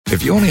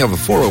If you only have a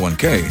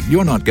 401k,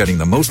 you're not getting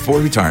the most for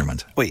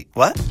retirement. Wait,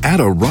 what? Add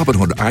a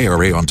Robinhood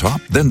IRA on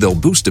top, then they'll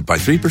boost it by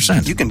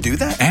 3%. You can do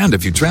that? And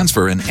if you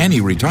transfer in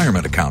any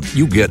retirement account,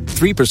 you get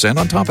 3%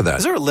 on top of that.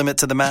 Is there a limit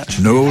to the match?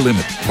 No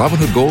limit.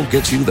 Robinhood Gold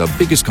gets you the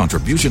biggest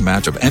contribution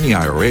match of any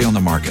IRA on the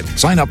market.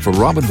 Sign up for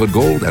Robinhood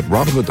Gold at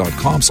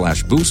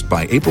Robinhood.com/boost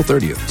by April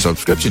 30th.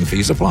 Subscription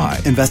fees apply.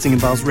 Investing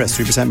involves risk.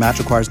 3% match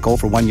requires gold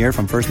for 1 year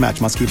from first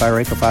match. Must keep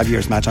IRA for 5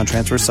 years. Match on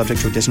transfers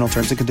subject to additional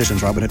terms and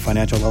conditions. Robinhood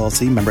Financial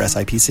LLC, member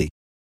SIPC.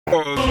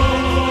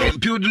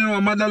 Building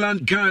on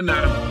motherland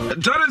Ghana,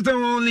 that is the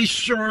only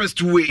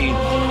surest way.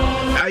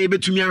 I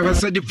bet to me, I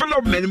said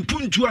development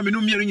puntu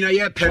amenu mirin ya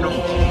ye peno.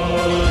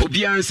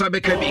 Obia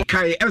nsabeka bi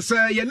kai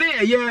esa ye na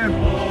ye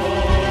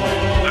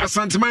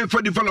asantman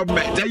for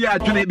development. They are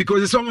doing it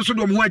because it's almost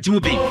do mo ati mu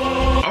bi.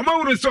 Oma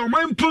wonu so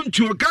man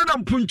puntu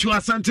Ghana puntu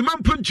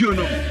asantman puntu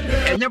no.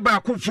 Enya ba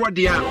akofo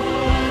dia.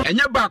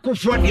 Enya ba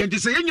akofo dia nti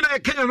se ye nyina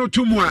Kenya no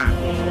tumu a.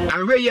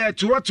 Anwe ye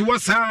to what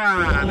was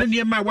ha na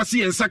niema wase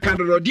yen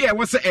sakandro dia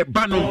wase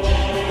eba no.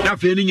 Na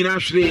fe ni nyina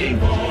hwere.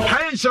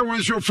 High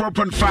insurance show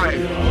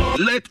 4.5.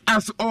 Let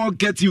us all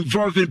get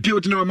involved in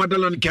building our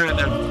motherland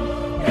Ghana.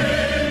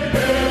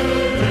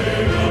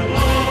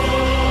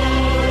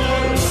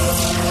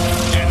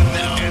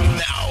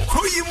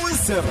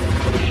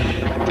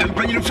 And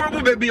when you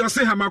form baby, you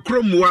say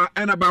Hamakromwa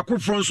and about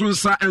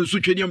Fonsunsa and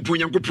Suchedium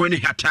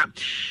Punyankuponi Hata.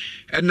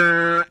 And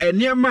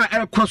near my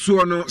air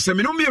Cosuano,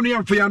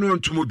 Seminumia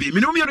Fiano to Mubi,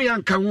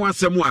 Minumia Kanwa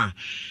Samoa.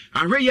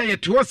 And Ray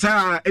to us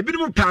a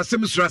bit of pass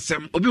some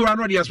strasem,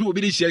 Obi-Wan as will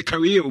be share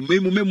career,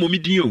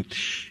 Memumidio.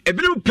 A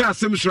bit of pass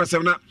some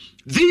strasem.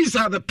 These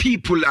are the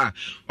people,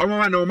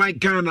 oh my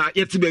Ghana,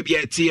 yet baby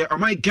a tear, or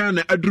my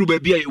Ghana, a drew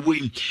baby a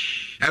win.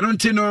 I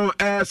don't know,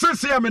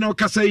 since I'm in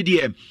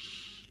Okasadia.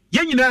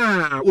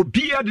 Yenina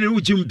obia de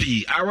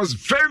ujimbi. I was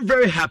very,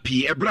 very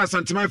happy. A brass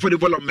antimine for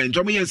development.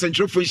 Omo yen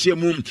central for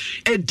shemum.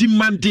 A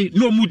demanding,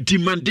 no mu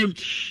demanding.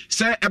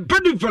 Say a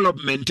bad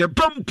development. A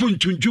bomb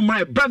puntu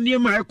juma. A brand near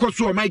my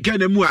koso my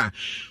ganemua.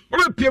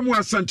 Omo piemu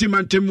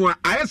asantimantemua.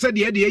 I said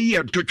the idea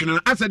here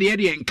to I said the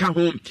idea and come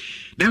home.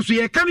 Then so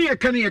ye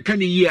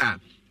kani ya.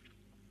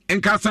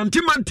 And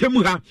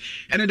Kasantimantemuha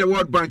and in the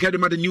World Bank had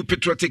the new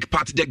patriotic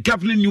party, the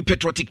governing new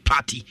patriotic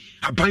party.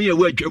 Abanya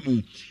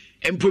wejemu.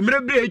 And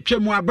Pomerebe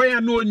Chemo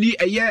Abaya no ni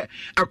a year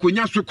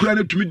Akonya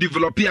Sukran to me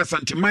develop a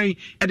Santimai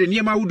at the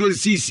Niama Udo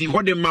CC,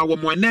 Hodema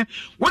Wamwane,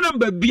 one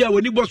number beer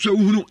when he was so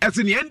as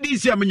in the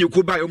NDC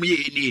Amanukuba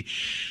Omi.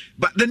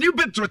 But the new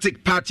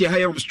patriotic party, I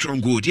am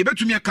strong good. You bet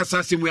to me a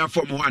Cassasim we are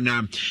from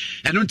Moana.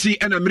 And until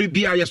and I'm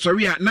Ribia,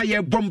 sorry, now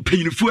you're bomb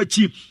pain for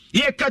chi.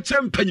 Ye catch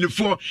em penny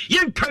for,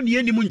 yen can ye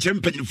any moon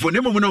champion for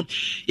Nemono.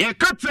 Ye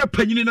cut a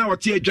penny in our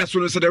tear just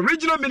when the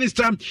regional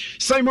minister,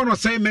 Simon or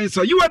Simon,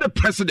 so you are the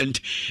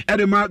president at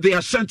the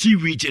Ashanti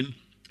region.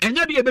 And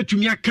yet you bet to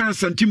me a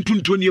cancer and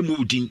Timpuntonia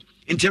Moodin.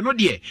 Inteno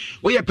die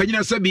we ye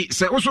panyina sabi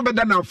se oso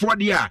beda na afo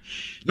de a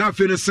na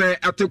afi se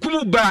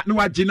atekumu ba na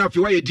waje na afi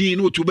wa ye din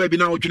na otu ba bi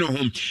na otwene ho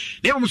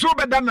na mo so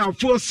beda na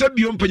afo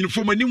sabi o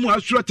mpanyinfo manimu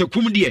asu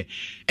atekumu de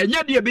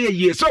enya de be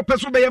ye so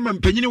peso be ye ma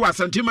mpanyini wa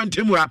santima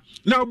ntemu a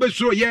na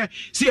obesuro ye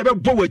se ye be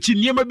bo wachi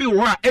niema bi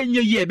wo a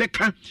enye ye be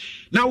ka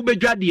na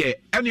obedwa de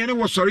ene ne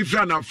wo sorry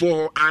fra na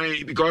afo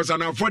ai because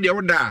na afo de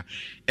wo da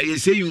ye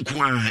say nku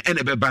a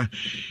ene beba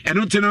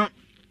eno nteno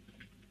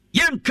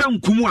Yanka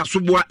nkumu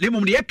asoboa na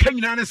mmom de yeka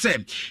nyina ne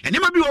se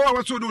enema bi wo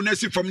wa so do na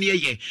si fam ne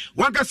ye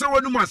wanka se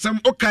wonu asam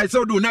okai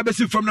se do na be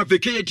si fam na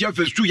feke tia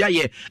festu ya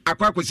ye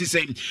akwa akosi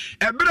sen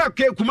ebra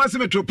ke Kumasi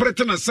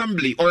Metropolitan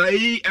Assembly or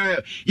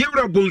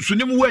yewra bonsu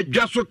ne mu wa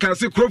adwa so ka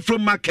se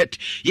Oforikrom market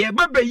ye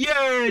baba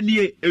ye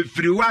ne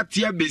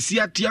efiriwate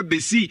atia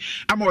besi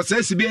ama o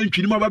se be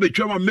antwini ma baba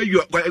twa ma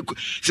meyo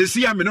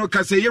sesi ya me no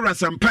ka se yewra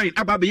sampine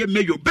aba be ye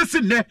meyo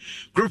besi ne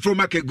Oforikrom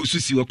market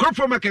gususi wo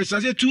Oforikrom market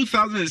say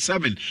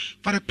 2007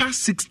 for the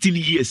past 16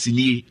 years in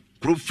the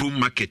Oforikrom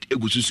market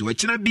egususu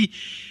wachina bi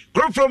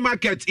Oforikrom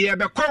market e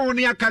be ko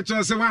ne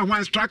akacho se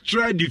one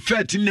structural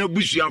defect in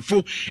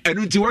abusuafo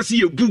enu nti wose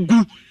ye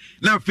gugu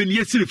na afeni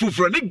yesiri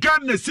foforo ne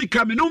Ghana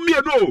sika me no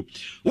mie no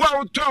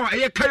wa to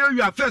e kayo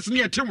yu affairs ne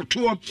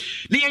yetemto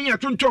ne yenya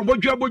tonton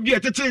bodua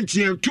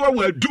etetentien to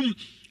wa adum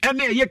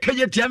ene ye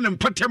kaye tia ne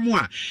mpatemu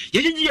a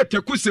ye ye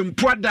takuse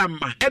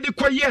mpoadama ede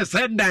koyes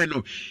hedan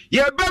no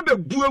ye baba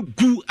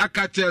buagu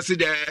akata se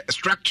the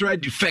structural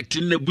defect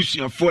in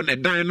abusuafo ne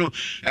dan no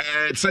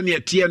sane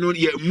tie no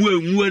ye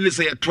muanwu ne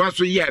se ye toa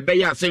so ye be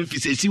ya san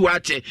fisesi wa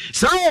che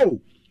so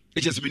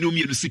it just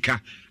minumi no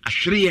sika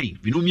ahwere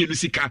minumi no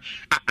sika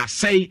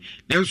asai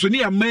nanso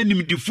ne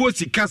amanim difo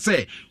sika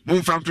se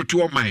momfa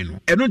mtoto oman no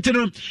eno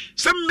ntino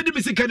sem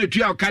mede sika na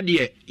tua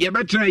okade ye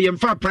betena ye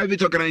mfa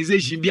private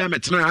organization bia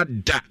metena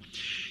ada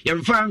ye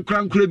mfa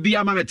nkrankra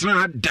bia ma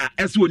metena ada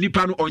ese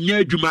onipa no onya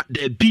adwuma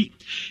da bi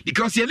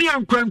because ye ne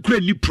nkrankra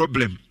ni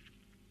problem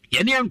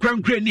ye ne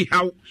nkrankra ni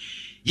how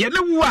ye ne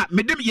wo a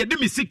mede ye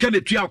de sika na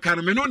tua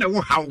okade me no na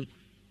wo how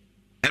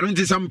ɛno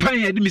nti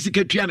sampanye ɛde me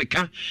sika tua ne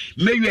ka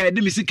mayor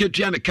ɛde me sika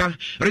tua ne ka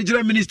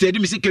regional minister ɛde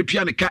me sika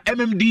tua ne ka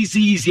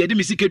MMDCs ɛde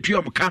me sika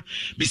tua ɔmo ka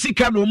me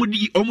sika no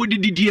ɔmo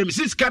didie me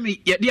sika ne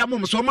yɛde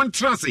amom so ɔmo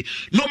ntrase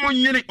no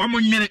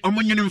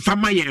ɔmo nyene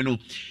mfama yɛn no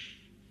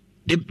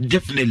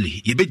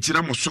definitely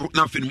yɛbɛgyina mo so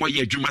na afei no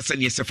yɛ adwuma sɛ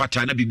ne yɛsɛ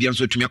fata na bibia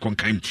nso atumi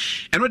akɔnkan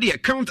ɛno de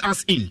count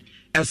us in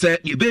ɛsɛ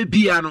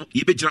yɛbɛbia no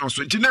yɛbɛgyina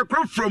so nti na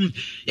kro from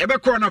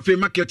yɛbɛkɔ na afei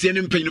market yɛ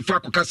ne mpanyinfo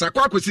akɔkasa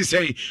akɔsi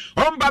sɛ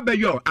ɔmba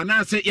bɛyɔ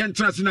anaasɛ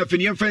yɛntena se na afei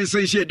yɛmfa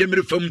nsɛ nhyɛ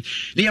dɛmere fam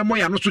na yɛmmɔ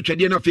yɛ ano so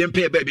twɛdeɛ na afei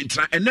yɛmpɛ yɛbaabi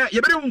ntena ɛnɛ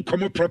yɛbɛde ho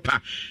nkɔmmɔ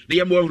proper na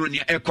yɛmmɔ ahunu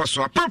nea ɛkɔ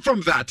so apart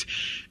from that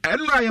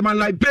ɛnora yɛma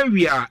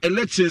Liberia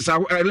election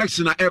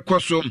a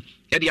ɛkɔ so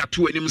yɛde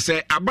ato anim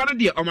sɛ aba no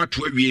deɛ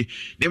ɔmato awie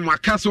na mu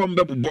aka sɛ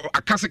ɔmbɛbobɔ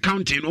aka sɛ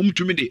counting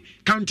ɔmutumi de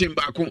counting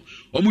baako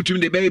ɔmutumi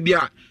de bɛyɛ bi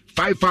a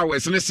 5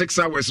 hours and 6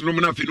 hours no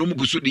na fi no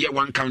mu so de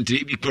one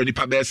county bi kro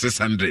nipa be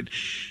 600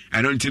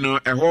 I don't know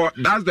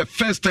that's the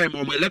first time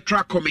on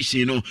electoral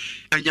commission no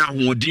anya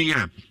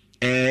hoodin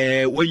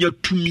a when you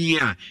to me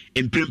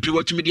emprempre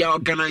what media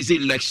organize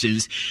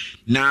elections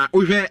na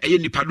ohwe eye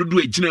nipa dodo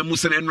agina mu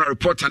se na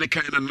report an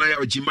kan na ya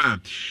ogima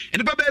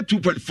and nipa be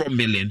 2.4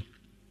 million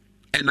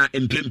and na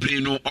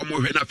emprempre no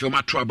omohwe na fe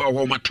mato aba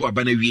ho mato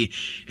aba na wie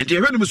enti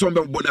ehwe no so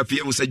mbɔ na fe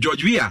hu se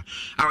George Weah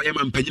our yam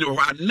mpanyine ho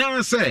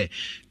na say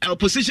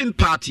opposition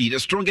party the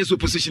strongest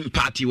opposition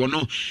party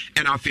wono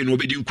and afi no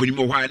obedi nkonim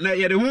ho na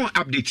ye de ho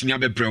update ni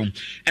abebrɛw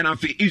and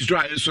afi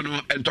Israel so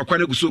no entokwa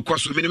na guso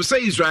koso minim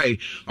say Israel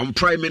on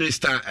Prime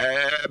Minister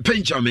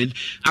Benjamin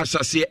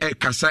asase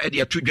kasa e de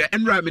atodwa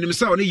enra minim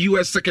say on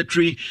US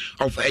Secretary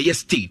of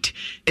State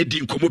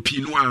edi nkomo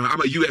pi no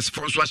ama US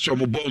force wa show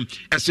mo bom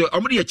ese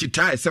omde ya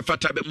chita ese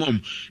fata be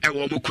mom e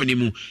wo mo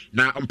konimu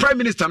na on Prime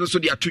Minister no so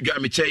de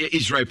atodwa me che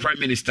Israel Prime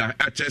Minister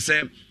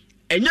atese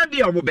enya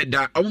de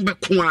omobeda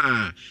ombeko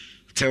a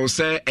tell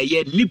say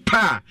eye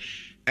nipa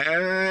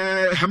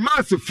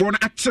Hamas for na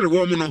atere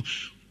wo mu no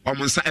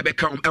omonsa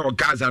ebeka e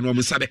Gaza no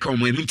omonsa beka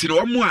omo enti no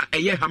omo a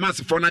eye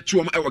Hamas for na che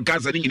wo e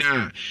Gaza ni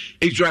nyina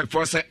Israel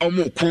for say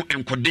omo ko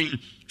enkoden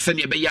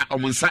sene be ya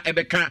omonsa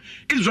ebeka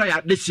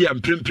Israel de sia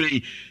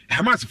mprempre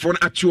Hamas for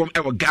na che wo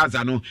e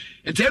Gaza no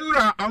enti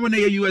enra awon na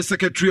US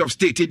Secretary of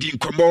State di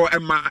nkomo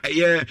ema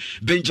eye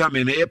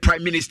Benjamin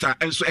Prime Minister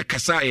enso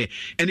ekasaye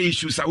any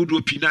issues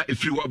awodo pina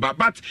efri wo ba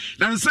but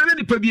na nsane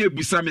nipa bi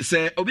ebusa me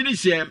say obi ni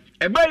hye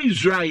eba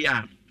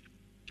Israel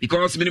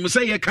because minimum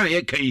say ye kan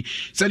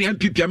send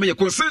MPP am ye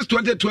since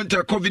 2020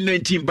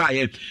 COVID-19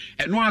 buy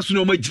and no aso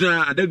no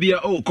magina da bia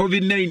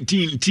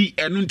COVID-19 ti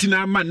enu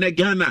ntina ma na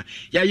Ghana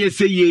ya ye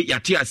say ye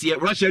yate ase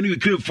Russia and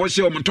Ukraine for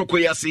sure montoko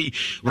yase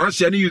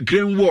Russia and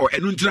Ukraine war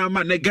enu ntina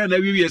ma na Ghana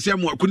wi yase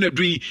am akuna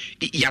dui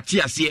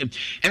yate ase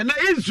and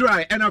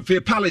Israel and of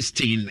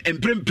Palestine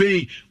and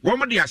prempe wo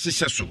mo de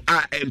asese so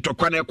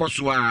entokwa na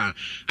ekoso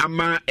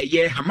ama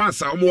ye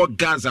Hamas omo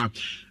Gaza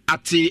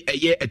ati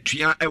eye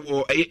atua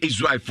ewo eye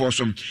Israel for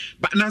some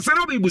but na say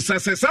no be busa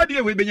say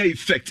sadia we benya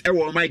effect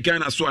ewo my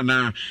Ghana so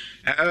na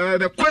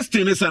the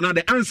question is and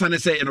the answer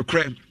is say no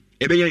crem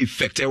e benya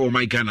effect ewo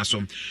my Ghana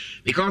so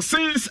because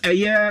since a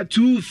year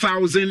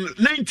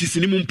 2090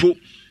 sinimumpo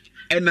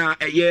and a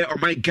year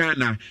of my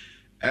Ghana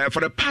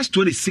for the past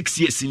 26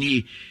 years in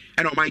here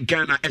and on my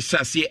Ghana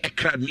SSC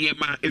ekra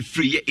niema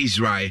efree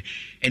Israel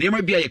and there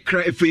might be a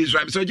cry efree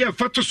Israel so yeah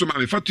fatu so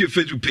mama fatu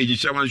Facebook page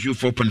share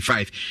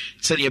 104.5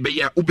 say ye be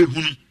ya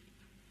ubehunu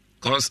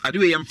cause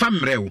adiwe yam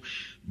famrel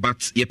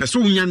but ye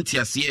person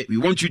nyantiase we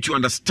want you to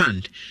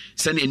understand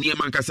say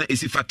niema nkasa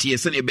esifatie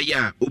say ye be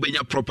ya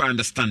ubenya proper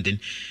understanding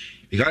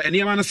because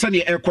niema na say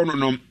ye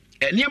ekono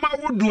niema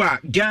wodo a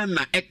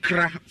Ghana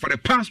ekra for the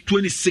past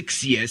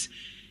 26 years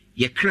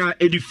ye kra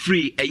edi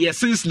free a year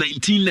since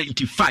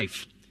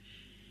 1995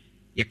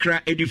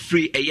 Yakra edi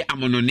free eye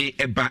amonone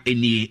eba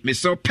eni me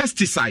so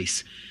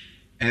pesticides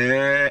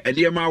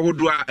enema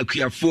wodua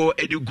akuafo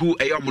edigu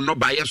eye omono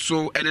baye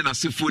so ene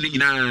nasefo ni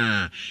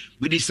nyina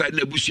we decide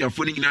na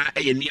busuafo ni nyina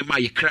eye niema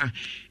yakra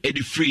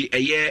edi free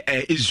eye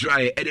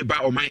Israel ediba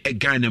oman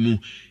Ghana mu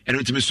eno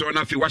ntimi so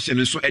na fi wahye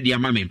ne so edi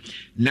amame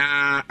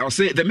na I'll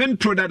say the main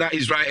product that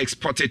Israel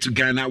exported to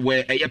Ghana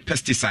were eye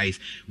pesticides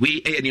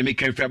we eye niema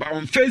kan fra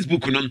on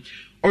Facebook no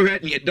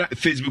already near that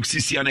Facebook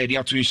CC na edi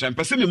ato nshan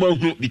pese me mo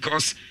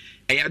because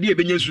Ayadi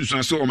Ebenya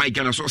Susan so my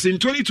Ghana so in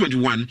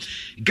 2021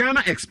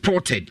 Ghana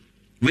exported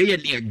where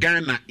near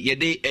Ghana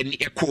yede and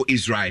echo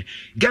Israel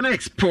Ghana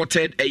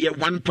exported a year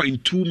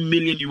 $1.2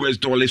 million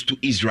to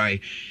Israel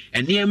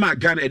and near my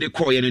Ghana de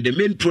koy and the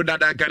main product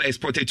that Ghana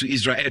exported to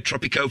Israel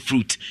tropical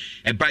fruit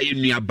a buy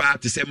nearby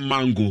to say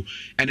mango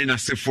and then a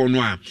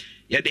sephonwa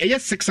yeah, they are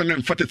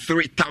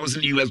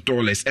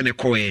 $643,000 and a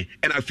koy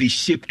and a fish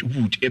shaped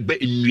wood a bit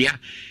in Ria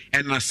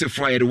and a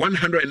sephire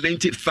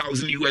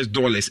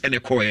 $190,000 and a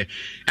koy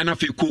and a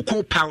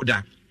cocoa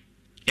powder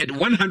at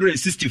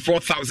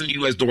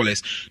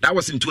 $164,000. That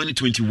was in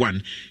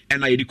 2021.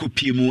 And I did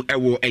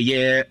PMU a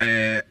year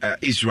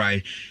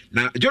Israel.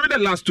 Now, during the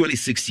last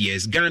 26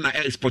 years, Ghana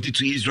exported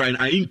to Israel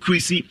are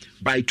increasing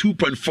by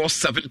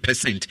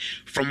 2.47%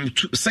 from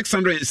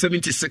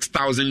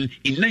 676,000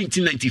 in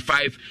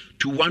 1995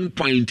 to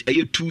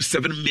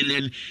 1.27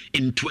 million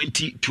in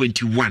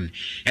 2021.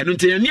 And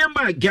until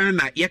nearby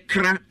Ghana, ye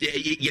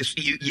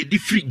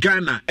free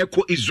Ghana,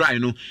 echo Israel,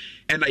 no,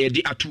 and I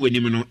did atu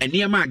anymore, and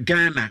nearby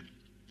Ghana,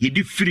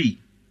 ye free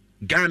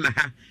Ghana,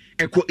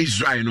 echo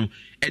Israel, no.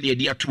 And the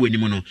idea to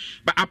anymore.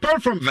 But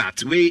apart from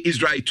that, way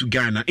Israel to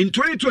Ghana in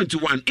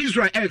 2021,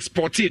 Israel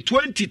exported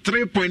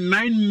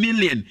 23.9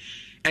 million.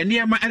 And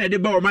near my and the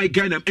bar my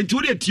Ghana into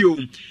the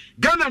tune.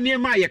 Ghana near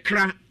my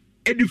cra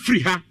edi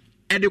free ha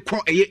and the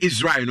call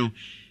Israel no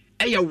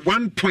a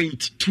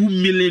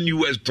 1.2 million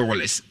US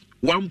dollars.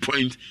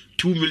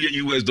 1.2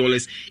 million US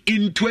dollars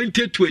in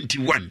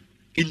 2021.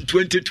 In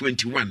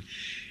 2021.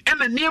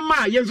 And the near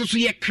my yes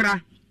ye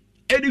cra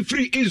edi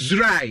free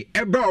Israel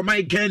about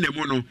my Ghana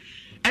mono.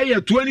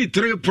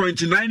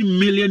 23.9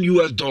 million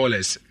US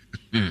dollars.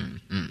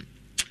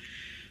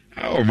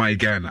 Oh my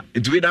Ghana.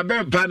 It will have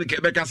been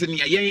panic because in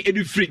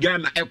a free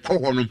Ghana a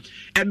cohonum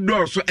and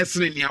also a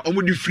senior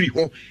omudi free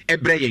ho a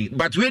brain.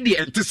 But we the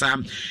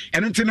antisam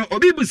and until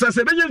Obibus as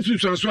a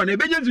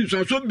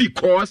Benjamin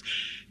because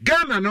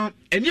Ghana no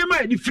and you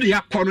might free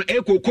haconum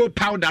a cocoa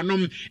powder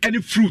num any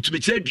fruit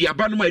which said the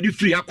abanum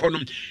free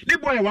haconum. They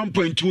buy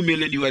 1.2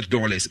 million US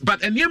dollars.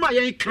 But and you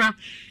might crack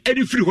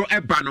any free ho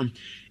a banum.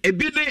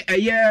 Ebine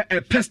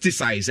a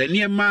pesticides and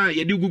near ma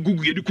yedi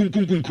gugu yedi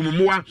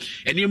kunkunkumwa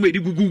and near me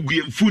gugu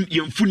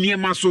yemfun near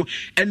maso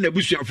and the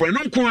bush for in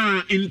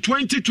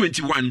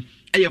 2021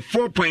 a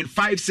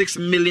 4.56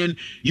 million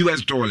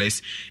US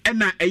dollars and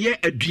na a year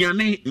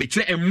aduane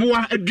mete e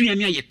moa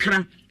aduane ye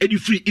kra edi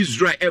free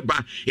Israel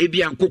eba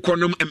ebi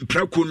ankokonom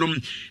emprakonom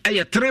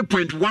a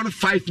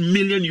 3.15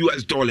 million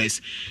US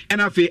dollars and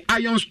afi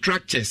iron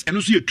structures and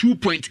also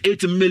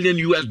 2.8 million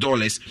US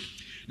dollars.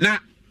 Now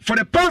for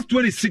the past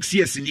 26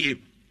 years in here,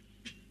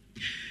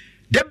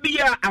 the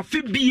Bia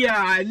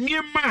Afibia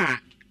Nima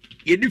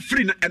Yedi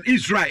free and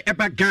Israel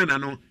eba Ghana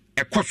no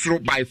a cost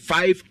by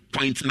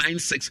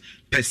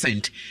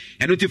 5.96%.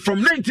 And until from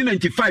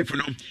 1995, you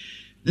know,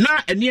 now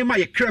a Nima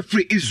ye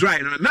free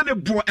Israel another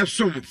bought a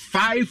sum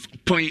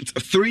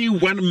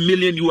 5.31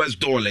 million US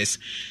dollars.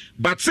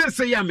 But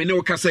say I mean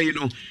no say you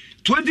know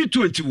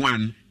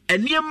 2021 a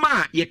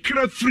Nima ye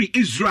free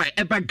Israel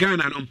eba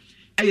Ghana no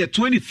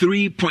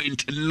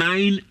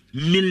 23.9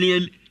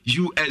 million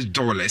US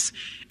dollars.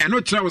 And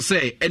what I will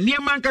say, a near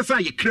Mancasa,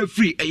 ye crave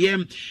free,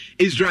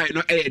 Israel,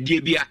 no air,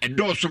 debia, a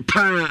dorsal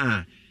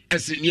pan,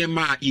 as in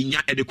Yema, in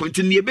ya, at the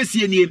continue,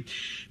 Bessian,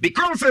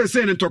 because I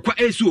say, and talk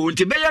so, and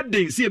Tibia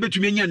didn't see a bit to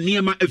me near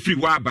a free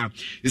waba.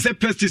 It's a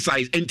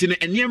pesticide, and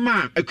near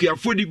ma, a queer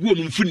 40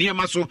 woman, Funia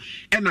Maso,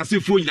 and as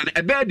if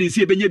a bad didn't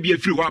see a benya be a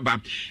free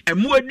waba, and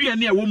more dear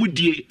near woman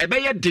dear, a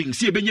bad didn't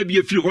see a benya be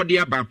a free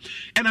wadiaba.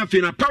 And I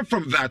feel apart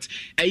from that,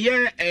 a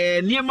year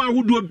near ma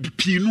would do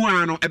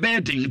Pinuano, a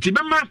bad thing,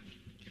 Tibema.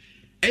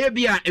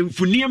 Ebia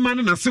emfunia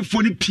man na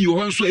symphony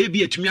pio so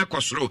ebia tumi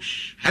akosoro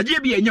haje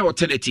bia nya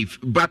alternative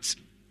but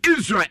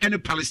Israel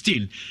and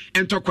Palestine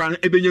and tokwan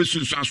ebenya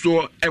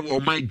sunsuaso e wo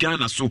my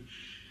Ghana so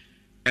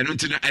eno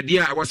ntina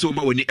adia a wase o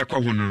ma woni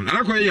ekọ ho no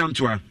anakoye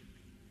yantoa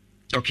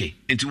okay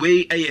into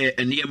way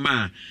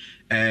eniema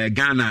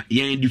Ghana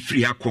yen di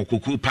free akọ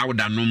cocoa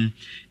powder nom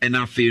and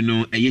afi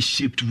no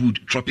shipped wood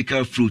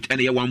tropical fruit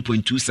and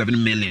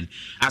 1.27 million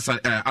as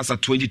a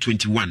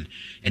 2021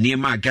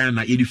 eniema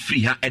Ghana yen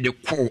free ha e de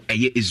call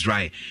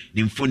Israel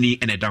the mfoni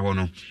and da ho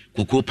no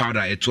cocoa powder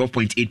at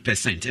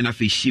 12.8% and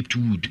afi shipped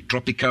wood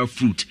tropical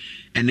fruit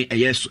and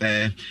yes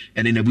and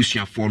in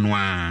abusia for no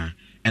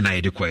and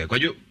I de call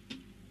kwajo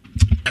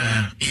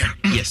yeah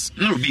yes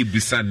no be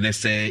bisan ne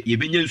say ye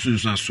benya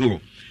nsunsun so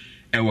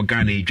e wo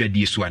Ghana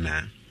edwadi so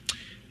ana.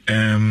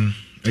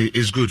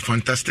 It's good,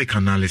 fantastic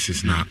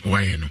analysis now.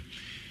 Why you know?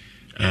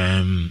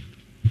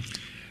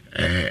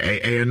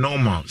 A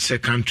normal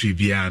second country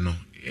biano.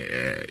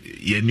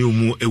 Ye new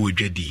mu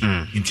ewedwedi.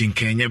 Intin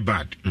Kenya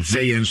bad.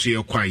 Say yen so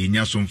ye kwa yen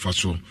yaso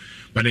mfaso.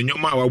 But the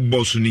nyoma wa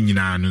boss ni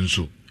nyina no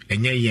nso.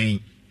 Enye yen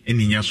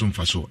eni nyaso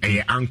mfaso.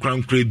 Eye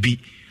ankrankra bi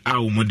a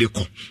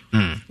omodeko.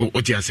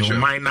 Oti ase o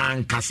man na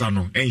nkasa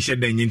no. Enhye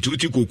den nti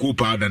uti cocoa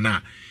powder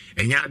na.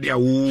 Enya dia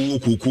wo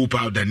cocoa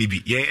powder ni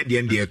bi. Ye de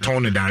en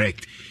turn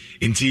direct.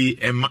 Inti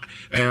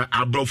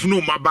abrofo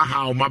no maba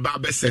ha o maba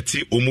be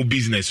seti omu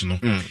business no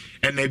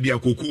na bia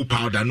cocoa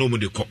powder no mo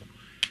de ko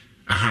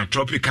aha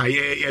tropical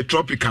ye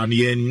tropical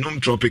ye num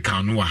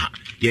tropical no ha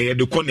ye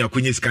de ko ne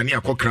akonye sika ne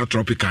akokra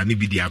tropical ne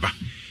bi di aba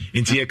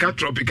inti ye ka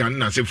tropical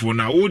na sefo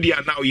na wo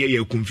dia na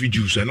ye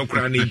confuse no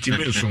kra na inti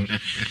menso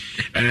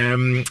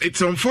it's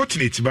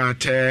unfortunate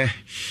but the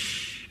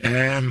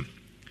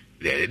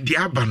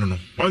abano no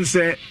on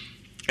say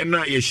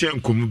na ye hye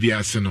nkomu bi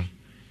ase no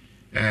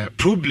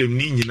problem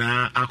ni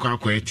nyina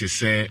akwa ete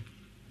se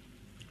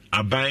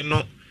aban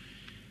no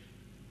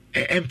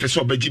empese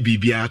obaji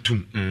bibia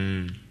atum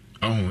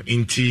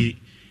inti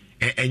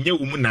enye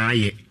wo mu na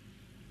aye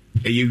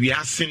eye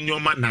wiase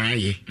nyoma na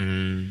aye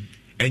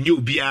enye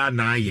obia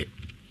na aye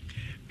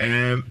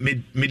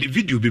me the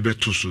video bi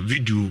beto so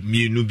video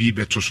mienu bi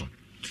beto so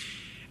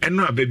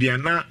eno ababia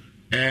na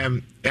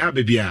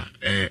ababia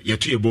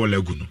yeto ye ball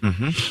agu no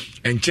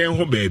enchen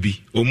ho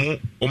baabi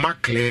oma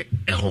clear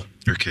eho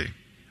okay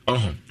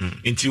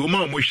nti oma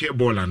hwe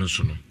ball anu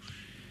so no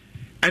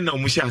ena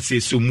omo sha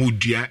ase so mu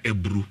dua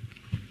ebru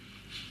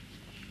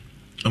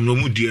amno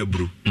mu dua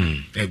ebru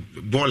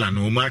ball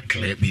anu oma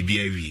clear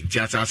bibia wi nti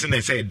asase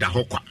na say da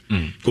hokwa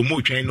ko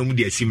mo twen no mu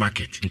de asi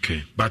market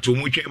okay but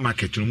omo twen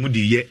market no mu de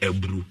ye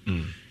ebru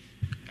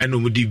ena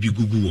omo de bi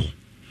gugu wo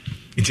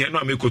nti eno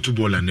amekoto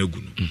ball anu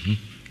agu no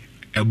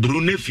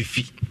ebru na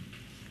fifi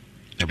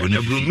ebru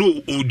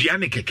no odia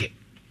ne keke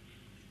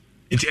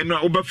nti eno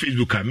a oba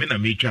Facebook a me na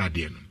me twa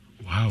ade no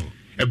wow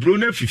ebru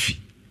na fifi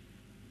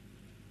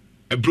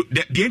ebru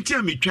de enti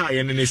a me twa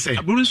ye ne say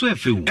ebru so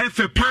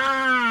efe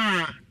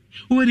pa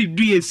where did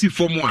you see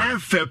for more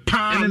efe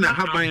pa and na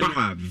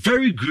haban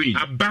very green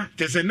aba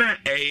tese na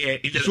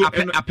so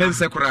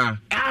apense kura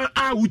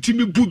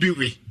utimi bubi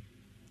we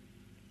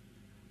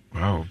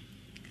wow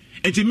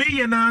enti me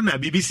ye na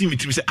BBC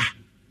mitimi say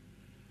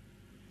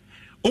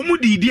omu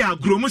di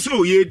agro mo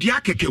so ye di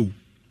akekew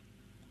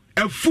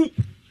efu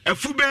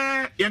be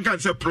yankan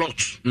say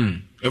plot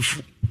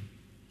efu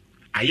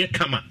aye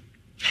kama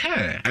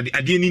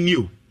ade ni ni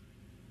o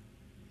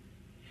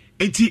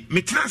enti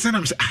metra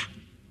sanam say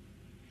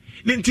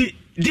nenti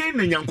den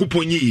na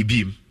nyankopon ye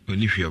yebiem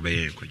oni hwe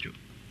obeye enkojo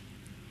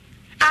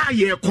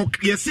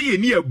ye se ye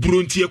ni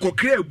aburo nti ye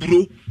kokra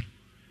aburo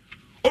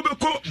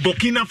obeko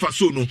Burkina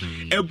Faso no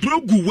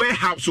aburo gu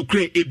warehouse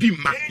kra ebi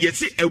ma ye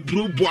se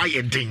aburo bo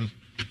aye den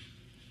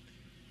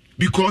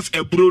because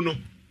ebro no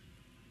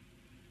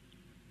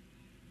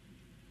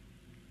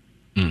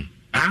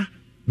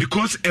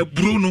because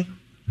ebro no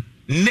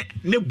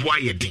ne boa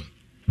yedin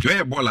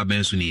you bola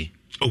ben so ni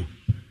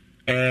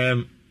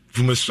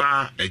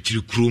fumesa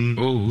Oforikrom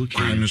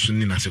okay no so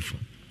ni nasefo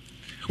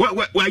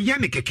wa ya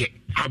ne keke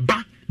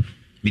aba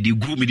me di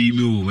gu me di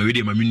mi o me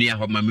de ma menu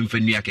ya ma me mfa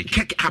nu ya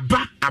keke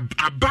aba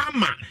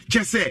ma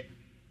je se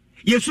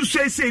yesu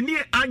se ni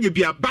anya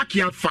bi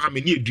backyard farm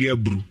ni edua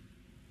bru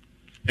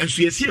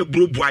enso yesi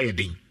ebro boa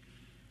yedin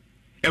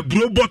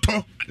ebro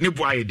boto ne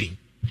boa yedin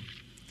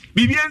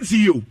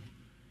bibiansi yo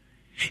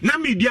na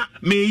media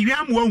me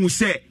yam won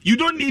say you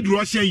don't need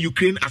Russia and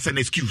Ukraine as an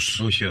excuse.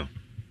 Oh sure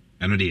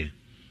I know there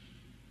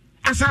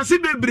asase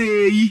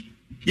bebree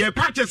ye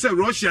patche say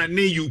Russia and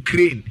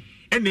Ukraine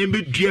and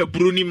embe dua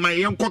ebro ni man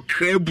yenko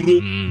kra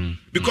ebro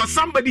because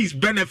somebody is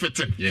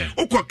benefiting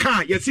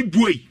okoka yesi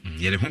buoi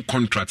ye the whole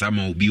contract am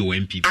obi o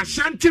MP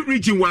Ashanti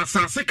region was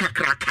asase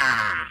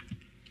kakraka.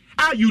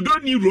 You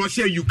don't need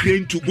Russia,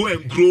 Ukraine to go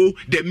and grow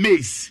the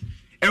maize.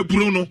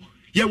 Bruno,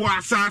 ye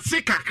was a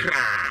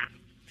kakra.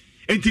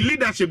 And the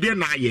leadership there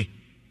na ye.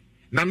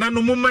 Nana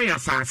no mama ya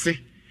sase.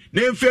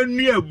 Name fe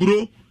near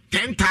bro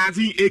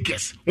 10,000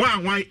 acres.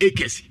 1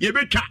 acres. Ye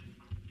becha.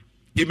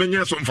 Ye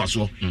benya some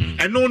faso.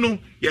 And no,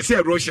 ye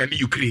say Russia and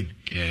Ukraine.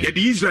 Ye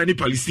the Israel and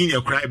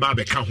Palestinian cry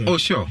babe kahun. Oh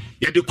sure.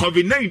 Ye the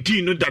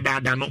COVID-19 no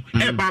da no.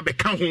 Babe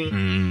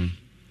kahun.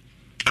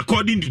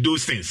 According to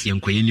those things. Ye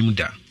nkwaye nim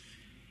da.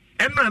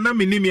 And na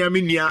me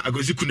nia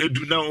agozi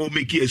kunadu na o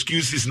make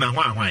excuses na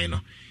hwan no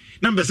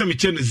number say me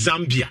chen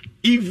Zambia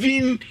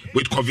even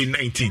with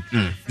COVID-19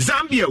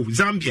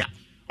 Zambia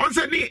on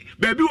say ni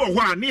baby wo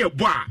hwa na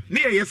ebo a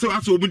na ye so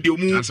aso omu de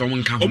omu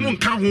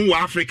nka ho wa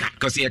Africa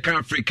because ye can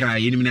Africa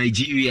yenim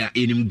Nigeria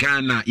yenim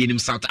Ghana yenim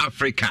South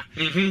Africa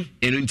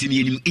eno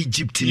ntini yenim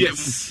Egypt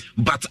yes.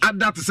 But add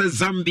to say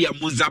Zambia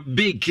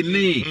Mozambique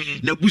ne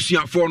na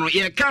busuafo no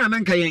ye kan na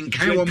nka ye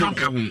nkan wo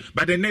nka ho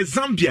but then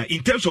Zambia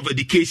in terms of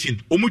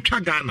education omu twa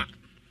Ghana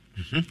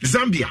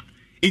Zambia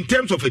in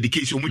terms of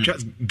education omu twa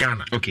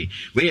Ghana okay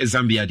where is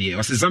Zambia there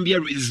was Zambia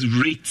raises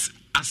rates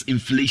as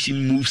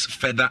inflation moves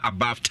further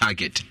above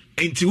target.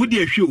 Enti wo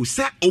de ahwe o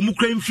say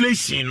omukra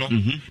inflation no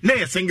na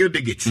ye single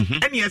digit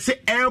and ye say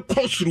air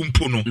cost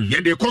rumpo no ye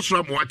de cost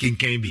ram wa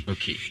kenkan bi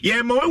okay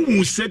ye ma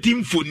wu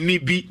setting for ni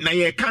bi na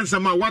ye kan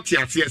sama what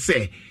ye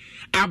say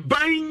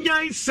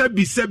abanyan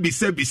sabi sa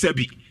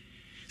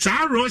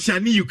Russia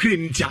ni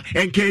Ukraine ntia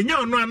enkenya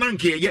ono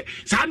ananke ye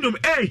sa ndom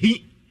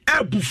ehi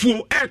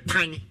ebufuo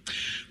etan.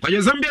 While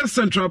the Zambian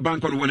Central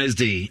Bank on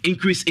Wednesday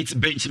increased its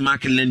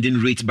benchmark lending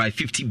rate by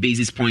 50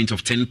 basis points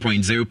of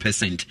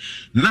 10.0%,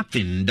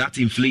 noting that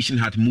inflation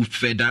had moved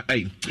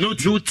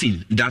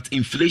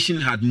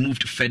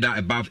further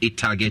above a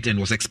target and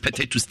was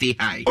expected to stay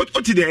high.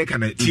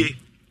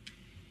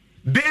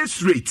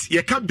 Base rate,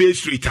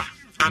 base rate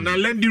and a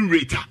lending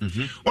rate.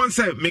 One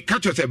say me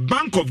catch us a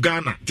Bank of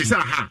Ghana.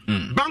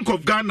 Bank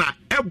of Ghana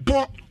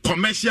ebo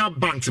commercial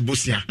banks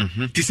bosia.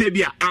 Tise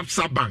be a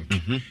Absa Bank.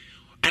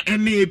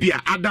 Any be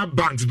other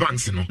banks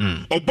no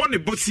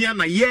obone bosia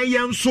na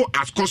ye so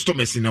as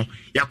customers no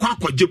yakwa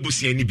kwaje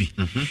bosia ni bi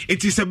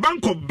it is a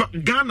Bank of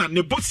Ghana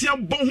ne bosia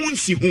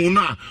bohunsi hu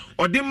na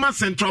odema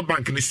Central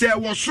Bank ni say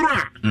wo soro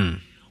a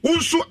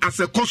unso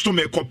as a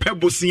customer ko pe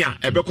bosia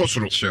ebe ko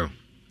soro sure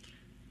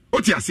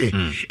What you say?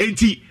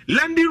 Enti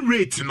lending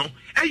rate no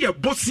eye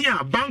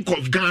bosia Bank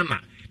of Ghana.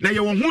 Na ye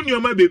won ho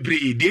nyoma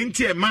bebre de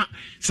enti e ma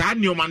saa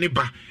nyoma ne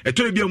ba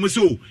eto bia mo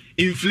so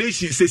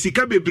inflation se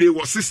sika bebre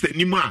wo system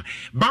ni mu a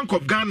Bank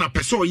of Ghana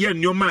peso ye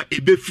nyoma e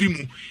be free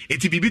mu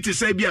enti bibi te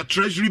say bia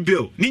treasury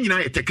bill ni nyina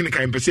ye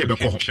technical empese e be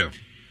ko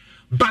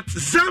but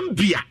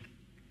Zambia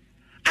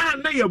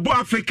na ye bo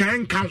Africa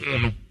enka ho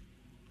no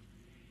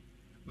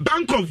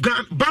Bank of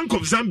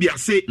Zambia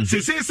say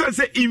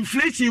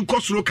inflation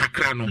cost ro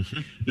kakra no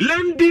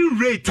lending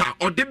rate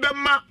or de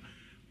bema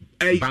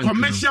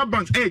commercial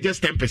banks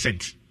just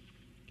 10%.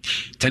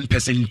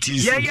 10%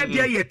 is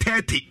yeah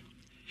 30.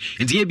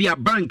 And here be a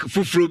bank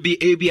fufro be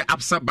a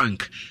Absa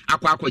bank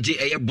akwa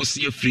je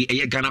bosie free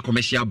Ghana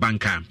commercial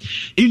banker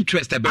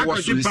interest ebe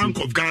was Bank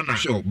of Ghana.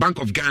 Sure, Bank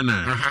of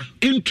Ghana.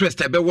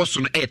 Interest ebe was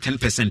on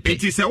 10%.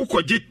 It is a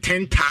ukoje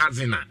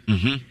 10,000.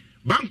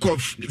 Bank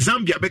of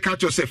Zambia beka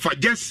to say for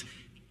just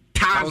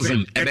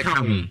 1,000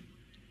 eka.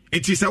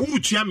 It is a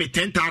utua me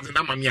 10,000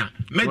 amamia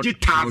meji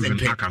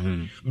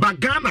 1,000 but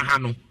Ghana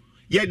hano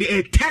yeah the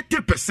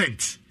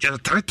 30%.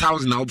 Just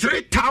 3,000 now.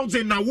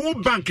 3,000 na wo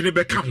bank ne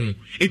beka ho.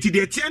 Enti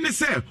the tiane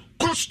say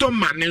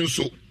customer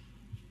nenso.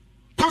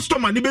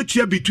 Customer ne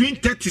betua between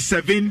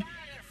 37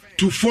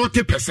 to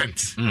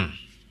 40%.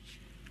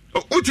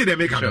 What did they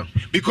make up?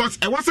 Because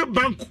I was a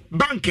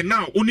bank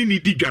now only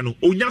need digano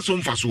onya so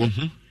mfaso.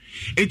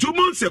 Enti wo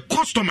months a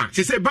customer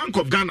say Bank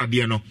of Ghana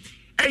there no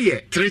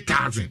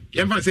 3,000.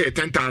 You say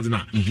 10,000.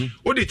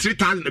 What the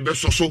 3,000 the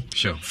best so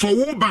for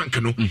wo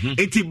bank no.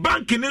 Enti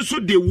bank no so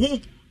de wo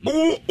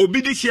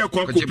obidi share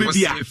kwa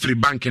kopebia free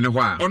bank in a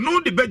while. Or no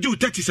the bedu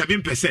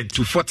 37%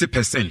 to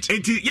 40%.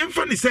 Enti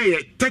yemfa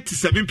say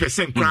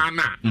 37% kwa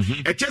na.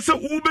 E chese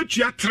wo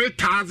betua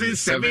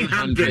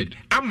 3,700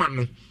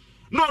 amano.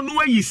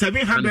 No yi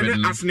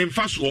 700 as an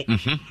faso.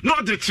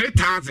 No the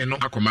 3,000 no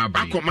akoma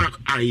Bank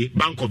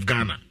of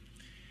Ghana.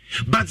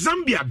 But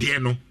Zambia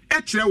there no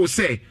actually will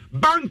say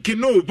bank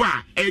no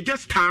ba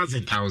just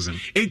 1,000.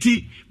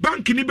 Enti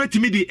bank ni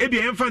betimi di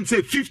ebi enfan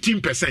say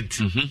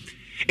 15%.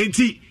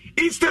 Enti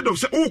instead of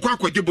say kwa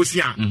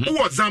bosia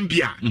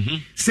Zambia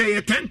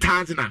say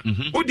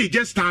 10,000 o di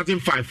just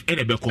 1,500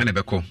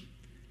 enebeko.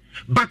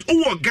 But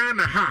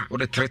Ghana ha or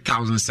the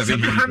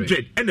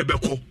 3,700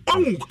 enebeko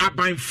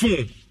aban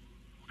phone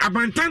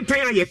aban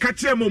tantan ye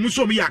katia mo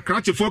muso mi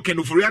akrate for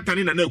kenufuriata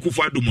ni na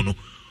ekufu adumu no.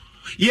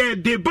 Yeah,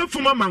 the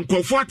Bafuma man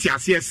comfort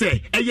as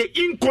say,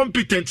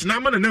 incompetent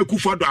Naman and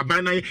Kufa do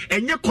Abana,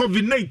 and your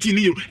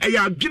COVID-19, and you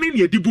are getting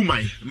your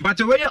dibumai. But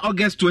away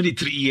August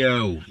 23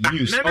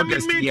 news,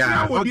 August and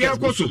yeah,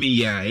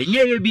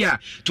 be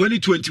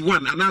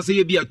 2021, and as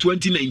a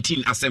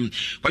 2019 as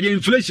but the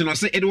inflation, I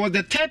say it was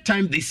the third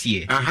time this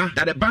year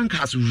that the bank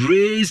has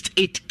raised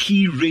its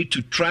key rate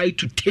to try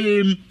to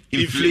tame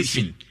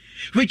inflation.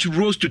 Which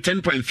rose to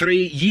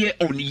 10.3 year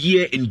on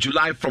year in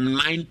July from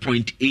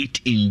 9.8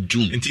 in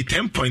June. Until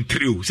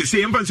 10.3.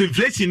 Say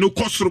inflation no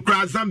cost for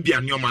Zambia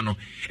nyomano.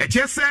 E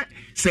just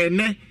say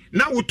ne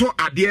na woto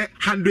ade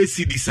 100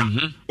 cedis.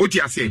 What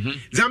you say?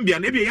 Zambia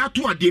ne be ya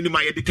to ade ni ma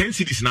ye 10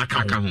 cedis na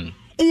ka ho.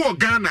 O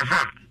Ghana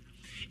ha.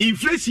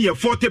 Inflation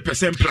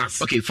 40%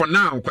 plus. Okay, for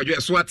now,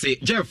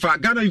 Jeff,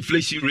 Ghana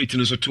inflation rate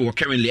is to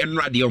currently and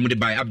radio on the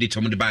buy update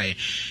on the buy.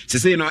 So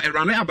say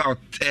around about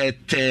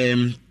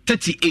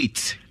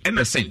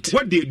 38%.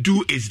 What they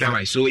do is that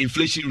right, so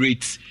inflation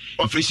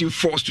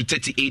falls to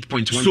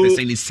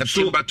 38.1% in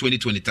September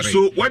 2023.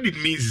 So what it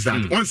means is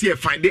that once you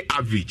find the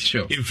average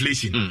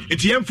inflation,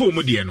 it's which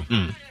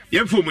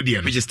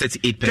is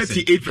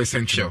 38%.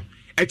 38%. Sure.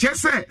 I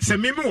just say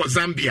me was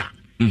Zambia.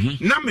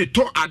 Na me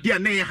to ade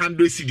na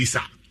 100 cedis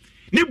a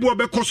ne bo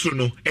be koso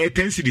no 10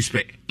 cedis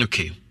pe.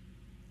 Okay.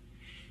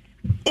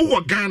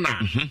 Over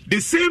Ghana,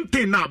 the same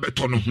thing now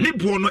beto no ne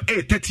bo no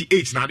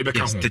 38 na de be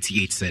ka ho.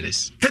 38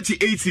 cedis.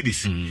 38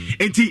 cedis.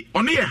 Enti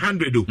only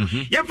 100 o.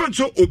 Ye fan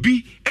so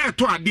obi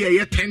to ade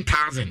ye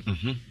 10,000.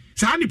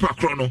 Sa ni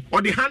pakro no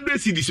or the 100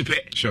 cedis pe.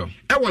 Sure.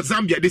 E was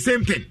Zambia the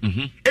same thing.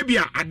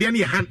 Ebia ade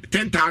na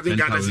 10,000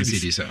 Ghana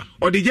cedis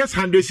or the just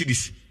 100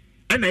 cedis.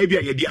 And I be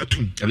a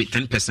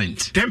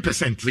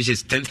 10%, which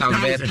is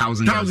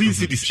 10,000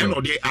 cities. And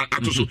they are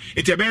also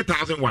it's about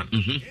 1,001.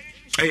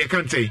 I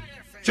can't say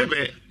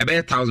about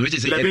 1,000, which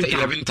is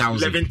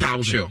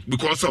 11,000. Sure,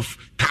 because of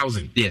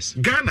 1,000. Yes,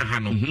 Ghana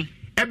Hano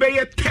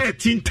about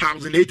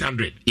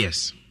 13,800.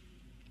 Yes,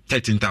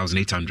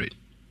 13,800.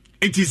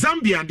 It is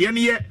Zambia the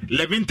year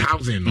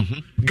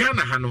 11,000.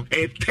 Ghana Hano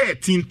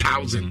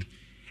 13,000.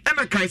 And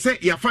I can say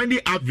you find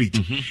the average.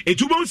 It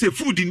won't say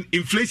food in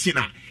inflation.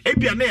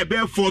 Ebia na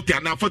ebe 40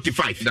 and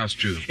 45. That's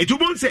true. It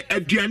won't say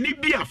aduani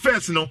bia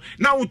first no.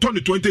 Now we turn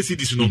to 20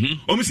 cedis no.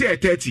 Say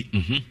 30.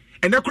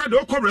 And the crowd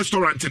oko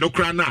restaurant no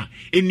kra na.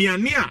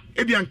 Eniania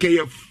ebia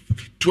nke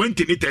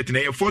 20 ni 30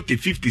 na 40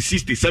 50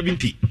 60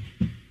 70.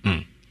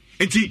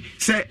 Enti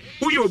say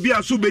uye obi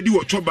aso bedi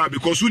wo choba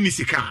because uni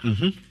sika.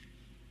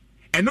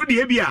 And no the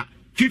ebia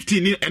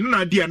 15 and no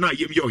idea na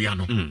yem yo ya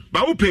no.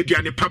 Ba wo pe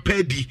aduane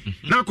papa di.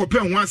 Na kope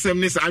ho asem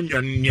ne sa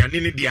anwan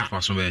nuane ne dia.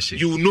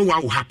 You know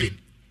what will happen.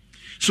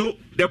 So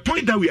the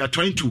point that we are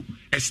trying to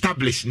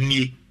establish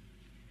ni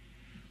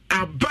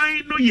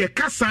abai no ye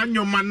kasa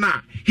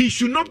nyoma he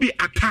should not be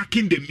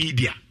attacking the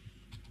media.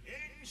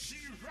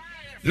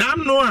 Now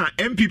no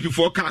MPP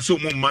for kasa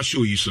mo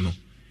show you so no.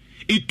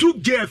 It took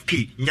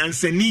JFK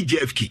nyansani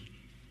JFK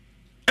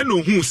and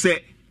who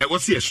say I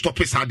was here stop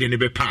us had any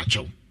be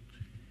patcho.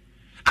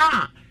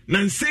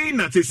 Nansay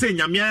na te say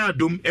nyamia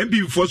dom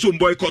MPP for so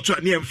boycott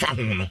ani emfa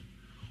ho no.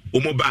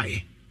 Omo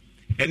bae.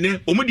 Ene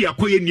omo de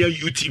akoye nia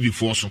UTV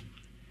for so.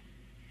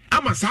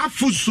 Ama sa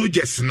food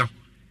soldiers now.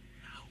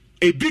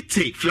 A bit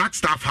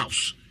Flagstaff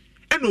House.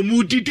 And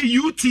omo didi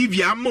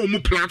UTV ama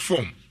omo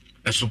platform.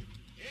 Eso.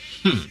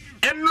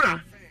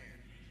 Enra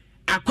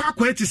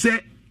akwa ti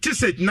say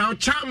now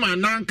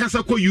chairman na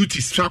nkasa ko UT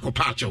strako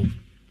pacho.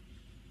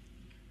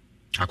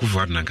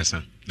 Akufo na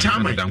nkasa.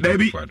 Chairman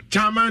baby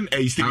chairman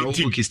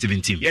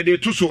Steven Team. Yeah, they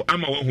too so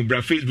ama won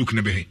bra Facebook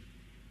na be.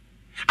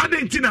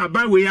 Adentina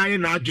abai we aye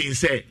na adwen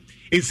say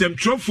in some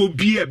trophy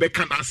be e be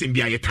kan asem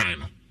bia ye time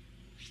no.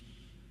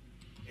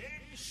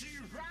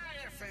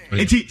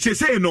 Enti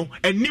say no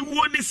eni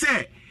wo ni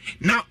say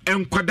na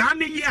enkwada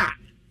ne ye a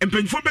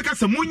empanfo be ka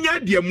say munya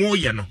de mo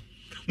ye no.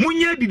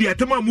 Munya didi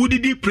atema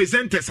mudidi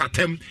presenters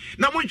atem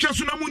na monhwe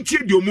so na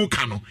montie di omu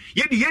ka no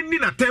ye di yenni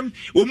na tem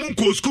omu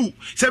ko school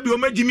se bi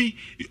omagimi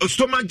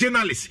stomach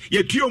journalist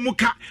ye tue omu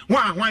ka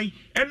hwan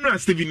enra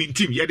Steven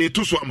Team ye de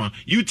to so ama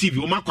UTV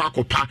omakwa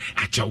akopa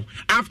achew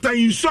after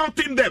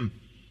insulting them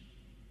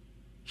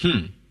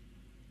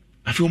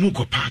afi omu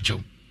ko pa achew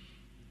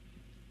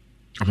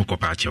omu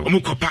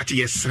ko pa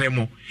yes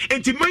remo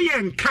enti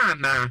mayen ka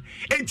na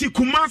enti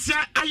Kumasi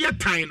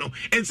ayetan no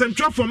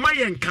ensentwa for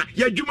mayen ka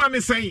ya dwuma me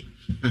sen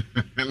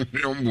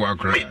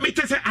me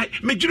tese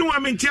me dwunu wa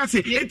me ntia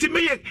se enti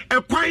me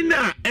ekwan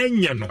na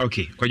enye no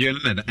okay kwajo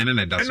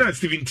na that's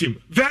Steven Team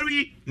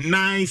very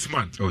nice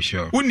man. Oh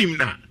sure unim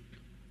na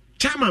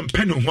chairman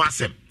pen ho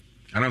asem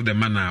one of the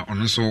man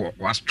on also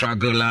was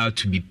struggle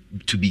to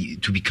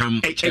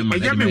become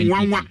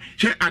chairman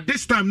at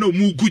this time no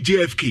mu gu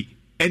JFK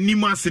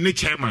anima se ne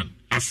chairman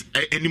as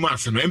anima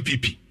se no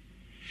MPP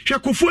hwe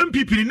kofo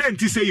MPP ni na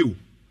nti say you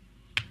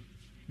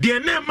the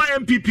name my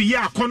MPP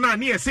ya kona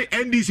na say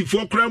NDC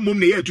for kra mum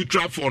na ya to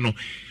trap for no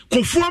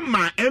kofo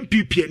ma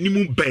MPP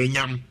animu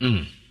banyam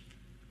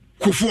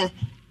kofo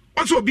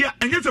also obi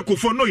anya say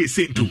kofo no ye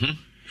sento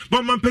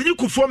but man panyi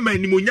kofo ma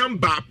animunyam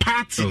ba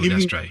party ni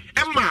mu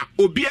emma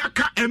obi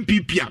aka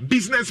MPP a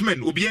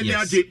businessman obi ani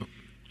age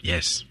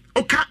yes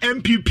oka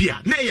MPP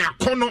a na ya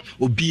kono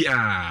obi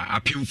a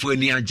apimfo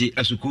ani age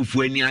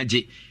asukufo ani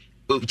age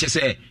che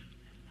say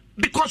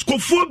because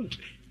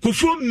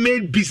kofo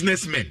made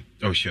businessmen.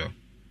 Oh sure.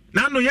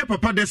 Now no your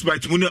papa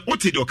despite money what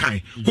did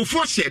okay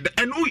Kofo said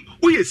and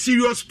we a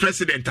serious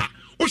president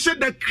who said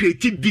that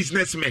creative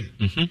businessmen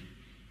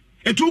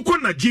and to go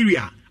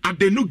Nigeria at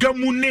the nuga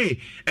mune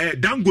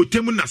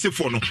dangote mu na se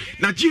for no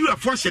Nigeria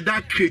for said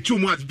that creative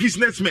mu as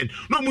businessmen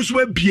no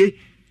muswe bie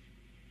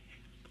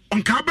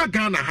on kaba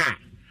Ghana ha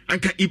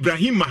anka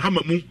Ibrahim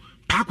Mahama mu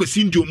pa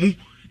kwesi ndio mu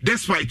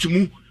despite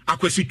mu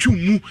akwesi twu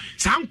mu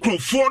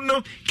sankrofo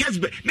no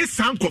kesbe ne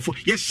sankrofo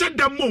ye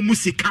sheda mo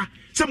musika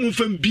se mo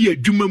fam bi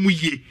adwuma mu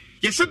ye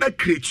ye said that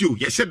creative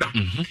ye said that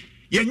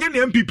ye nya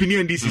na MPP ni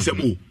NDC se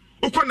mo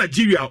okwa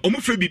Nigeria o mo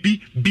fe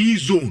bibi B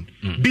zone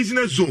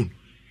business zone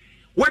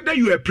whether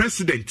you are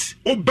president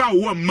or ba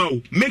wo ma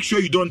make sure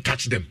you don't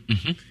touch them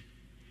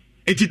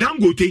enti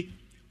dangote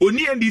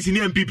oni NDC ni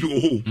MPP wo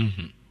ho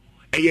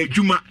eye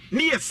adwuma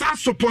ni ye sa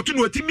support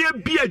no otimi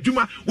bi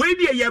adwuma we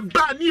ni ye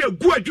ba ni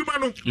egu adwuma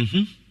no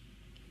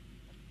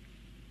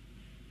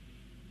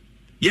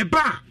ye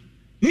ba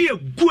ni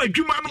egu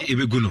adwuma no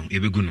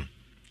ebegu no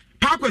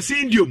pa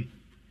kwesi indium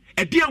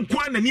edi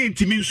ankwa na ni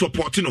ntimi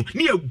support no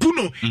ni egu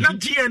no na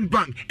GN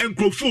Bank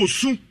enkrofo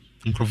su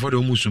nkrofo de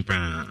omusu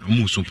pa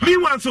mi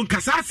wan so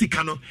kasa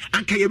sika no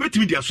anka ye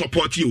betimi dia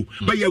support you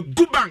but ye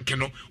gu bank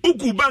no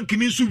ugu bank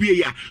ni nsu wie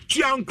ya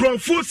tua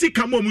nkrofo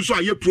sika mo muso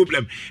aye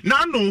problem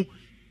na no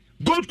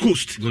Gold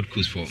Coast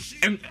for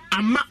and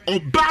ama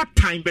oba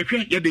time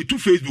behwe ye dey to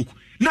Facebook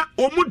na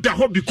omu da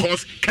ho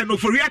because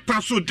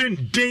kanoforiata so den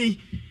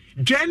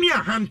Jenny a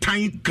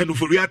hantain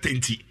kanoforiata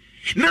nti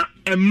na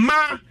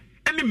emma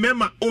any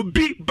mema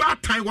obi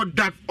bad time what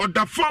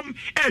that form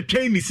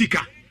train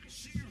sika.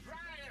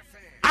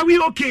 Are we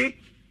okay?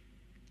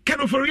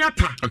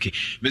 Kanoforiata okay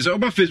me so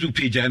about Facebook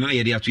page na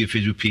ye dey to your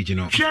Facebook page you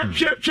know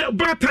share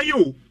bad time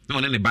yo no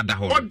na bad da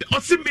ho o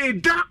se me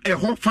da e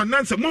ho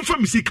finance mo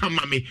fa sika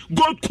mame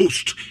Gold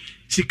Coast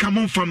sika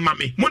mo fa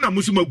mame mo na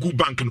musima gu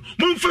bank no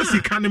mo fa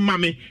sika ne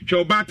mame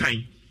hwe bad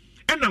time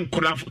ena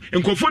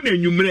nkofo na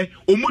enwumre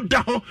omu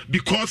da ho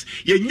because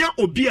yenya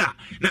obi a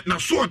na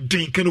so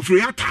den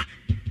kanoforiata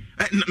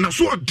na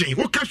so den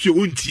wo ka hwe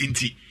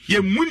wonti ye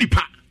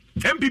munipa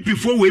MPP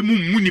fo we mu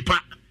munipa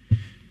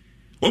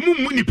omu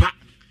munipa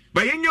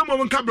ba yenya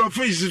mo nka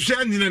brofo is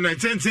in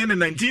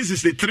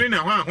 1963 na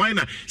hwan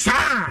na sa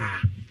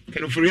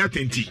kanoforiata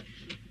nti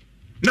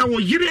na wo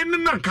yire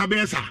na nka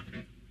be sa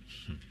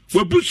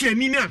wo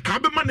busuani na nka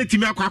be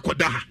manetimi akwa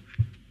akoda ha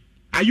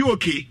are you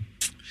okay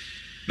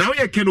now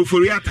we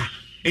kanoforiata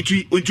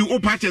into o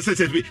patches said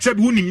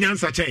who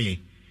nyansa chain.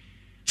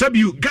 Sabi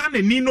you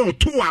Ghana ni no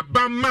to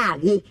abama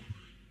wo.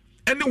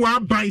 Any wa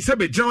buy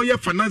sabe general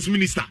finance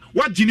minister.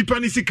 What jinipa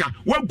ni sika?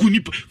 What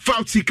guni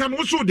fa sika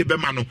no so de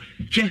bema no.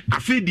 Hwe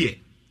afedie.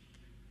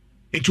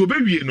 Into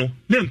obewie no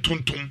na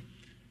ntontom.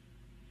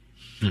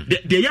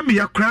 De yam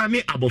ya kra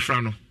ne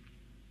abofra no.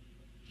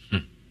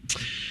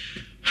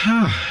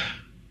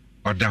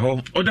 Oda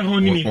ho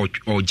ni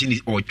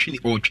or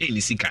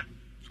train sika.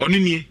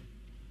 Onini.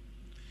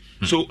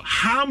 So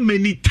how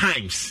many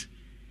times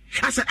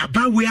I said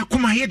about we are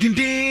come here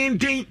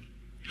ding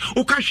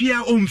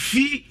okashia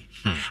omfi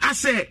I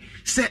said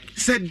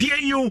dear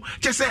you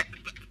just say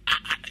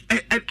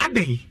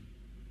aden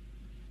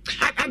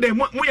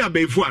we are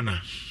befuana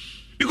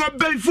because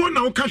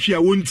befuana okashia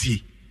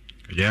wonti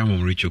ya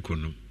mom richoko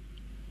no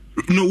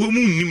no we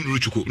mu nim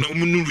ruchuko no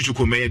mu nim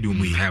ruchuko me yede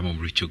mu ya mom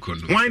richoko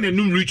no why na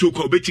nim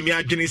ruchuko betimi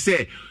adwene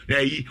say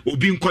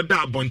obi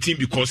nkoda abontin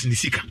because ni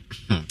sika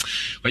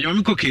but you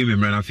me came me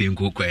na fe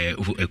nko a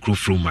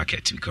Oforikrom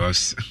market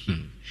because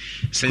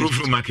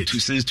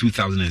since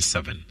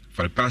 2007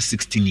 for the past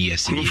 16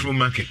 years Oforikrom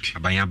market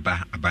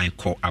abayaba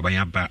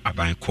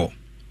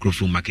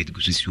Oforikrom market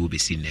go sisi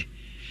obesi ne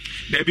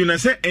there be na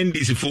say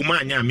NDC for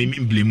man nya me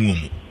blame mu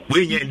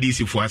we nya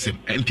NDC for asem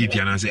MPP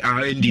and say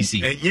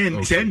NDC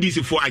enye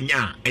NDC for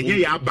anya enye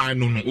ya ban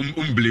no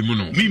blame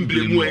no me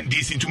blame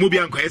NDC ntumo bi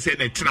anko say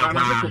na tena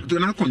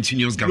na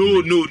continuous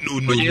government no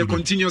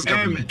continuous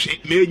government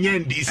me nya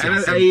NDC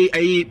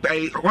I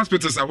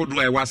hospitals I would do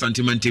I was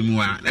antimantemu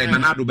na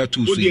na do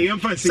betu so ye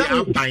yemfa say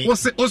aban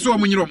oso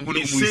omunyiro mo no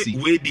mu si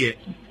we dey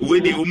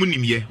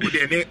omunimye we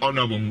dey ne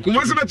honorable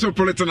Kumasi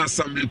Metropolitan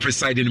Assembly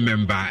presiding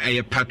member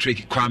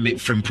Patrick Kwame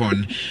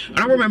Frimpong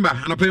honorable member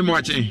anope mo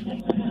ache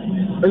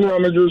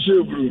I'm a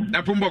Joseph Blue.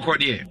 Napumbo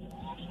Codie.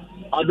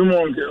 I don't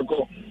want to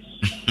go.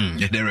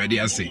 They're ready,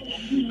 I say.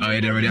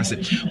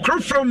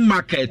 Oforikrom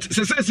market.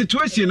 So,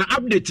 situation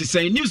update to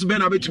say news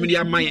been about to me.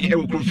 I'm my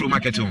Oforikrom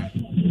market home.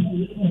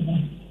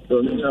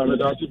 Oforikrom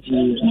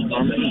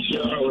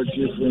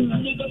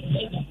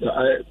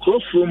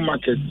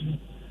market.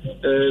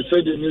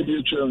 Said the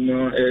new term,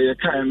 a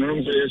kind of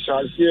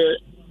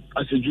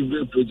as a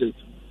jubilee project.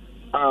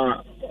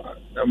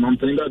 I'm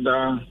paying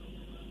that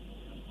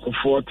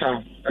for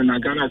time. And I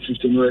Ghana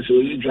system where so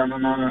you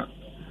Ghana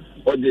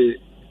or the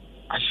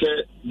I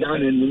said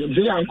Ghana and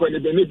the uncle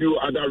maybe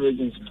other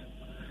regions.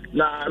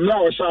 Now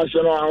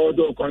I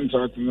do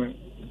contract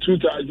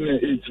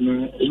 2008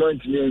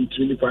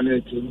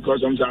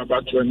 because I'm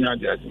about 20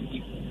 years.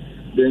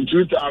 Then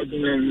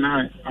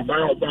 2009 I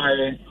buy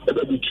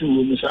every 2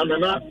 rooms. I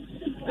mean I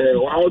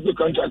do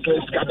contract I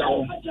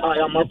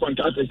am a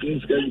contractor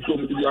things can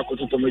come to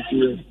the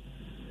material.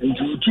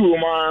 Into 2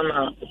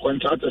 man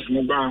contractors in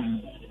the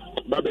bank.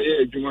 Baba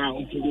ye juma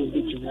onkudu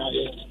bitima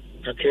ye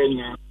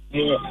kakenya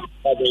mo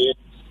baba ye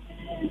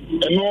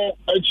eno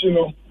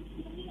achino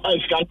I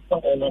scan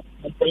no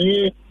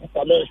company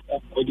America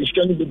or the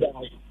scan be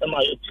down am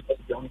I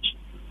branch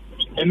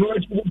eno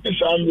achino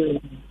pisambe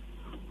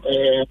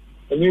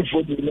any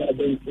food na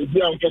be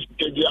am first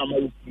keji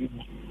amaru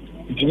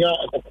tinya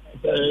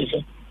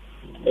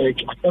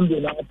assembly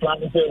na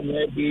plan say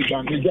na be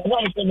gan the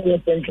Ghana say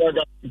central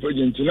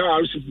project na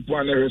how people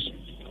are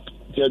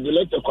the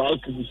elected call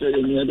to say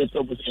any other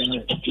topic.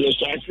 Yes,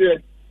 I say,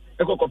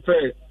 I could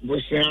compare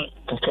Bosnia,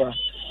 Kaka.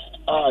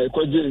 I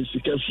could just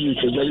see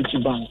Fidelity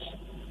Bank.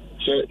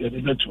 Say, the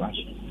network.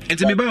 And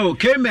to me, Bo,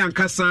 came and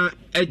Cassa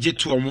edge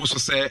to almost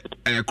say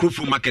a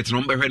Oforikrom market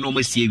number where no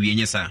see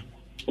yes, sir.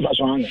 That's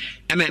one.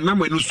 And I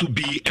remember no to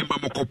be a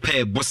mamma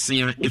compare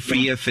Bosnia, a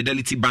free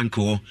Fidelity Bank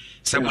or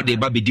someone they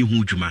baby di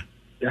hujuma.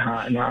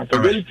 Yeah,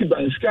 Fidelity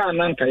Bank, Scan,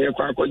 Nanka,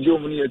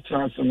 Germany,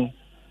 transfer.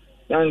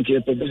 Thank you,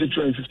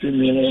 250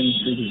 million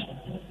cities.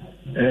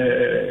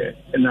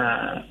 And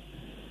a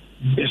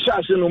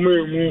assassin no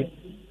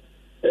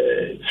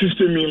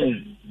 50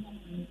 million.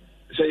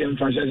 Say in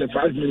France,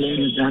 5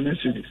 million Ghana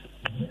cities.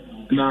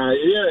 Now,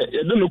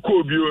 you don't know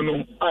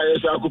Kobuno, I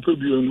as I could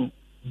Kobuno,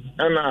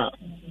 and a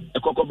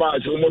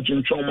cocobat so much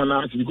in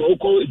trauma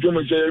because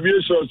German say a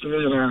real source,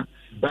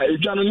 but if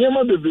John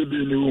never the baby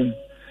in the room,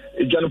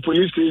 a John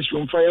police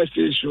station, fire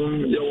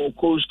station, your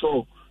cold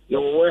store.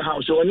 Your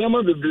warehouse, so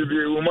whenever the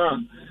baby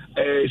woman,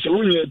 so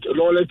we need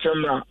lower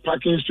term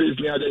parking space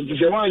near them.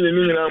 Just one you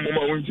need a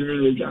moment to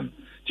me again.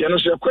 Tiano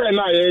say, quite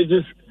now,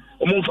 just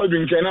a month for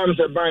being can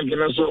answer bank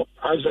and also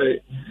as a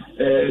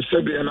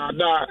Sebi and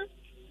Ada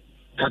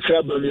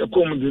Kakrab, your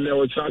common in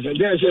our chance. And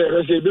then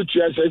say, a bit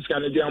yes,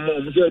 Canadian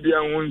mom, Sebi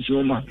and one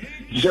woman.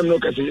 Some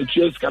look at the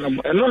chase can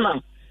and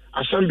no,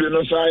 assembly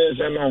no science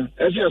and no,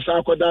 as a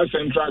Sakoda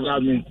central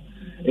government,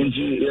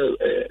 into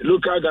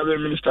local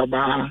government minister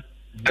Baha.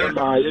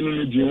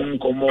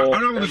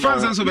 Honorable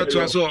fans answer back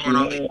to us all.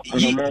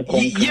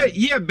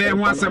 Yeah, Ben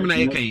one seminar.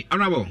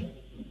 Honorable.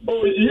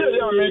 Oh,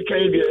 yeah, I'm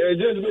making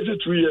just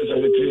 2 years.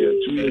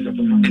 2 years.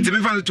 And to be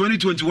found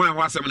 2021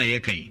 was seminar.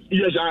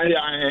 Yes,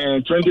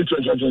 I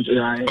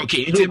 2020.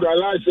 Okay, it's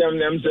last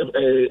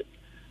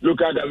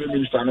local government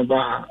minister no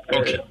ba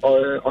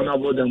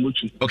honorable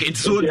Dambuchi. Okay,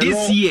 so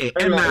this year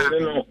and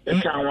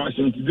can want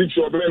to dig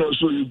so ben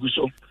also you go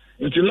so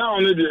until now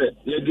only the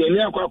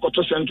near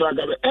Kwakoto central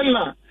government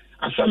and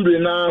assembly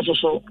na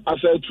so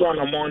as I try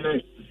na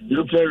morning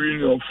European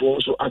Union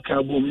for so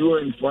akabo you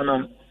in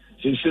fana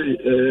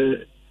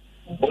say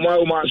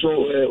Oma so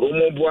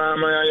Omoboa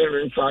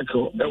my track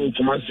and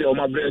Kumasi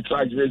Oma bread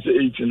track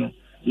 80 no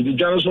the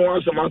Johnson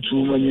was a matter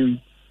to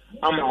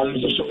I'm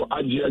also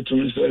adhere to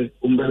me say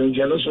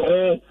Umberangelo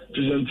so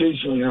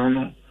presentation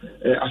no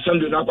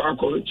assembly na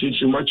kwa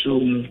teach much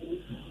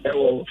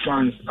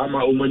fans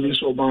ama umani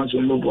so bounce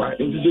Omoboa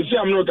in the say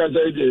I'm not gonna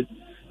say the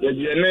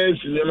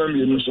next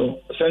never so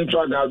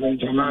central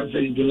government and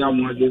say the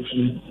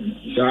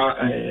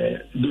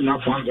do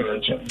not fund.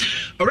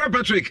 All right,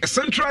 Patrick,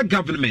 central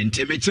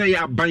government me tell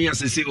ya ban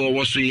say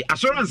was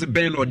assurance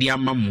ben or the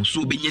amamu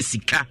so be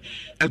sika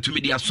to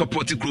me their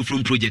support crew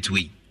from project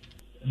way.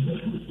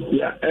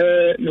 Yeah,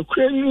 no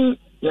crane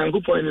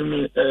yango point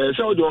me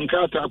so don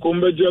kata ko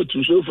mbeje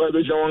to so far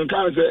be one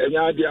can say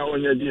enya dia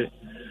onye die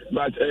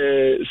but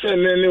say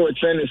nene we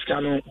Chinese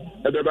kanu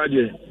ebeba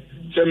die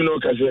semino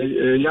ka say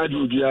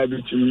nyadu bia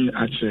betimi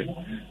ache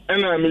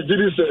ena me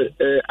diri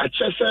say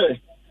ache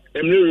say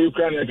emre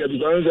Ukraine ka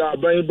because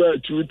aban ba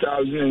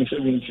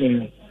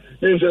 2017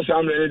 then say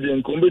samle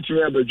dey ko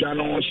betimi abadwa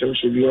no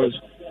hye because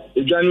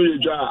edwanu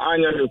edwa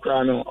anya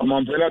Ukraine no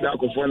omampela da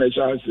akofo na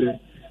cha say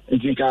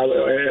ntinka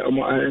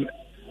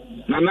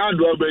na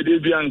do abede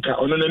bianka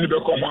ono na ni be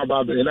ko ho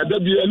ababe na da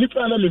bia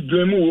nipa na me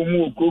blame wo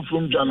mu okro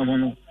from dwano ho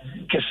no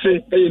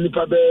kese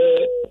nipa be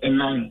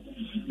enan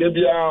da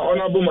bia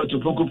honorable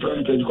matopoko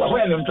president ko ho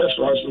en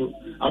mpeso aso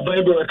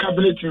aban be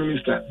cabinet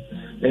minister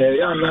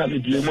ya na me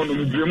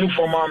blame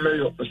former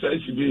mayor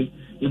SICB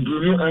me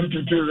blame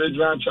MPP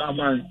regional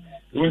chairman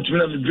won't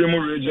me blame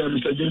regional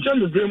Mr. Jincha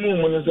me blame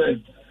mo no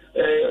say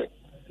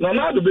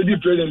na do be the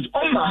president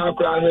on my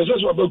hakra and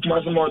just about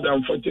more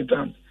than 40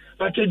 times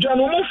but the John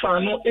no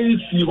fan no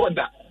AC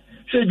order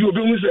say bi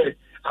obi mu say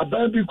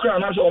aban bi kra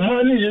na so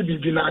man ni ye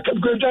bibi na ka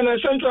because John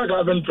central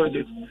government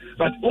project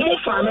but omo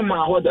fan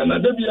ma order na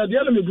da bia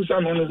de na me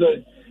busa no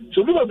say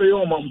so bi ba be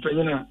yo man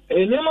panyina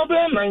nyema be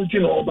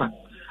 19 oba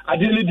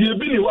ade ni de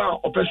bi ni wa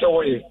opese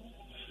wo ye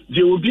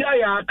de obi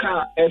aya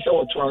aka ese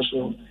oto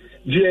aso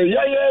de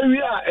ya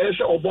wi a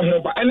ese obo ho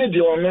ba ene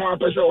de ono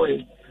apese wo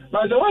ye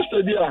but the worst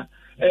idea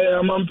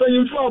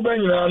mampanyin fo ba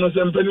nyina no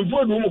se mpanyin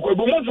fo do mu ko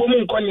bo mu fo mu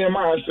nkonye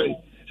ma ase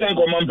se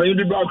nko mampanyin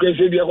bi ba ko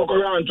ese bi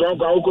akokoro anto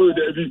akwa akokoro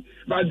da bi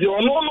but the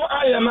ono no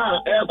aye na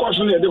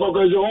koso na de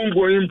kokoro se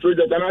ongoing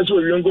project na so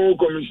wi ngo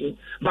commission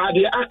but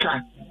the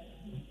aka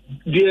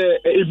the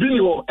ebini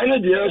ho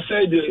ene de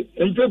say the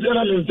impepia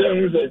na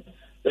mentan se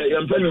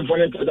yampanyin fo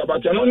ne tada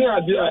but no ni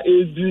ade a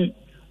edi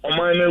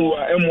omane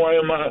wa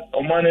emoyema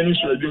omane ni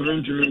so edi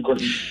ntimi nkon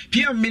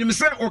pia minim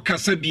se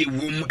okasa bi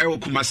ewum e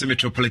Kumasi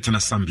Metropolitan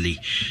Assembly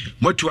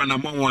motu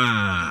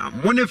anamwa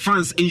mone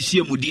fans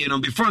enhie mudie no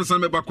be fans na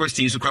meba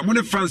questions kra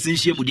mone fans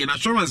enhie mudie na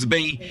assurance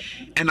ben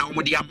e na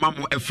omode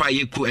amamo e fa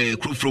ye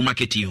crew from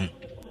market ho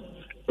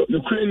the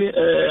queen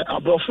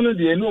abrofo no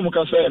de enu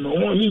omukasa no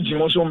mo ni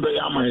jimo so mbe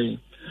ya mai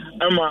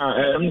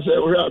ama say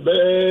ora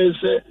be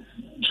say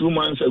 2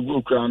 months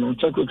ago kra no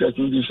technical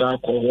team sa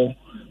akọ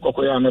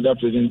kokoya another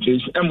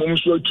presentation emom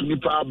so tuni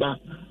pa aba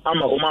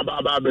ama oma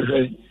baba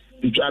behwe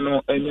itwa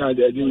no enya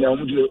ade nya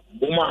omde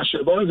oma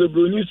ahye bonze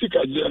broni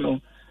sikaje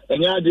no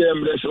enya ade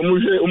emre so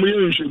omye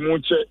nhwemu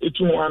che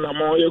etu ho ana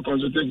ma ye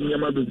consultation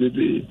nyama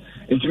bebebe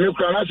intime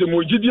kra na se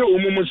mo gidie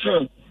omum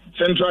sen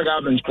central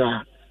government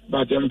kra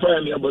but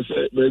empire ne abo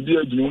se be bi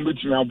adwuma mo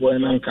betimi abo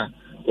na nka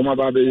oma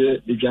baba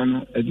ye itwa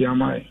no ade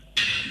amai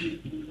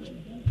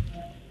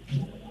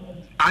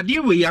Adie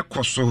we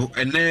yakoso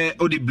ene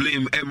odi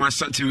blame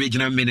Ashanti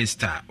regional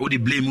minister odi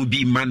blame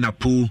bi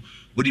Manapo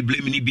odi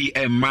blame ni bi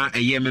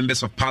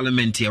members of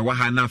parliament here wa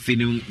na fe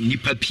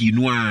nipa pi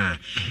no a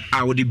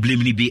odi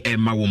blame ni bi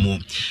wo mo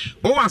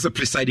o as a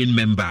presiding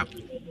member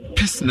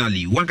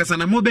personally one kasa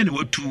na mo be ne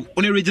watu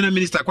on regional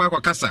minister kwa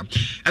kasa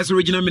as a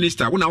regional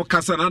minister wona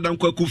kasa na dan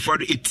kwa for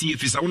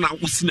ETF isa wona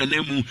usina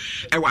na mu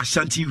e wa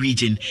Ashanti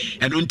region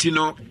eno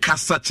ntino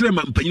kasa kire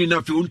mampanyin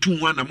na fe ontu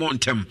hu na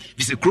montem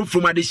bi se crop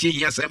from ade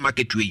hia say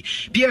market way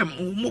pm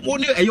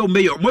woni eyo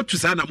mayor motu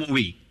sa na mo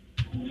we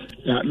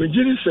yeah me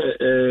jiri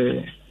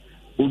say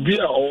obi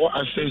a or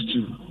access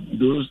to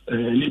those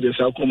leaders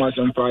akoma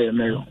empire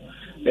mayor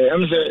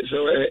am say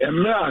so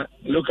emra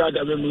local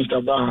government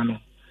minister bahano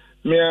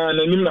me na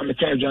nim na me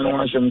kan dwa no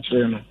asem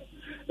kire no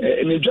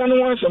ni dwa no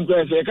asem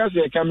kan se ka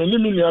se ka me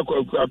nim ni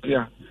akwa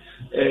apia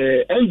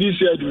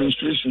NDC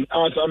administration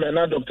after me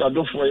na Dr.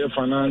 Dofo ye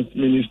finance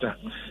minister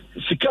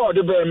sika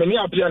ode be me ni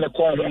apia ne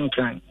kon ho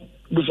kan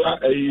busa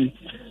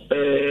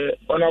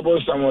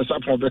honorable Samuel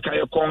Sapon be kan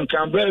ye kon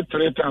kan be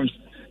 3 times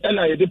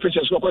and I the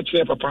pictures ko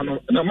kire papa no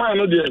na man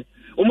no de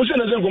o mu se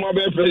na zen ko ma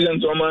be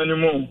president o man ni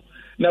mo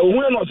na o hu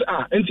no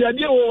enti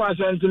ade wo wa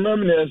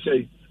santimam na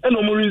say and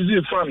o mu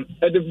receive fan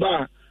at the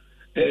bar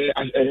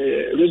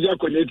regional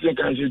coordinating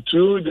council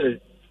through the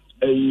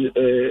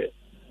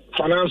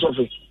finance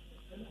office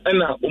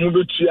ɛna ɔmo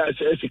betua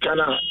sɛ sika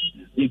na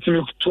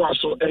yɛtumi toa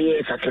so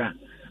ɛyɛ kakra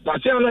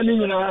but ɛna ne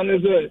nyinaa ne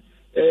sɛ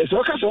sɛ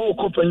ɔka sɛ ɔwɔ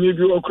kɔpanyin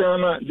bi ɔkora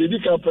na dedi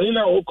ka panyin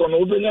na ɔkɔ no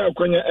wobɛnya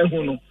akwanya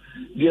ɛho no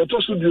deɛ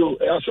ɛtɔ so bio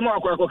asɛm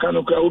akɔ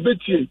no kora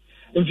wobɛtie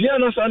nti ya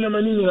na saa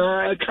nneɛma no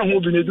nyinaa ɛka ho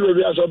bi ne du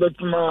obi asɛ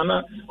ɔbɛtuma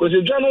na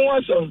kɔsɛ dwa no ho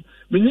asɛm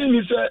menyi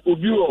ni sɛ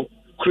obi wɔ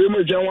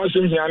kurema dwa ho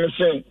asɛm hia ne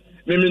sɛn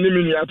ne me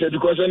nua pɛ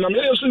because nam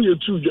yɛyɛ so ne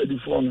yɛtu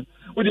dwadifoɔ no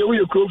wodeɛ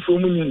woyɛ kurofo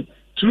mu ni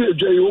turu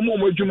edwa yi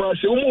ɔmo adwuma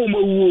sɛ ɔmo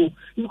wuo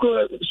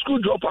because school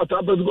drop out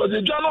aba because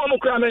edwa no ɔno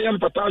kora na yɛ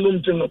mpata no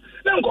mtim no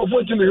na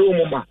nkɔfoɔ ntim hɛ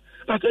ɔmo ma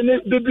but ne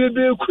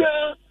bebebe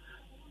kura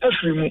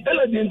afiri mu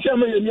ɛna deɛ nti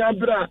ama yɛ ni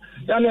abra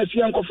ya na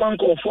ɛsi nkɔfa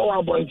nkɔfoɔ wɔ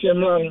abɔnten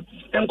mra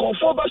no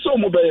nkɔfoɔ ba sɛ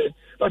ɔmo bɛyɛ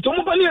but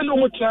ɔmo ba ne yɛ no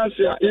ɔmo tena ase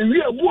a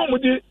ewi abu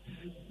ɔmo de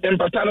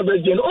mpata no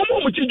bɛgye no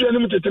ɔmo ti dwa no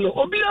mu tete no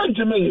obi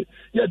antime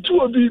yɛ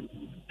tu obi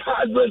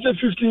past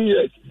 15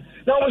 years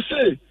na wɔn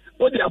say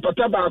what the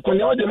apata baako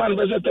ne the man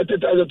versus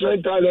 30,000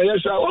 20,000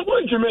 yes what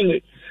going to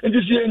mean and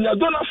this year nya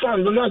donor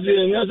fund no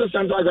the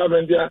central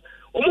government there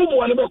omubu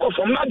wane be ko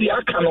from na the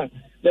aka no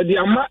the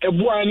ama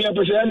eboa ne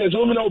apese na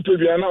so mi na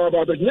opedua na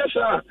aba yes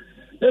sir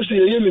yes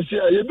ye me see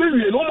ye be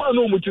wie no ma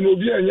no muti no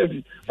obi anya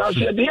bi but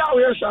ye the yawo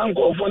yes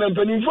anko for na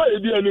mpanimfo e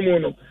bi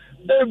animu no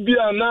e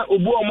bia na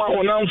obu o ma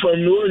ho na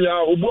mfam no onya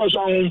obu o so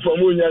ho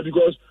mfam onya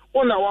because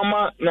ona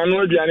wama na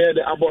no aduane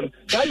de abon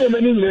ka nye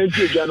mani nyina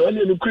nti aduane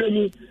onye no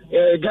kurani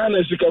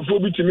Ghana sikafo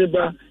bitimi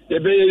ba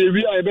ebe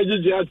yewi a ebe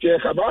gigi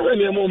ate ka ba hwe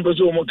ne mo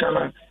mpeso mo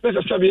kana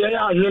na sabe ye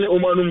ya anwene o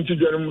manu mti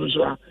aduane mu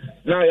so a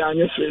na ya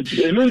anye fe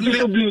enu nti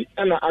so bi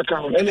na aka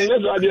ho ene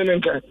ye so ade ne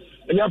nka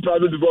enya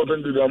prado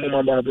development do mo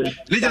ma ba be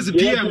just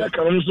PM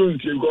kanum so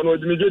nti ko no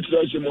dimi je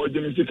tira se mo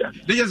dimi sika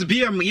just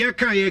PM ye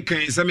kan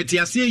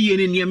sameti ase ye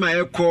ne niema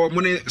ekọ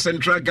mo ne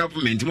central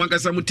government mo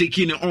akasa mo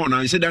taking on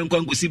and said anko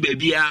angosi ba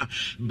bia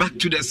back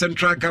to the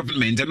central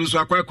government and so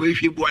akwa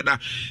ehwe buada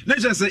na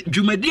just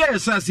dwumadi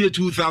asase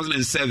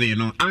 2007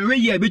 no anwe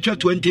ye betwa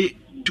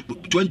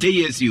 20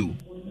 years you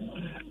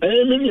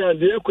mini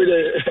ade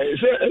ekure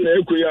se na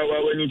ekuya wa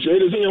wani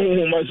chere se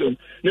yehu masom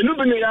ne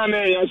nubi ne ya na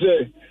ya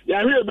se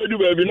ya hwe ebedu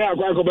ba bi na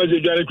akwa akoba se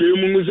dwane kwe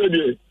mu ngu se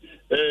de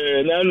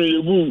na no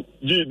yebu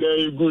ji dan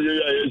egu ye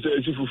ya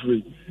se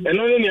sifufure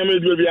eno ne ne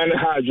amedu bi ana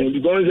ha adwen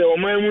because o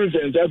man mu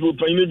nsenta fo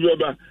panyin bi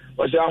ba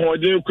o se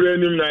ahoden kura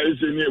nim na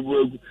ese ne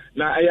ebu egu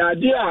na ya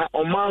ade a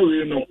o man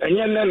we no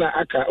enye ne na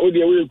aka o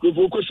de we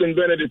kufo ko sen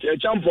benedict e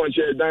champion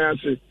che dan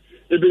ase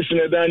ebe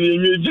sine dan ne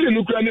enye ji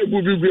no kura na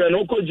ebu bi bia na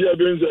okoji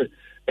abenze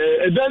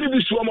edani bi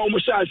so ma mo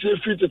sha ase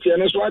fit te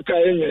ne so aka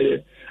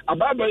enye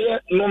ababaye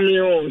no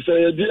meo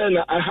se de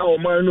na aha o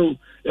man no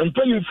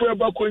empanimfo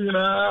eba ko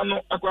nyina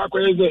no akwa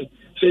eze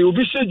se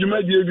obi se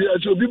dwuma die bi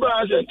ase obi ba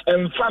ase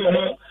emfa no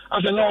ho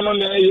ase no no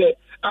na eye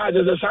a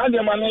de sa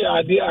de ma na ya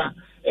ade a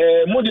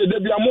mo de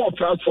bia mo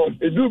platform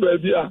edu ba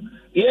bia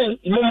ye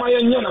mo ma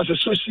ye nya na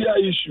social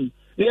issue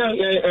ye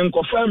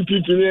enkofa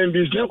MPP ne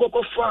business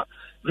kokofa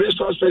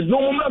resources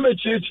no mo ma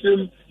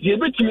chechim ye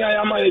betimi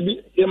ayama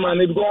ye ma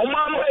ne because o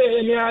ma no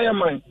ye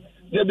ayama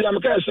de bia me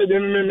ka se de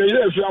me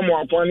ye fi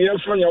amo apon ye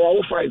fro nya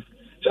wa 5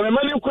 se me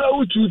mani kura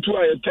wo 22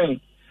 a ye 10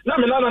 na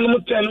me nana no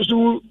 10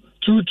 so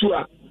 22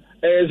 a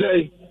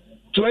say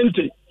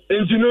 20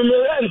 enti no me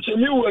enche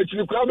mi wo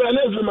atiri kura ba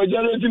na every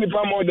majority ni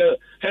pa more than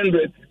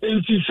 100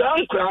 enti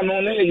san kura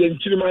no na ye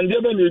ntiri man de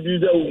ba na ebi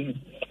da wo mu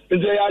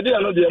enti ya de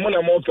no de mo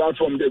na mo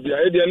platform de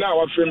bia e de na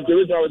wa frame de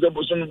we na we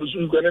bosom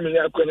ko na me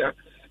nya akonya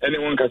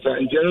anyone kasa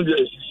enti no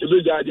de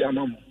ebe ja de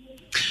amamo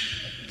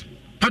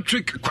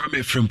Patrick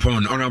Kwame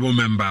Frimpong, honorable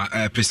member,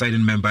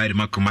 presiding member at the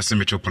Kumasi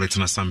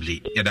Metropolitan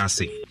Assembly.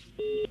 Yadasi.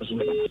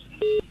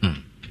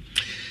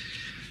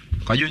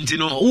 Kajunti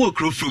who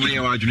crew from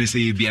here wajuni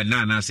say be a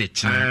nana say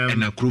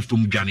and a crew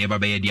from Johnny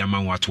Baba di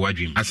amount what to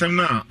dream. Asam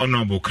na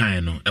honorable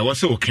Kaino, I was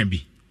so can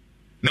be.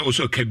 Now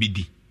also can be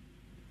di.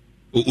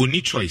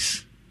 Only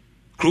choice.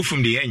 Crew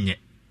from the end.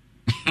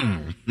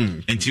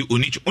 And you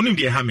only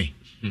the hame.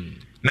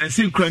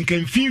 Nancy Crank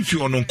and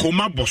Finfi on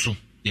Koma Bosso.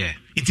 Yeah.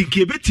 It's in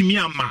Quebec me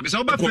ama. It's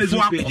about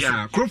Facebook.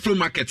 Yeah. Crop from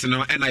markets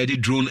now, and I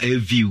did drone a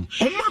view.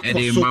 And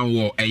a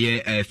man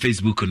a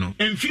Facebook no.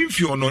 And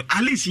Finfi on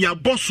Alice ya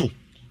bosso.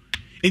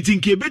 It's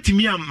in Quebec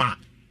me ama.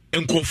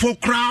 And Kofo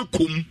kra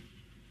kum.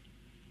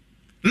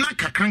 Na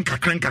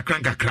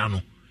kakranka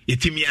krano.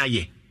 Etimi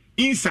aye.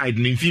 Inside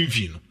ni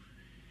Finfi no.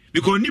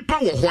 Because nipa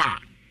wo ho a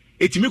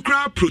etimi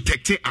kra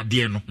protected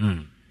ade no.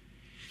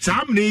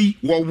 Samne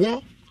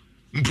wo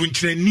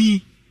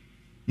mpunchirani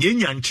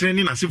yenya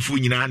nkyerene na sefo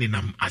nyina ne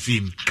nam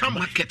asem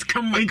market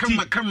kama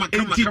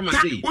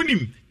say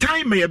unim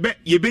time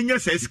yebenya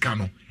sesika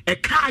no e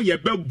ka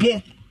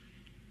yebebo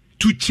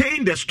to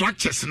change the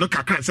structures no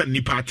kakran sa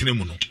nipa atene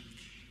mu no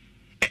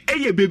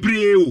eye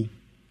bebre o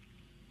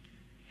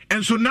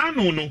and so now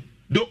no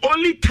the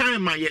only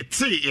time I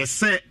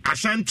say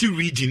Ashanti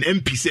region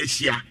MP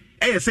seshia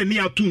say ni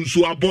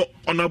atunsu abo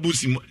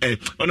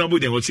honorable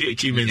they will say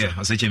achievements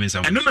I say achievements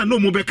and no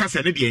mo be ka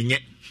se ne de enye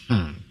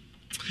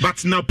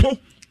but napo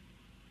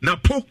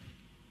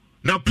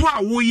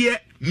a wo ye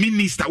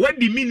minister what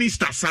the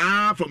minister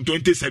sa from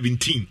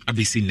 2017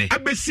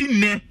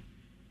 abesine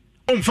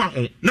on fa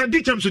na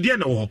di cham so de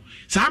na wo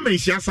sa ma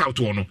nsia south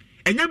wo no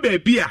enya ba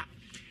bia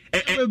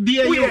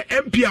we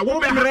MP a wo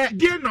be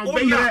de na wo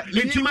be ya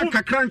ntima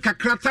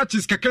kakra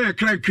touches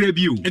kakra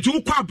bio enti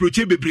wo kwa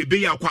abroche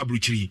bebrebe ya kwa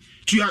abrochiri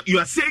you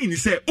are saying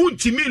say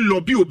untimi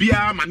lobby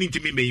obia ma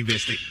ntimi me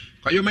invest.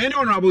 Are my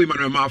honorable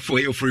Emmanuel Marfo,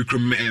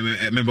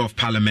 Oforikrom member of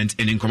parliament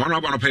in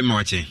Kumasi Roads pay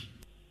moche.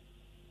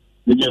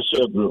 Yes,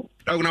 sir, bro.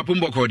 Una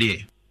pumbo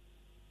kodi.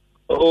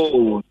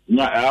 Oh,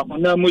 na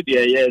mudi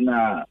ye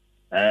na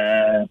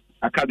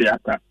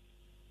akabiaka.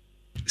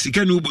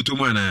 Sika nu butu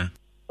mana.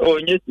 Oh,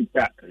 yes,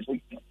 sika.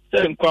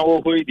 Se nkwa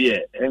wo hoi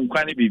de,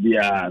 nkwa ni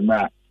bibia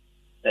na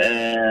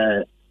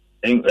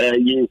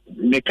ye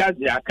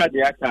mekazi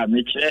akabiaka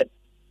meche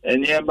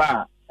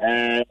enieba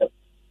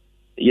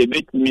ye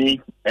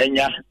betimi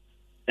enya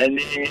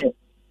ene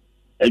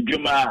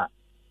adwuma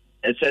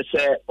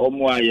esese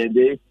omo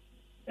ayede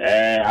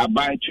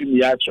abantu mi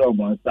ya cho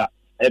monsa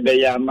ebe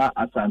ya ma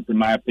asante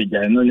ma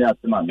pejai no ni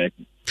asema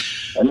meki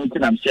eno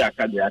tinam si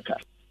akade aka.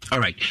 All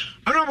right,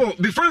 honorable,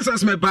 before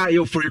us me buy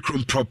your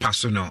Oforikrom pro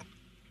personal,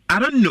 I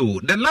don't know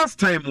the last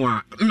time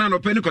wa na no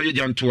peni ko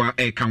yejantoa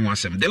kan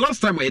wasem the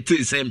last time it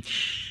is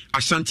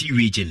Ashanti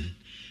region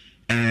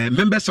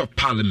members of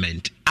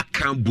parliament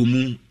akan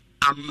bomu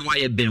anwa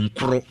ye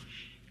benkro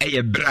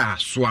eye bra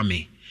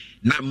soame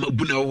na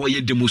mabuna ho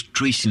ye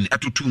demonstration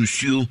atutu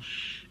nsuo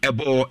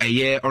ebo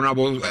eye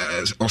honorable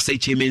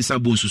Oseche Mensa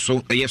bonsu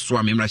so eye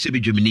soame mra se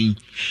bedwamini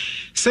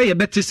say ye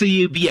better say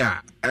ye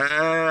bia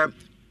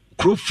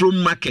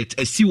Oforikrom market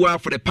asiwa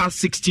for the past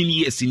 16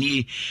 years in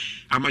here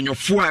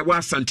amanyofo a wa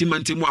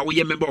santimante mu a wo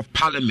ye member of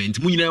parliament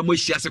mu nyina mo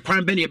hia se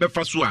kwan be ne be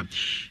fa so a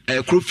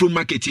Oforikrom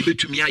market e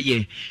betumi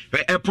aye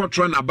airport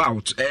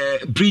runabout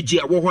bridge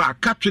a wo ho a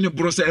katwe ne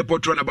bro se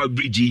airport runabout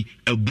bridge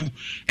abu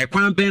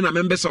kwan be na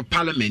members of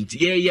parliament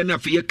ye na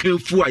fe ye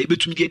kanfu a e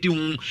betumi ge di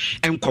hu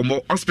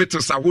enkomo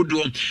hospitals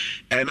ahodo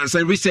na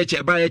say research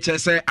e ba ye che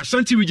say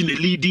Ashanti region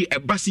lead e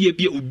base ye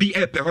bi obi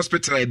e per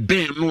hospital e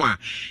ben no a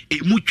e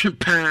mu twe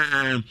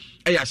pa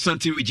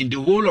Ashanti region, the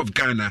whole of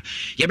Ghana.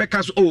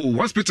 Because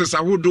hospitals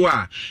are who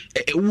are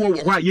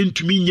why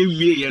yentumi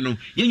nye no.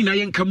 Yen na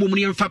yen kamo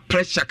muni fa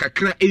pressure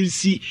kakra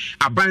NC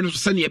aban no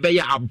sane be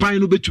ya aban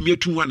no betumi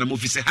atu na mo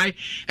fi say hi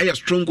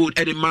stronghold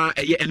edema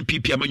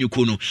NPP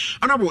amanyuko no.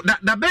 Honorable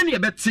that ben ye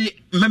beti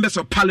members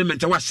of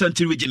parliament wa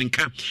Ashanti region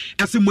nka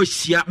ase mo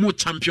hia mo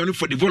champion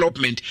for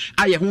development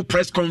aye ho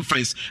press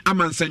conference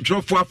aman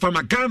central for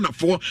afama Ghana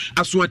for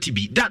aswati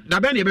bi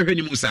that ben ye be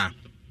hwani musa.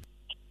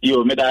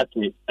 Yo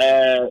medati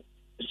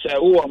se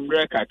wo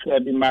mre kakra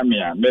bi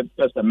mamia me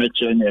pesa me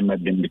chenye me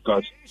bin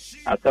because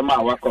asema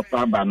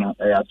wakofa ba no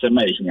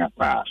asema ehia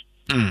pa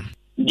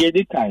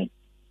gedi kan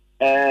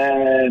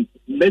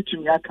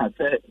metumi aka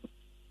se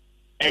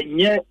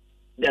enye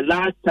the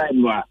last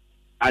time wa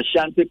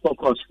Ashanti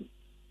caucus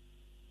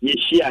ye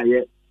shia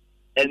ye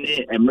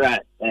ene emra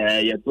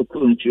ye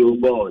tokunti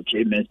obo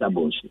chairman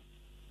sabonsi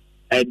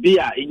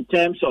bia in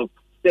terms of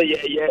say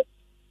ye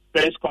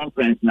press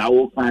conference na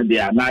woka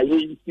there na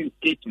you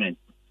statement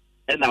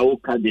and na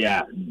woka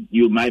there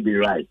you might be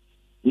right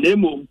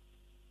nemo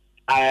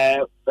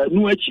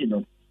nu achi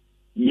no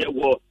ye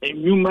wo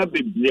enuma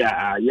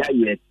biblia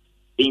ya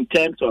in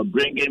terms of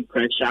bringing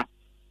pressure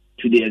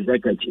to the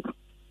executive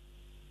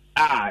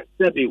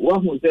sabi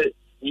what who say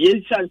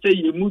yes say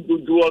you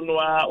mudu no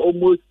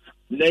almost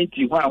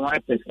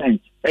 91%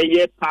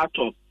 a part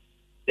of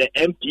the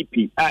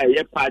MPP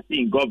a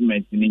party in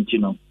government in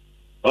Chino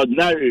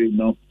ordinary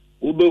no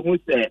ube who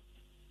say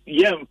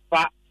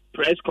yemfa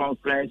press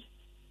conference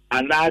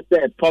and a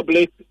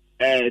public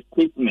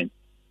statement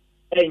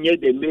enye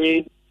the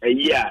main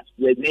year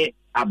ye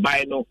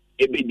abino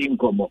ebedin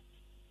komo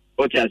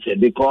what I said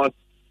because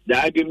the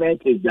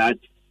argument is that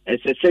as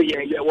I say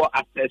ye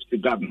access to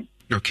government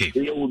okay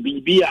ye will be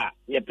bia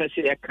ye pese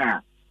ye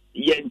kan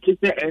ye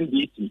ntise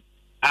NDC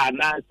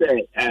and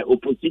say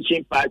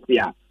opposition party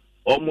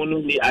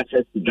omunu ni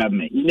access to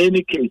government in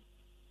any case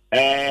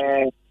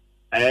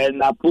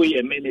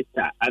Napoye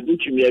minister,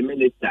 Aduchumi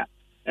minister,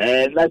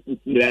 that's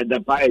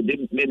the Pai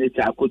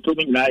minister,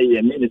 Kotomi na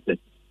minister.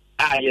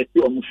 Yes,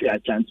 you are a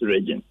chance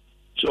region.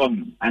 So,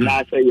 and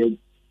I say,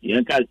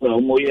 you can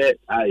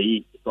say,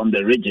 from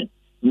the region.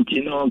 And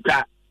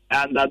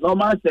the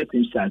normal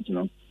circumstance,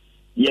 no,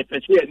 you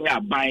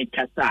are buying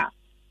Qatar.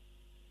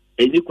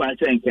 And you can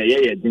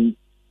say,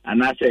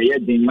 and I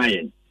say,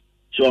 Mayan.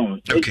 So,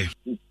 okay,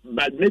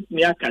 but let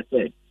me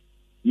say,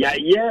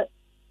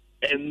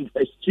 and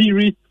a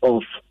series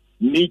of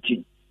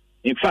meetings.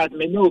 In fact,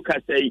 me know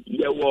can say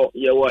you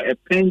were a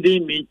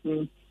pending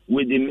meeting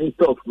with the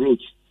Minister of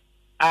Roads.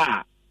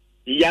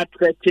 You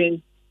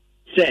threatened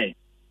say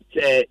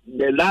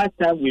the last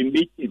time we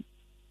meet him,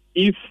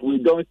 if we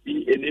don't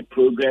see any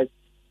progress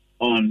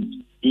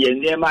on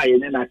Yenema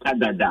Yenena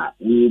Kadada,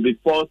 we will be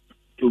forced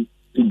to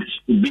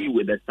be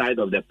with the side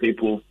of the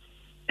people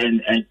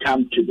and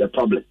come to the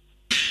public.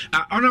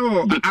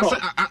 Honorable,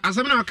 as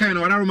I'm not kind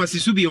of what I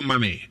must be on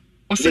Mame.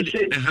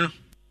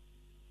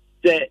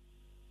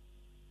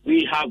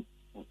 We have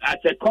as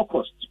a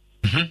caucus,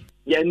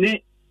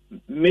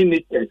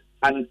 ministers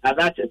and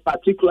that's a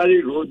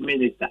particularly road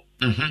minister.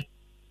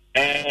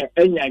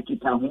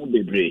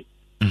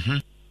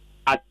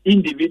 At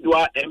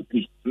individual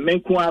MP,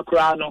 make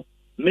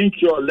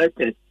sure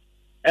letters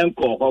and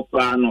call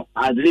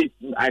at least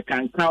I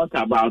can count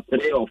about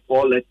 3 or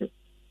 4 letters.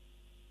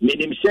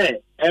 Meaning say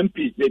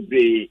MPs they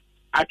be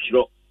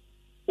actual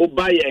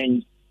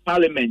Obayan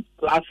Parliament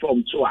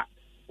platform to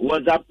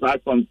WhatsApp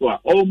platform to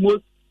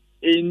almost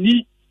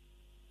any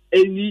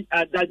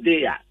other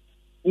day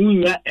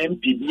Unya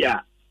MP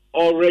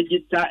or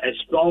register a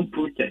strong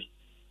protest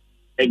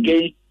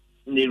against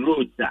the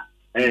roads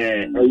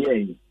and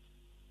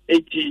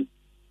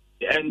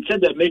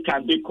said that make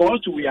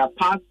because we are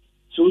part,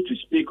 so to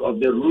speak, of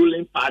the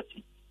ruling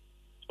party.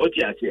 And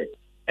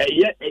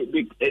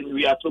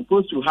we are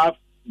supposed to have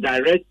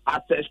direct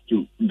access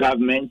to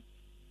government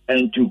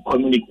and to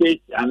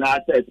communicate and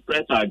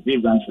express our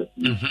grievances.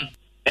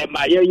 And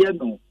my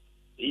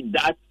in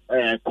that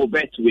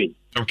covert way.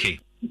 Okay.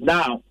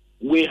 Now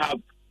we have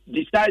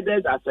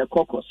decided as a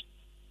caucus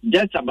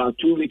just about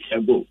 2 weeks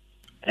ago,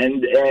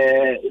 and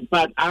in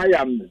fact I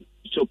am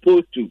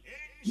supposed to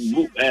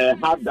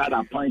have that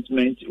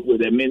appointment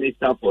with the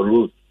Minister for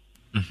Roads.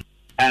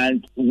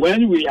 And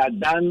when we are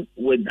done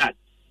with that,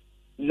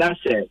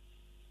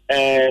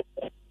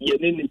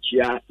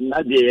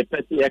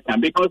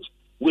 because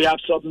we have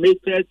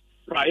submitted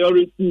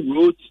priority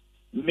roads,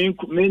 main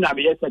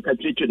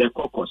secretary to the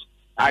caucus.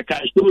 I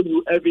can show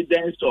you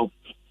evidence of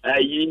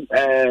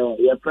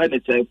your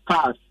friend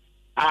past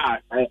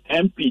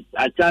MP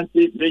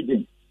Atlantic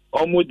region,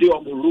 Omudi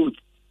Omu route,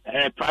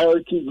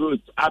 priority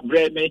routes,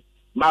 Abreme,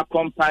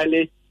 Macomb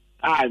Pilot,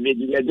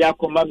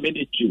 the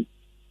Ministry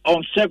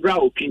on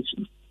several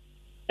occasions,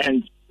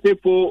 and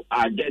people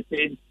are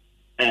getting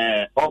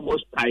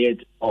almost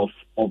tired of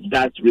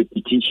that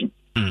repetition.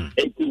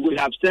 We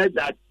have said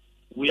that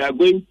we are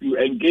going to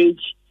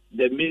engage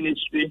the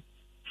ministry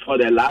for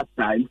the last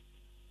time,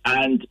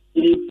 and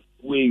if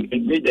we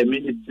engage the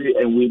ministry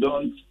and we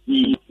don't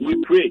see, we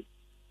pray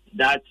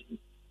that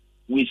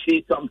we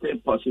see something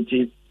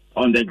positive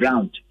on the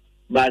ground.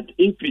 But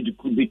if it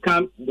could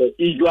become the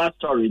usual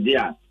story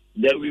there,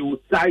 then we will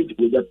side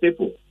with the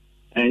people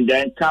and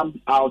then come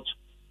out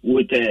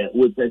with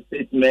a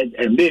statement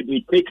and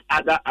maybe take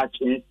other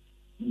actions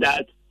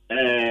that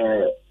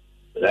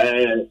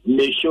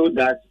may show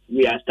that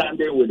we are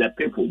standing with the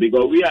people,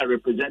 because we are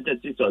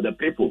representatives of the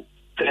people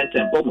first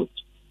and foremost.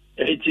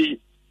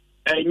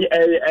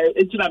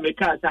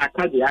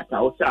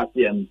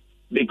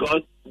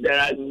 Because there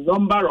are a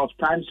number of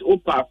times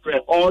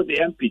all the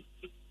MPs,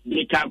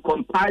 they can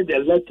compile the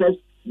letters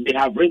they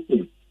have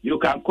written. You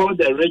can call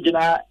the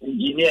regional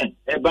engineer,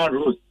 Urban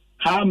Roads.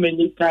 How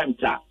many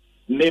times are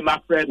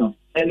my friend?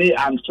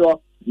 I'm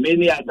sure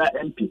many other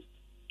MPs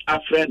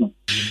are friends.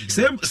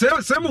 Some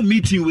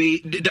meeting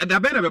we the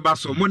better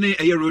basso money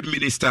a road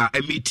minister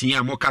a meeting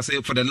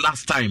for the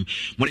last time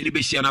when any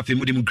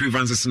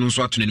grievances no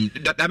so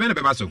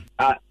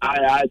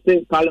I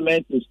think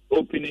Parliament is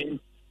opening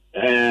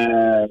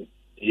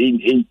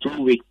in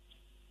 2 weeks,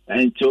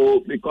 and so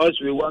because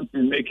we want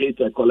to make it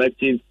a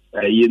collective,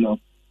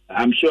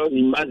 I'm sure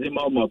in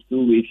maximum of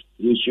 2 weeks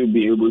we should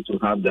be able to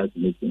have that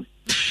meeting.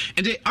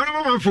 And the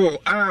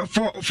honorable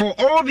for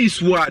all this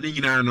word,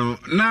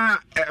 na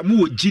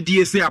mu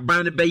GDA say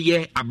abane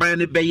beye,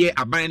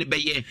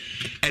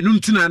 and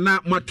untina na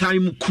more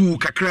time ku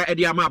kakra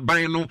edi ama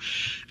abane no,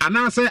 and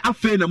I say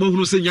afe na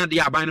mohunu se nya de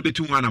abane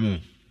betu wana mo.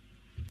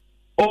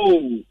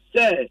 Oh,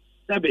 sir,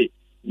 Sabi,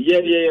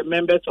 yeah,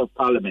 members of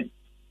parliament,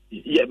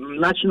 yeah,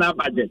 national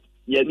budget,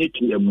 yeah, need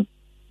to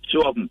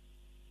so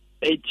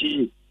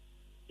 80,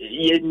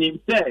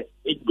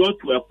 it got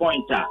to a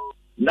point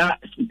na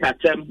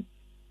sikatem.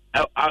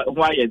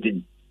 Why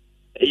didn't?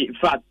 In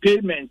fact,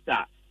 payments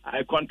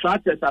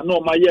contractors are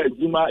not my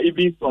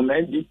even from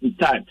NDC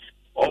time.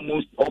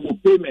 Almost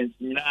payments.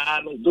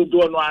 Don't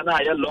know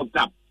locked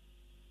up.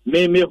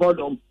 May hold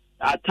on.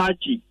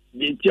 Atachi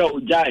the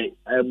Ujai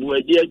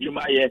Buedia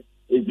Jumaye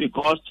is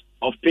because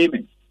of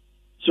payments.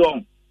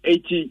 So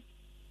 80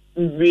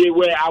 we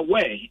were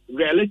aware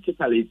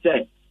realistically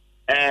say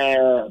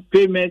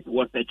payment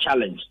was a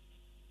challenge.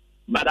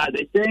 But at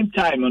the same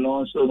time and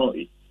also no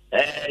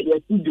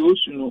even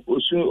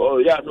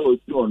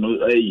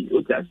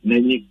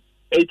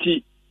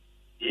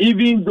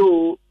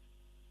though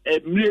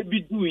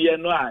maybe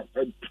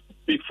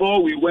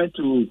before we went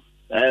to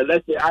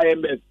let's say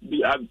IMF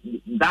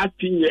that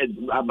period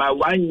about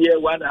 1 year,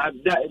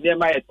 1.5 that near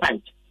my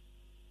tight.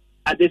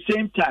 At the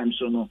same time,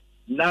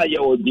 now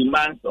your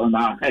demands on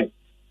our head.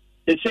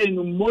 They say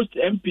most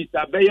MPs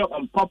are very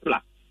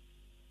unpopular.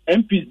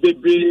 MPs they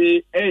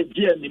bring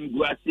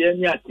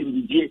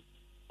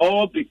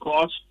all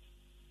because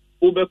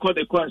Ubeko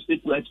the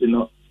constituency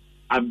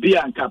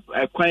Abianka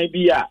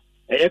Quibia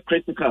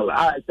critical.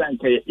 I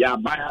think ya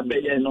baya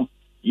beyeno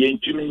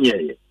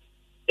yentumi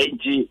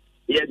enti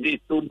yedi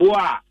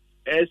tuboa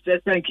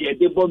thank you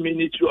the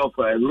Ministry of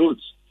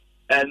Roads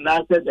and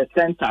after the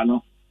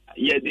center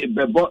yedi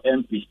bebo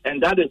MP,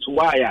 and that is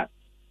why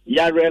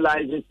ya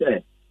realize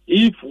it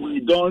if we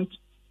don't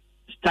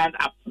stand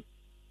up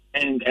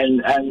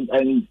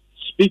and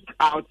speak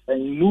out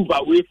and move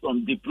away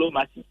from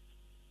diplomacy.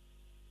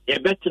 A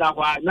better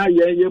na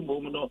ye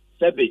mum no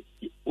sebe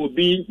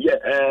obi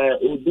there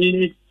will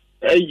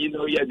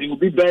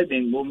be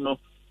burden mum no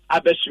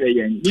abesre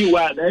yen. You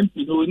are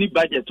MP no ni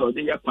budget or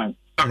the yakwan.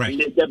 All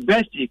right. The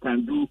best he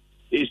can do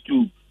is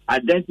to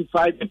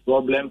identify the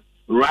problem,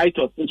 write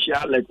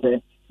official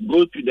letter,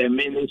 go to the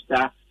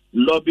minister,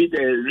 lobby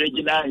the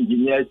regional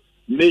engineers,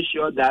 make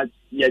sure that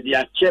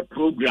they check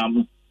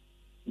program.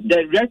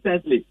 Then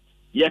recently,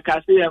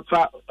 can see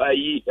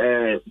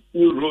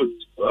few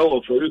roads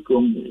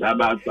Oforikrom,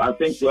 about I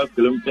think 12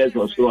 kilometers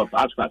or so of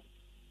asphalt.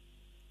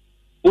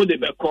 Who they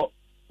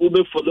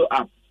follow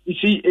up. You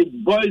see,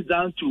 it boils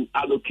down to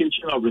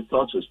allocation of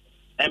resources,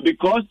 and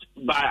because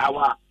by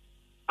our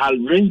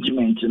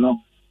arrangement,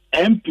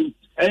 MP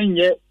and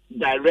yet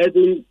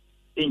directly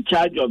in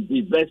charge of the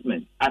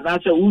investment, and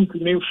that's a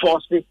woman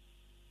forcing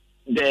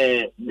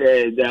the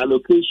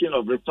allocation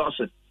of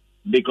resources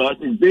because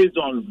it's based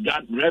on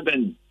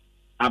revenue.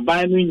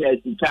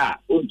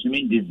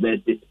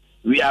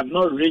 We have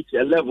not reached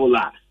a level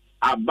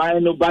of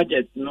buying no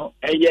budget, a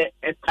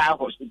car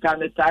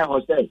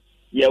hotel.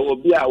 There will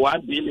be a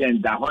 1 billion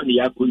in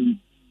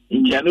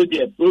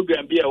the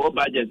program be a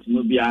budget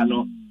no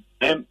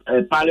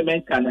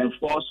Parliament can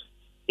enforce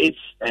its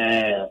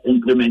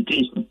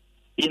implementation.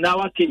 In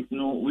our case,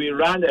 we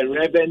run a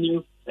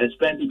revenue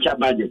expenditure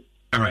budget.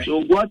 All right.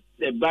 So what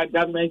the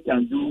government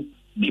can do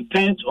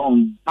depends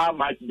on how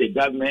much the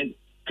government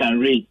can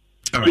raise.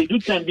 Right.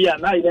 It can be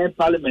an idea in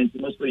Parliament,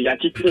 because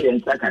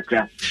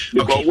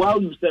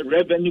while you say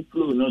revenue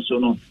flow,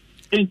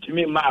 into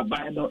me, my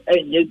buy no,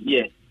 and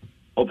yes,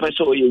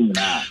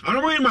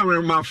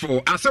 Emmanuel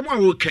Marfo, as someone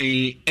who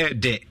can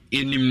add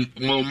in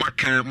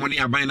Maka, money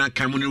abina,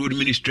 Cameroon Road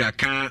Ministry,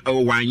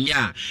 or 1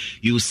 year,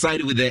 you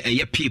side with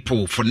the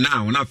people for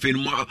now. Nothing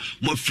more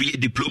free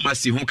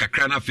diplomacy,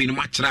 Honkakra, nothing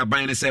much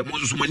rabbi, said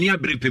Moses Mania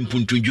Bripim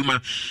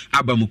Puntunjuma,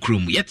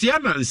 Abamukrum. Yet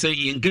Yana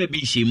saying,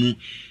 Gabi Shimu,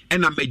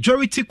 and a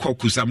majority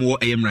caucus are more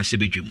AM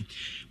Rashabijum.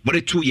 But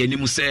the 2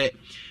 years, say,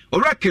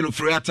 Orakel of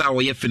Friata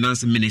or your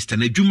finance minister,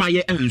 and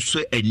Jumaya and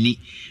so any.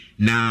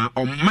 Na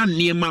ọman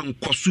niema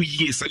nkoso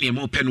yie sane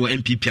mo pe no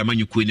MPP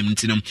amanyuko enim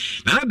ntinam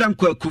na adam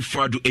kwa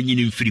kufado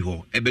enyini mfiri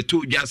ho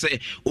ebeto dwa se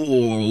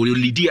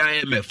lidi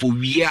IMF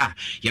wi a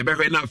ye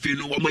behwe na afi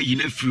no woma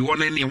yina firi ho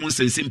na ne ho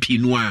sense mpi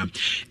no a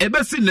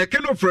ebesi ne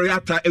keno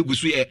frata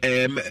egusu ye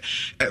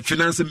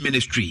finance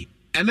ministry.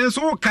 And then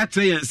so Kate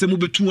and some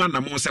betu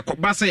anamo se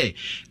koba se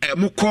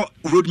moko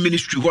road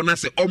ministry ho na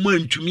se omo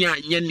ntumi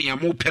anye ne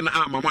amo pen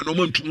ama no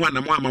mo ntumu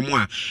anamo amamo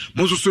a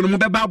mo so no mo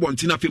beba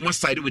abontina fe mo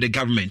side with the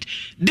government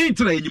dey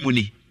try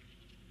enyimuni.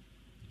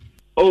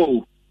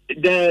 Oh,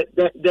 the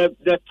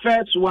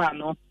first one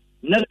no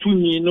na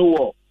tumi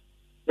no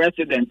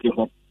president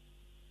ho.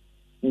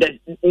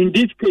 In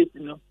this case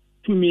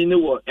tumi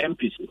no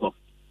MPC ho.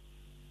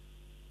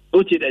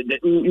 Okay,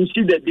 you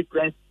see the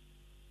difference.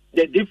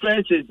 The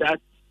difference is that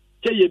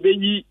say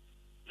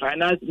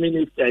finance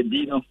minister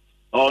Dino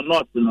or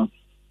not,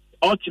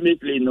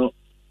 ultimately,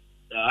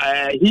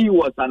 he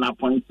was an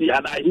appointee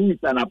and he is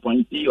an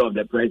appointee of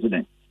the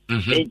president.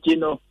 And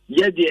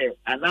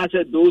and I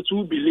said those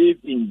who believe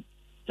in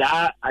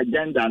that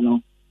agenda,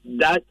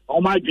 that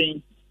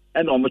Omadrin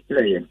and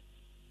Omatrayan.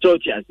 So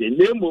I say,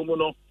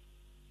 no,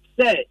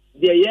 say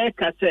the year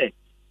say,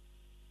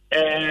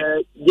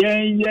 as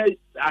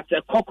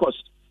a caucus,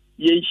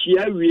 ye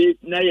share we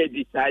na ye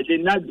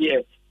decided not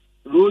the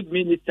road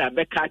minister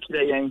be catch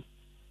the young.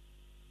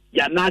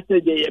 Ya not say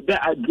they be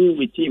agree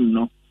with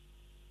him,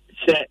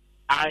 say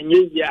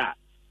anye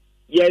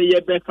ye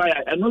be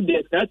fire. I know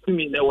they start to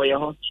me the way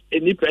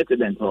any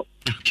president.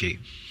 Okay.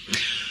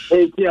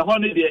 It's a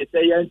holiday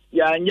say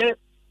ya anye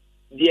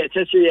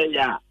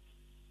the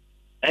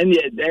and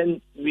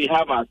then we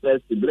have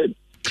ourselves to blame.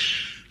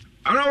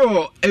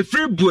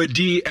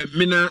 Everybody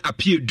mina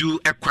appeal do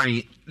a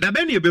crime. Da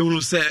beni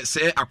ebehunu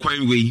say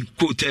akwan we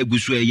quote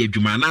gusu eye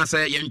dwuma na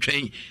say ye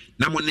ntwen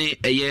na mo ne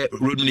eye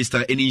road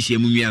minister eni hia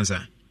mu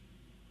nwiansa.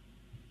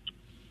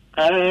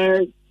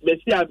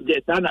 Besi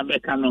abjeta na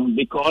mekanon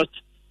because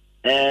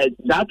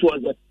that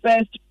was the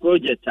first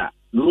project,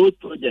 road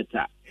project.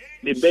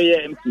 The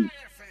Bay MP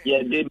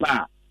ye de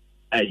ba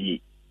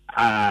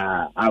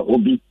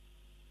obi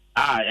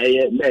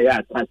me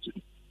ya touch.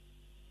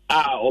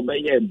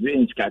 Obey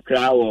brains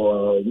kakra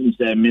or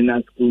Mr.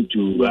 School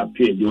to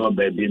appear your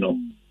baby,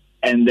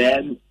 and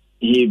then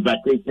he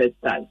vacated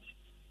site.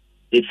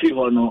 If you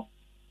want to,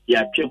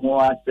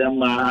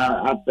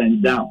 up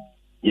and down.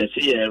 You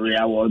see,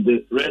 area was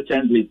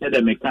recently said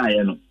the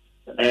mechanic.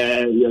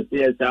 You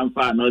see, some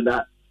far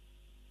another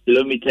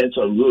kilometers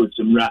of roads.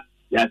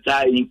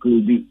 Yata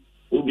include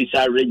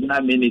Ubisa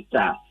regional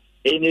minister.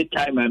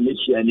 Anytime I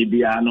miss any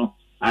piano,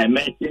 I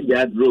mention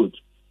that road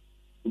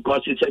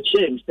because it's a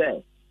shame,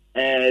 sir.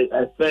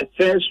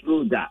 First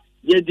road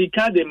ye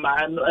decide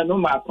man no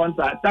my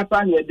contract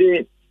tapan ye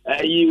de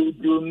you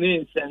do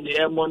means and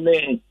the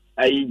money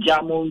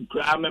jamun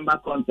crime my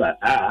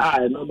contract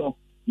no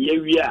ye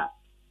we are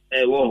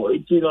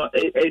it's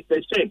it's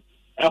a shame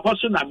ɛhɔ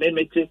so na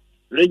memete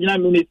regional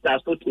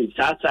ministers so te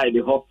saa side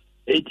hɔ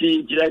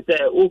eti gyerɛ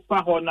sɛ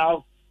wofa hɔ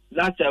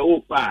na sɛ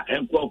wofa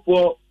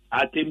nkurɔfoɔ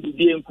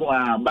atembidie nko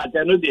a but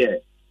ɛno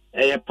deɛ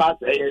ɛyɛ part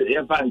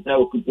ɛyɛ fa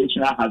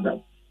occupational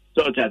hazard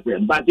so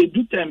ɔkyɛ but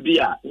edu time bi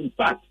a in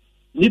fact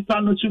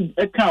nipa no so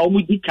ɛka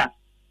ɔmo di ka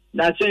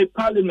na sɛ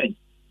parliament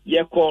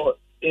yɛkɔ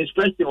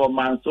inspection wɔ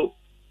man so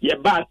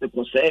yɛba ase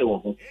kɔsɛɛ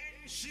wɔ hɔ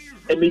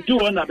ɛmitu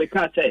hɔ na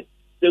bɛka sɛ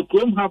the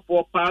kurom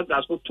hafoɔ paa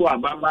da so to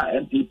abama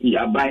MPP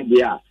aban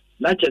deɛ a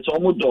na kyɛ sɛ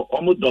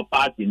ɔmo dɔ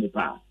party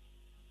nipa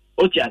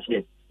ɔte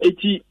aseɛ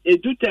eti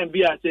edu time bi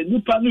a sɛ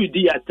nipa no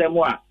di atɛm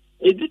a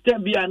edu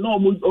time bi a na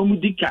ɔmo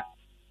di ka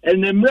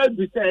ɛnna mmerɛ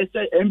bi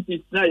sɛ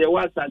MPs na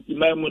yɛwɔ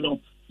asanteman mu no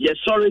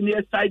yɛsɔre ne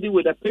yɛside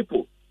with the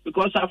people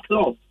because after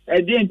all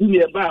ɛdeɛ nti ne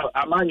yɛba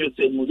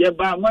amanyɔsɛm mu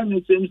yɛba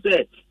amanyɔsɛm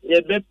sɛ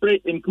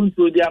yɛbɛpere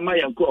mpuntuo de ama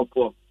yɛn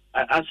nkurɔfoɔ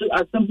as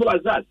simple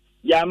as that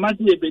yɛama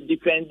sɛ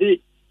yɛbɛdefende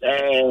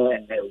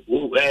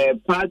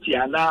party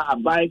and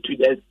abide to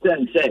the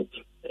extent said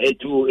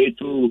it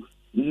will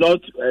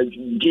not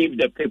give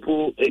the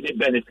people any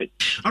benefit.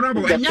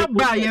 Honorable, to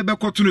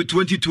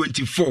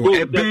 2024.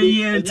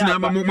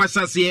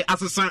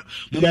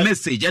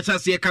 Message. It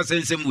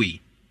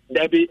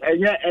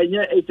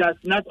has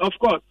not, of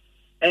course,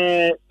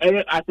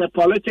 as a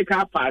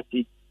political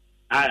party,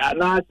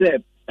 and I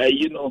said,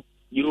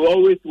 you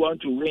always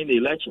want to win the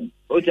election.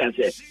 What I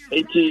said,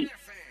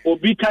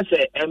 Obika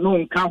said,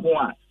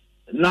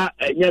 na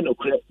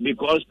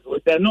because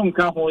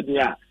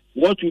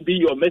what will be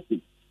your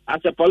message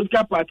as a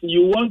political party?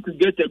 You want to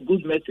get a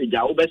good message.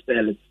 I always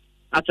tell it.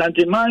 As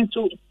anti-mind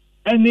to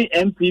any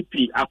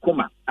MPP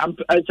akuma,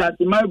 as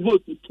anti-mind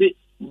vote to take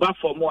back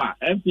for more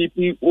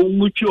MPP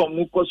omuchi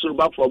omuko so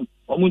back from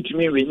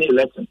omutimi win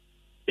election.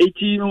 A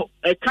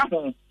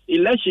kahon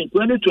election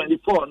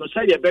 2024 no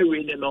say you be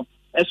win no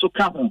eso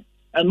kahon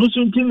and no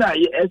sunti na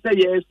say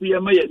yes we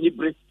am ya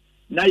libre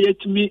na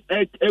yetimi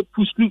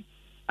pursue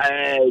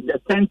the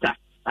center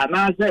and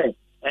I say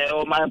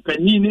my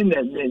panini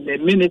the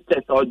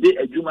ministers or the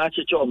adwuma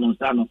cheche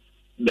omonsa no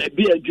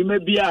baby adwuma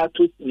bia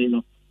atosini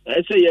no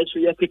say yes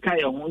we can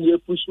ya ho ye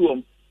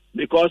pursue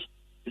because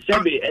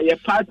say a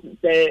party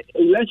the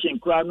election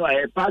crowd no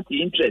a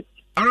party interest.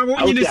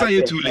 Only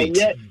say too late.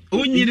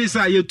 Only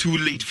say too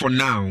late for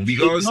now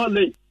because it's not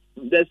late.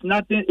 There's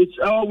nothing. It's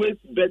always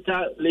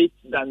better late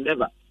than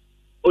never.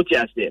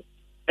 Otia say,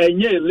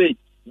 and yeah late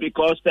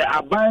because the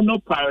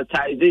abano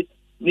prioritizes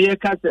near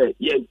cut the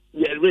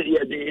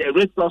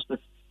resources.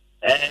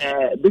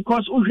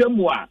 Because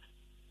ujemwa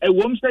a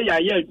woman say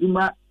ya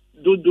duma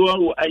do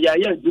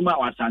ya duma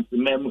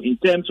wasanti in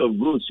terms of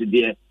growth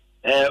there.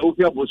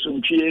 Uke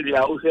bosumchi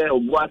area uke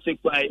obuase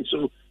kwa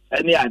so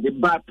any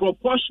but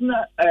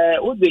proportional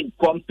they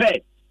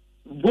compare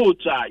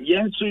votes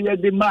yen so ye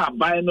de ma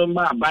buy no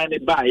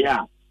buy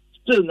ya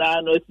still na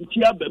no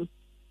tiabem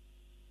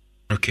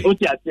okay o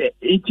ti ase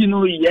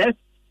itino yes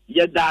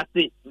ye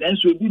date then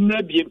so bi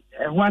na bi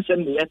ho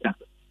asem ne yeta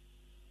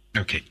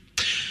okay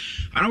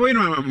ana we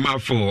no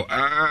Marfo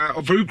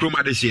Oforikrom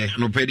adehye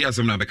no pedi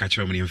asem na be ka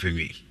kire mo ne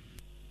mfenwi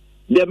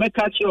de me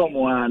ka kire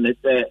mo an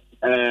se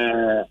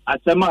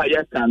asema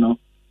yeta no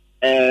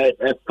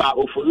fa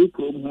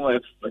Oforikrom ho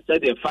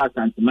said the fact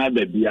and my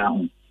baby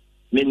ahụ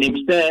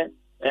meaning say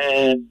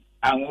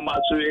anwoma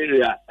so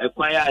area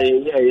ekwan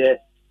ya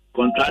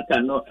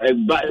contractor no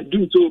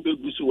do so be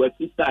so work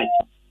site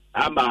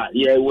ama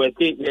ye work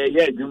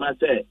ye adwuma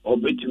say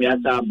obetumi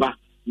ata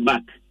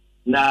back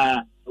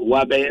na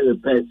wa be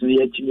repair so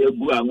ye chi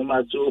egu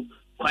anwoma so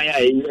kwan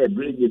ya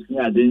bridges ni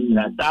aden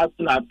na that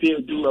na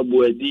appeal do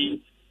abuadi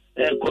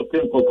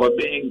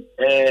coping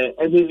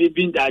every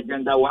been the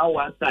agenda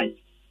one side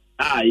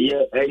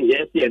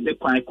yes, the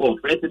quite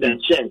called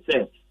President Chair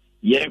said,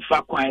 Yen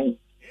Fakwan,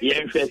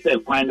 Yen Fester,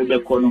 Quine the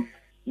Becono,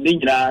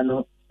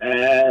 Ningrano,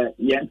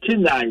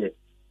 Yantina,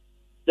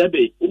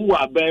 Debbie, who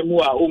are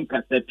Bemua own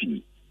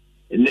Casapi,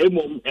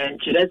 Nemo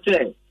and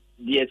Chilete,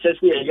 the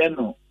accessory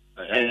again,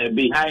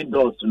 behind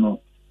doors,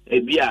 no, a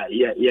bia,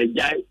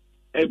 Jai,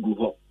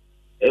 Eguho,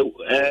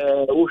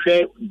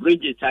 Ushe,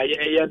 Bridget,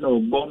 no,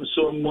 bomb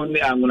so money,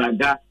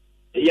 Amunaga,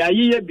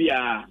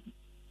 Bia.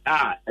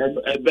 A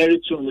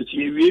very soon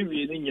we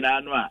really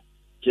know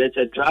just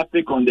a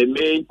traffic on the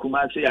main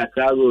Kumasi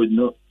Road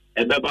no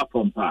a beba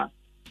pompa.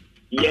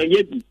 Yeah,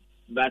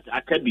 but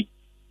Akabi.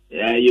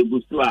 You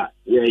busua,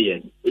 yeah.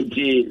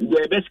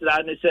 The best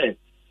line say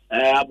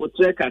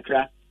Abutre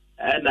Kakra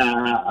and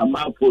a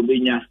mouth for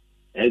Binya,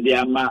 the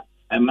Ama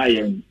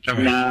Mayan.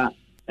 Na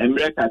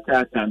America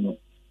Tatano.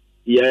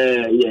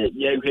 Yeah,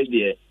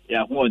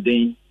 more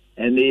thing.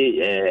 And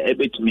a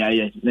bit me,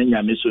 I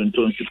mission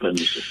to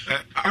permission.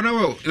 I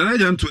know, and I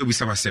don't to be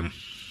some.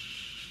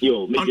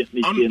 Yo,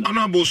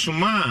 honorable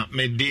Suma,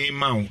 me de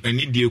mau, and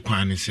Idio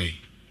Quani say.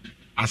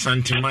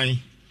 Asantimai,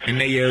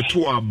 and a year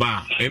to our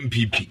bar,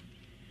 MPP.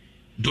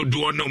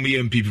 Don't know me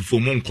MPP for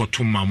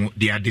Monkotumamo,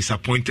 they are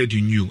disappointed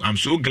in you. I'm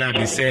so glad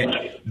they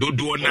said, don't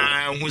do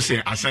na who say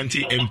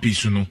Asanti MP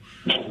Suno.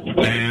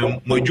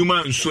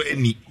 Majuma and so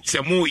any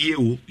Samo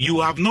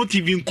you have not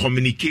even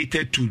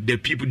communicated to the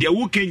people. They are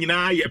working in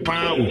a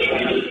power.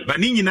 But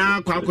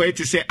Nina Quack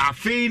to say, I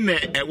feign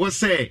was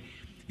say,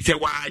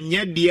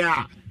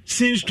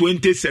 since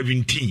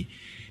 2017.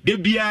 They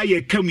be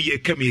a come.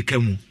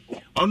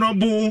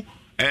 Honorable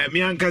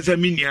Miankaza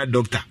Minia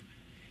doctor.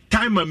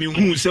 Time I mean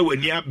who say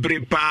when you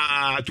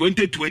brepa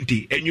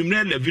 2020 and you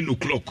 11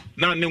 o'clock.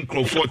 Now name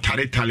clock for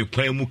tale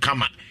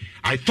kama.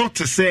 I thought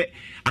to say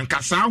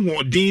ankasa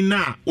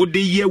hodina ode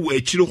ye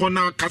we chiro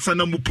hona kasa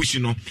na mu pushi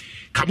no.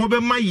 Kamo be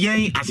ma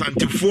yen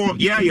asantefo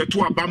ya ye to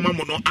abama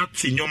mo no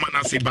ati nyoma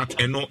na se but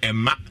eno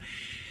emma.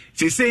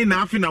 Say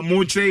na afi na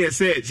mo kire ye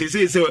say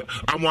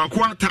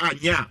amwako ata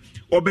anya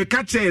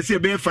obeka kire say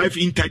be 5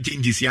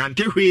 interchanges ya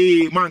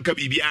antehwe manka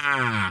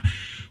bibia.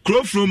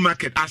 Oforikrom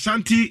market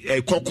Ashanti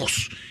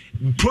caucus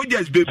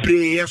projects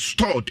bebre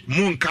stored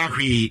monka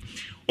hwe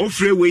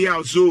ofre we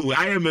also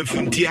IMF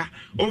ntia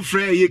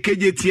ofre ye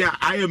kejetia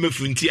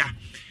IMF ntia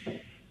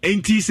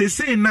enti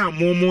se na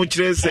mo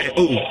kire se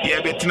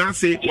ye betena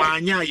se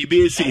wanya ye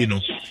be se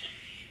no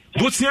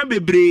bosia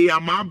bebre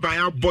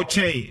amaban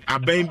abochen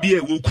aban bi e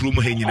wo kurom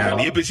ha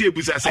nyina ye pese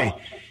ebusa se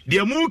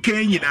de mo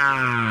kan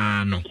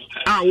nyina no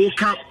a wo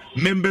ka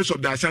members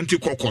of the Ashanti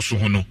caucus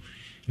ho no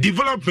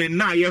development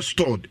now yes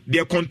stored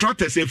their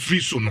contractors are free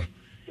so no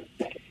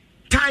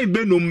time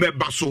be no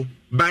meba so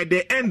by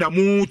the end of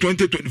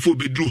 2024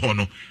 be drew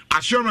hono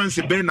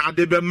assurance be na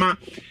de be ma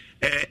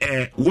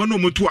wono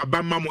mutu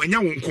abama mo enya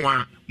wonko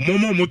a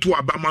momo mutu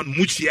abama no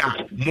muchia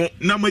mo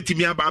na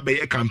matimi aba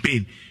be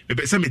campaign be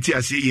pese meti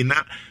ase yi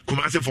na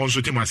Kumasi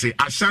fonso tim ase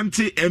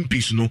Ashanti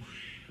MPs no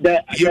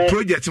your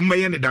project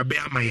mbaye ne da be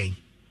amayen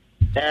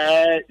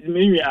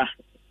minya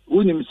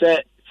unim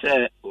se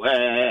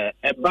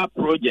eba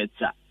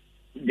project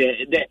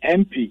the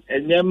MP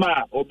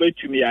enema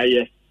obetumi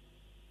aye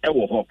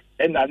ewo ho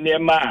na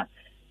nema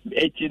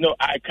I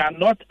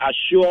cannot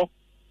assure.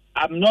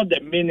 I'm not the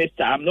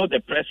minister, I'm not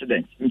the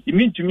president. It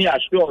means to me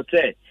assure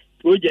say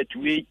project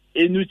we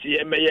enuti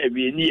emeye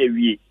we ni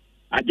ewie.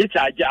 I'm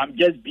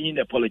just being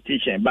a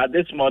politician, but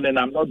this morning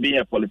I'm not being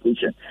a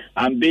politician.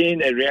 I'm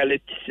being a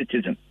reality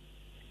citizen.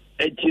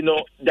 And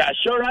the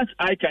assurance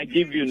I can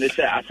give you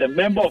as a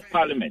member of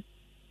parliament,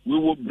 we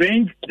will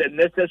bring the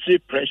necessary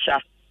pressure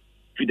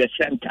to the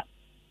center.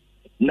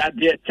 Now,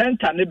 the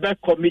center neighbor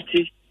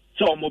committee,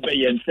 so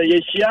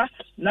say yes,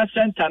 na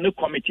center no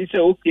committee say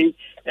okay,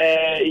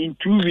 in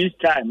 2 weeks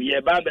time, yeah,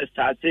 Baba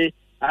started.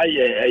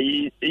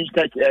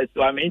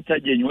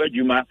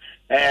 Interjuma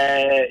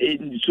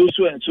in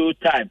so and so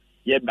time.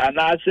 Yeah, and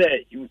I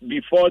say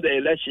before the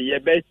election, you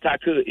better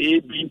tackle A,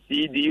 B,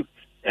 C, D.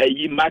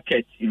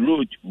 Market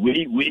road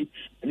we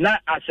now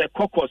as a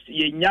caucus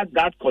you need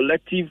that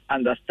collective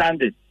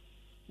understanding.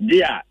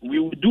 There we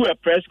will do a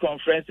press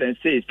conference and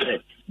say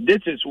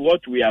this is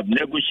what we have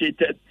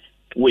negotiated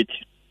with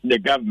the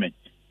government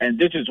and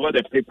this is what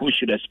the people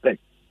should expect.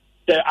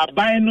 The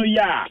abino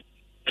ya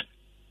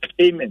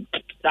amen.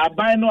 The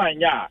abino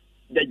anya,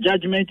 the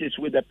judgment is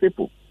with the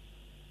people.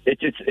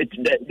 It's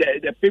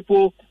the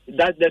people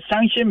that the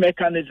sanction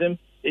mechanism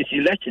is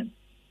election.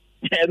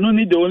 No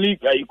need the only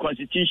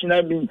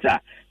constitutional means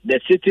that the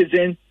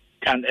citizen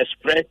can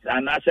express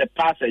and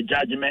pass a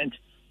judgment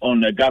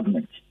on the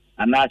government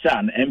and as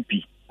an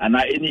MP and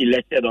any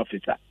elected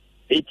officer.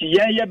 As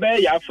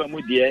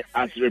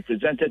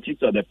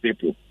representatives of the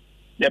people.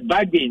 The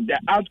bargain, the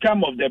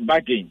outcome of the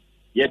bargain,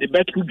 the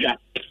betuja,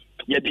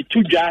 the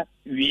tuja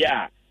we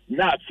are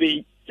now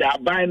the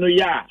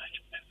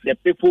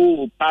people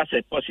will pass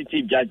a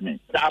positive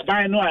judgment.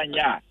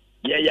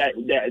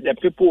 The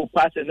people will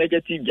pass a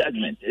negative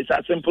judgment. It's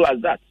as simple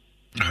as that.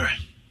 All right.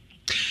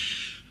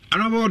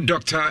 Honorable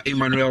Dr.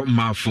 Emmanuel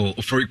Marfo,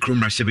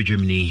 Oforikrom Rashebe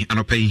Germany, and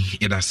Opay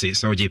Edase,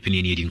 so JP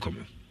Need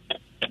Income.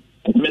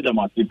 Madam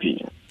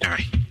RPP. All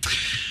right.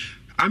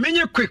 I mean,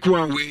 a quick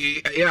one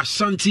with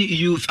Ashanti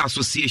Youth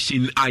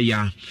Association,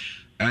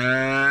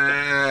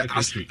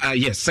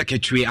 yes,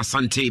 Secretary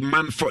Asante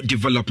Man for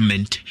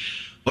Development.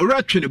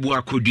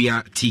 Oratwinebua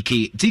Kudia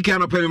TK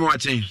and Opay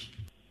watching.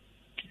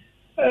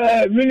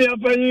 Mini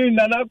apani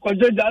nana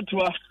kwaje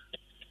jatwa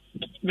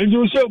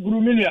meju so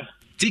guru minia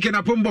tike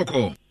na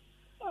pomboko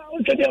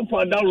o tede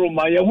ampa da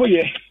roma ye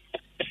hoye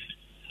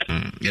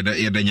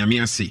yeda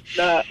nyame ase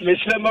na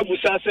meslema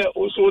busa se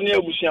oso ne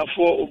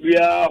abusiafo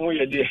obia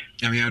hoye de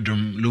nyame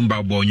adom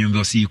lumba bo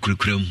nyumbo si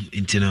kurukurum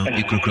intina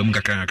ikurukurum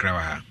kakra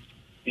wa ha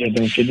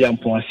yeda tede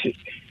ampa ase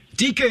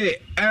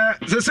tike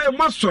se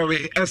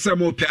masori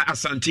SMOP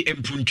Asante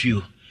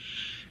Mpuntuo.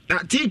 Na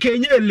TK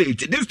nye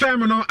late. This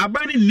time no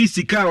abani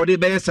nisika or de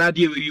be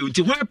sade we you.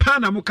 Nti hwan pa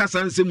na mo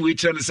kasa nsem we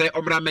kire no say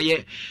obra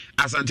meye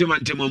Asante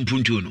Mantemo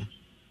Mpuntuo no.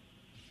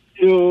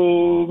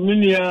 Yo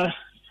minia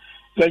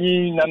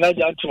panyi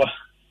nanaja atwa.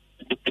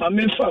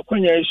 Amefa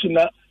kwanya isu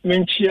na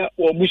menchia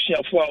wo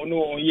busiafo a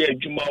no ye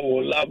adwuma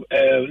wo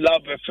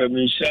love FM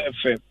Insha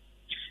FM.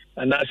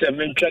 And as a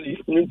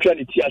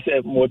mentally ti as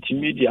a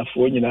multimedia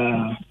for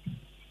nyina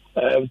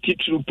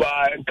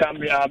Titrupa and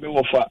Camera me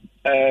wofa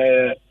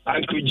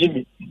Uncle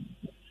Jimmy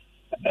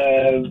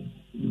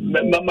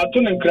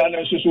Mamaton and Cran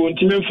so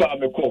intimate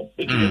farm a call.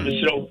 It will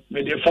be slow,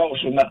 may they fall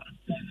so now.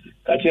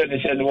 Katia de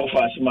send off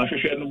us, my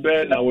fish and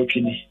bear now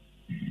working.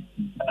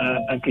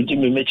 And could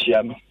Jimmy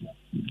Mechiam.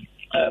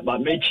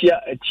 But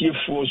Mechia a chief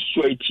for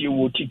sweat you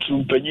would teach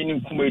you,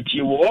 Penin Kumeti,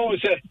 you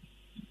always say,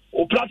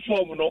 O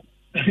platform, no.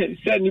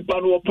 Send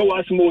Nippon or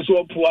Powas most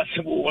or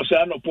possible was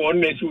an upon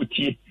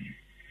Nesuti.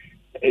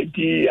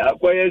 The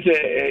acquires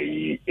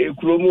a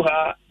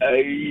Kromuha,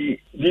 a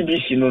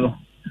BBC, no.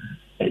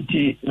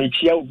 The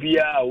Mechia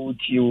Bia would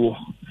you.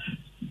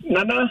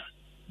 Nana,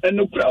 and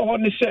the crowd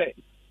want to say,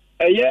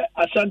 a year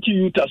Asante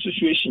Youth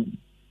Association.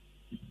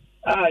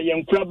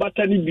 Young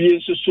Krabatani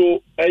being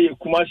so a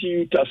Kumasi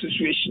Youth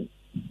Association.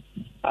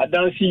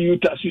 Adansi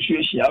Youth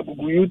Association,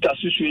 Abugu Youth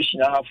Association,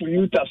 Ahafu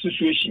Youth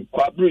Association,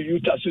 Kwabru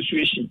Youth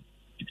Association.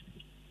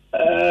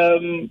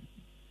 And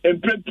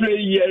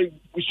pray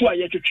so I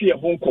get to tree a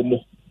home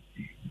como.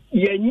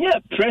 Ye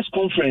press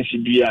conference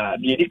be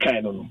the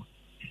kind of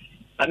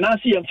and I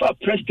see and for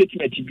press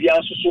statement be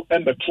also so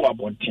ember to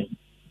abonting.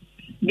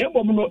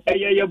 Nemo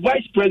a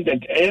vice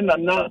president and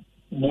na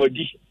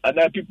body and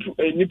I people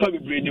nipa be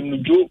bring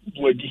him Joe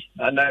body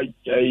and I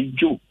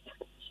Joe.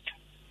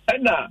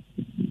 And a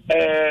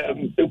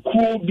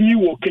cool be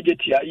wo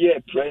kejeti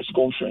a press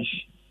conference.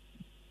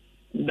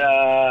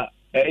 Na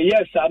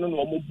yes, I don't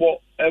know more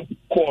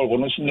call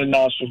on us in the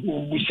Nasu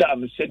who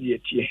Sam said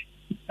yet.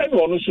 And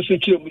one also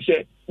said, we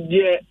say,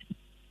 dear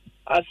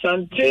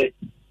Asante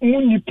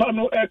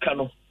Munipano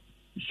Ekano,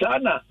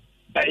 Sana,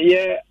 a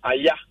year,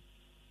 aya,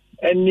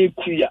 and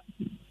Nikuya,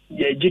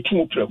 ye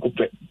jitu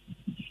precope.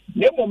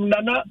 Nemom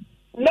Nana,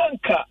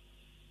 Nanka,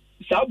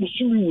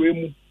 Sabusumi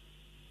Wemu,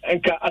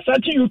 and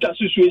Asante Youth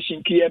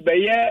Association, Kia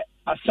Baye,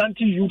 Asante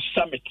Youth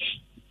Summit.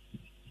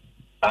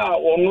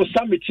 Ono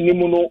summit ni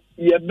muno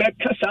ye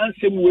beka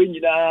sansem we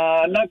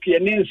nyina na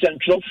ke ne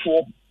central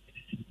for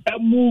a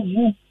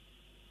move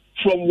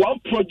from one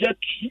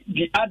project to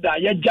the other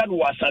ye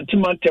janwa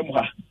santimantem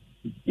ha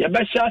ye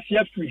be sha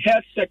free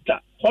health sector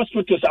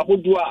hospitals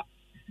ahodo a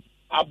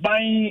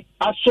aban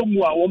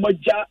asomu a wo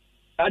maja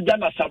aja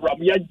na sabram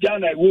ye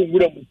jana wo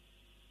nwura mu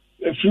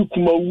efri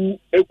kumawu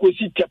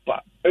ekosi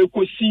tepa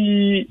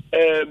ekosi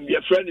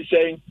ye friend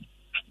saying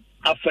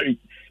afari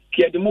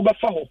ke de mo ba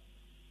fa ho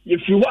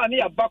if you want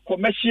to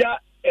commercial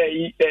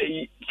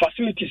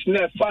facilities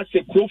near fast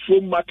a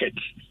crowflow market,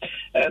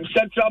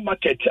 central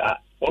market,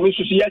 or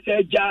also yes,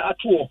 at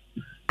all.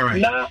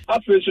 Now,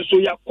 after so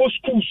your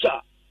schools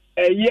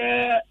a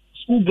year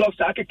school blocks,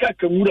 I can cut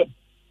a wood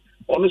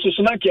on also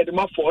Sonaki the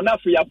Mafo, now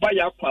for your buy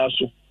your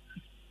council.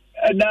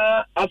 And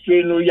now, after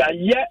you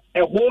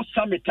a whole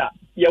summit,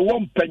 you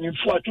won't penny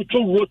for to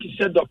wrote to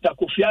say Dr.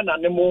 Kofiana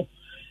Nemo,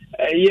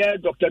 a year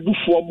Dr.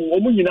 Dufomu,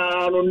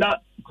 Omuna,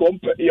 not.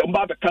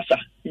 Yomba Kasa.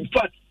 In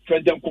fact,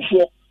 President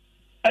Kufo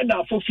and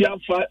now for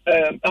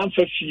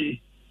Amfafi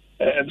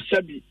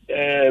Sabi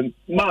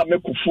Ma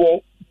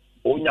Mekufo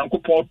or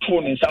Yankopo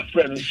Tone in some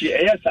friends.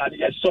 Yes, I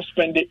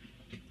suspended.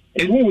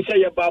 And who will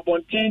say about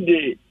Bontin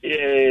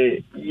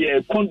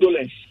the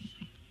condolence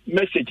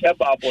message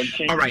about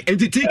Bontin. All right, and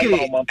to take a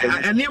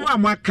new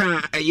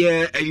Maka a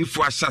year a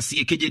for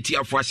Sassi,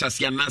 KJT for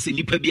Sassi and Nancy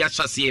Nipabia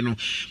Sassiano.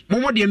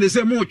 Momo de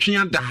Nezemo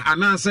Chianda,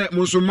 and answer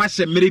Monso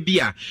Massa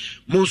Meribia,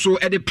 Monso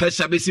at the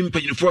pressure basin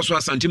paying for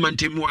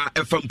Santimantemua,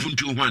 a from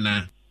Puntu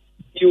Juana.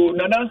 You,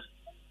 Nana,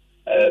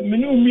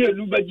 Minu Mia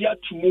Lubadia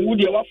to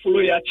Mudi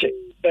Wafolo Yache,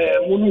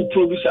 Munu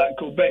producer and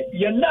Kobe,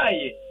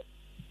 Yanai.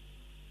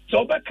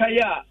 So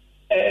Bakaya.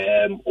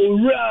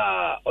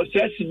 Ora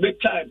osesi big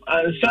time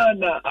and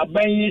sana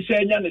abanyi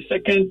senya the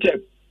second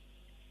term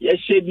ye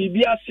she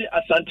bibia se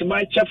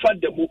asantemai chefa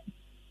demu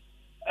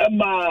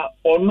ema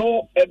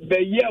ono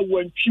ebeye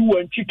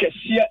wantwi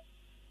kese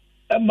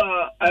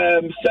ema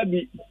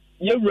sabi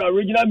ye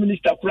regional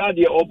minister kura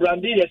de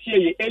obrande ye se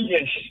ye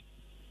aliens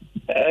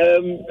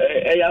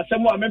ya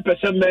semo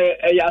amempese me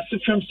ya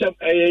sefem sem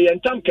ye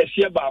ntam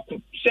kese ba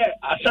ko se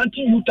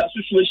Asante Youth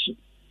Association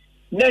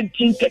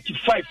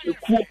 1935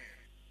 ekuo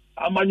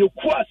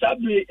Amanyokua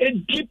sabe a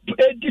deep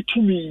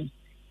to me.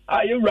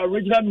 I am a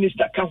regional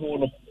minister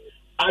Kahono.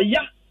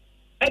 Aya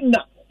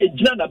enna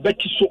ejina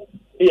beti so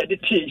e de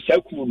tea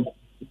sakuno.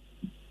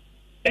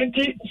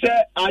 Enti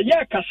say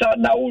aya kasa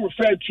na we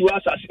refer to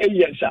us as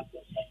aliens.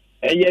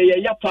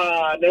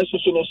 Yapa na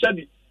so no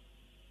sabi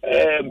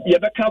ye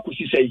beka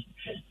kusi say.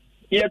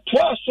 Ye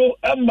twa so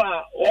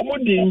emma omo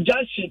di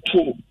injunction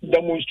to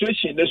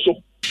demonstration so.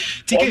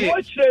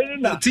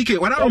 TK,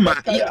 what am I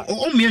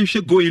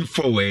going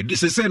forward?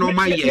 This is saying, oh,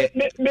 my year.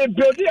 May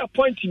build a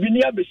point to be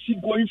near the sea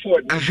going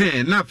forward.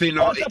 Nothing.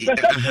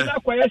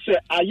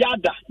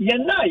 Ayada,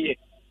 Yanaye.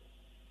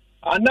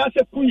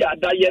 Anasa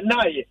Kuyada,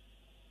 Yanaye.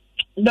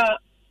 Na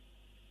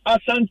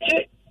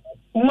Asante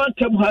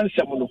Mantem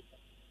Hansamuno.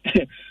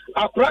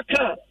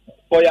 Akraka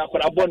or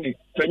Yakraboni,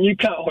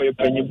 Penika or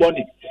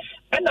Peniboni.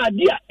 An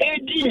idea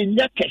AD in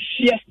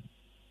Yakasia.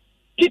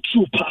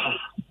 Titupa.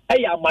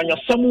 Aya Manya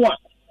Samoa.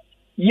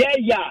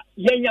 Yeah,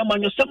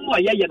 man,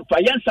 somewhere,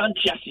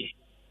 Santiasi.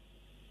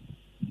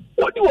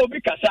 What do you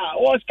because I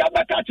was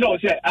Kabaka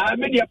say, I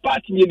made a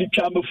party near the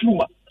Chamber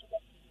Fluma.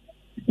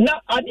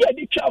 na ade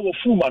adi twa wo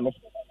fuma no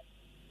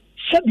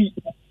sabi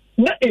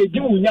na edi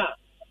wunya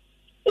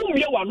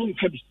umye wanu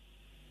nkabi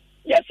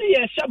yesi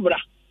ye shabra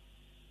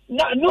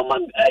na no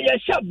man ye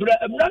shabra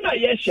na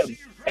ye shem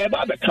e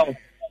ba be kan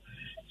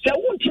se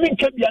wuntimi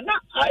nkabi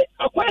na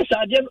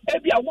akwasa ade no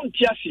ebi a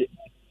wunti ase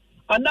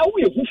ana wo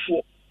ye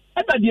hufo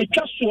ana de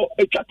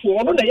etwa to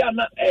ono na ya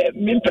na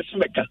mimpese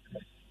meka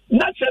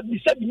na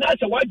sabi na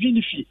se wadwi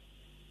ni fi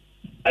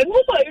enu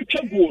ma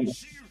etwa go no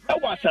e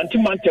wa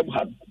santimantem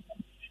ha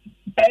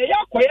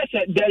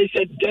there is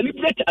a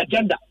deliberate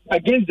agenda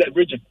against the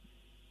region.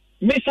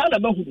 Mesana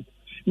mahu.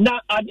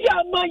 Na adi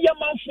ama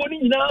yamanfo ni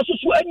nyina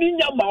so ani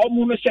nyama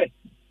omu no say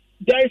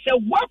there is a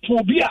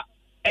weapon bia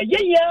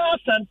eyeya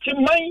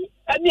santiman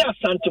ani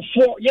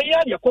asantefo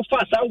yeya de kofa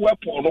asa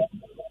weapon no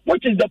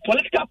which is the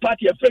political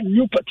party a friend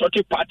New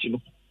Patriotic Party no.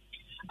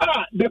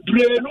 The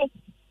brain no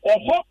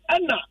oho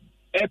ana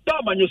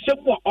epa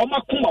manyosemu a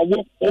omakoma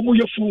wo omu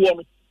yefu wo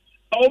no.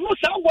 Omu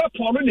sa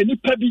weapon no ne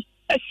nipa bi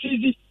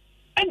asizi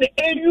and the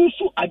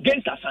use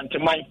against Asante.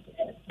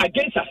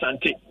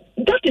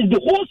 That is the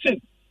whole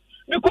thing.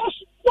 Because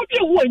what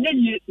you want,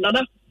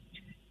 Nana,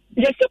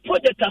 yes, a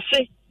project I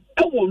say,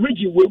 our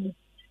region will.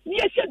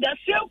 Yes, that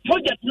same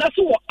project,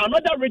 nothing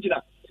another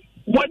regional.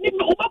 But if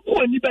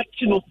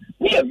you know,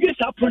 near yes,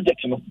 our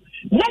project, no.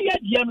 Now,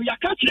 you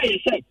catch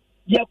it, say,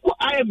 you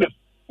IMF.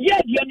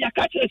 Yeah, you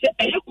catch it, say,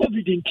 a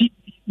COVID in tea.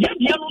 Yeah,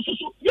 you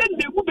also, yeah,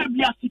 they will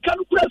be a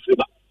Sikanu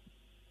Fiba.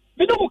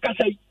 You know what I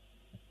say?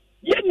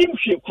 Yenim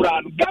hwe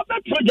kura no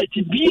government project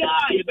bia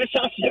ye be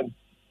shafiam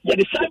ye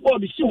the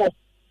signboard si ho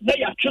na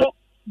ya twero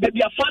be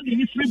bia funding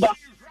ni free ba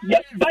ye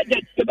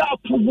budget be ba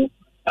approve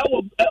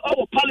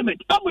our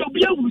parliament am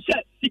obi ehuru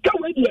say sika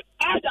we dey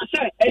either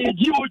say a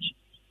GOG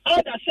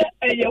either say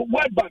a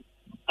World Bank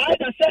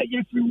either say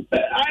ye free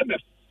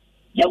IMF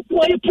ye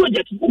ko ye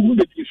project go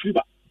be free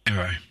ba all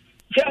right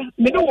yeah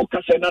me no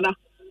work say nana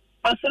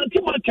Asante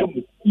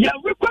Mantem ye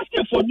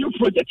requesting for new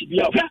project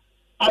bia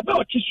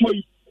about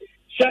tisoi.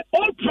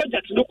 All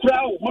projects no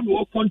crowd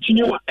will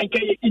continue and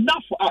get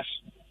enough for us.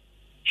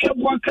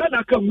 One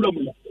can come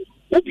room.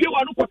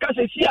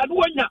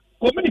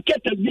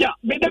 Communicated via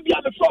maybe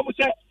from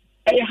say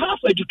a half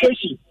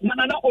education. No,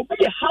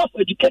 be a half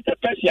educated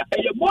person,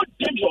 a more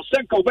dangerous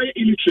than very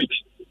illiterate.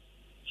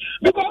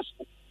 Because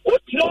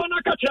what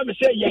Lona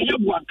say,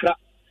 one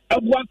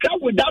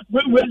crowd without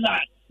railway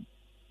line.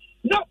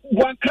 No,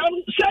 one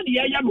can say,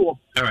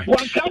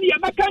 one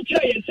can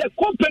say,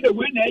 company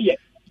win a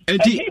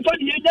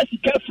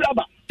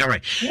all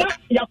right.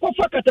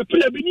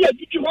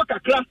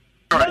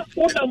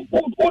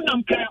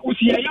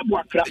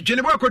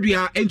 Jennifer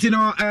Kodia,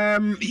 Entino,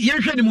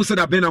 Yankani Musa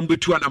Benam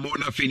Butuana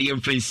Mona Fini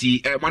and Fancy,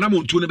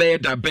 Manamontuna Bay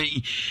da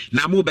Bay,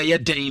 Namo Bay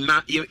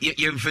Dana,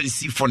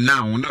 Fancy for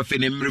now,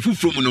 nothing in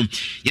Refufrumunum,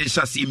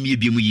 Yensasi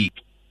Mibi.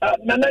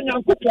 Nana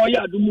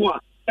Yankopoya Dumua,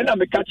 and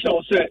I'm a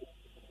catcher say.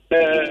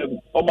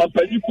 On my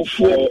people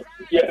for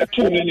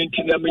tuning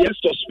into them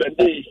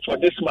suspended for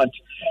this month.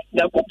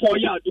 Now,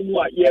 Popoya do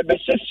a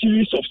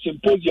series of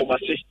symposium, I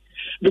say,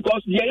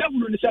 because the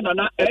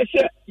I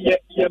say,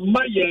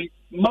 my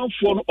month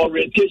for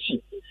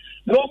orientation.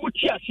 No,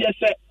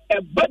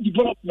 a bad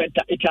development,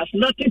 it has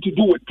nothing to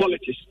do with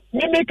politics.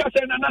 Me make us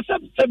an answer,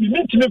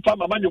 mean to me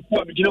from a man who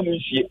are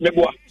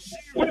Meboa.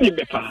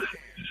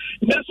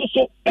 That's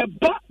also a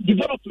bad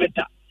development.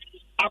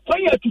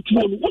 Acquire to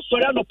Tron, what's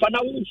Sorano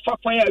Panau,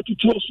 Fire to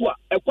Trosua,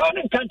 a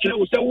quarter country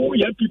was a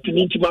young people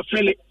into my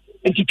friendly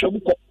and to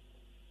Chabuco.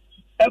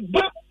 A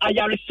ba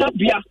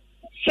Ayarisabia,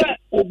 sir,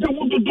 or be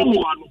would do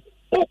one,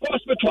 or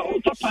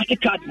hospital, party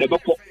card never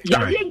call.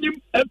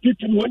 Yanim and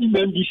people when you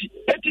members,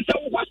 and it's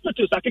our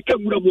hospitals like a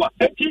Kamura,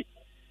 empty.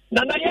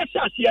 Nana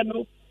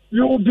Yasiano,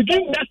 you will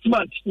begin next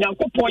month,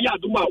 Yankopoya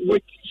Duma,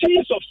 with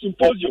series of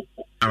symposium.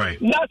 All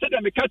right. Now that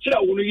I'm a catcher,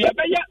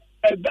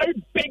 a very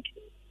big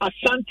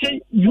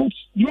Asante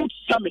Youth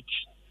Summit.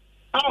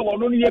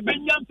 Our only a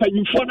Benyan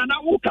Penufon and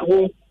I walk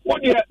home.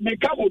 One year,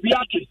 Mekabo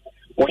Biati,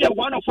 we are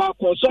one of our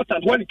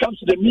consultants when it comes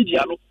to the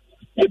media.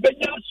 The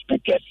Benyan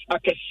speakers, I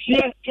can see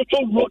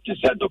total wrote to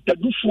say Dr.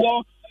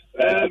 Dufour,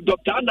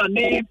 Dr.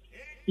 Anane,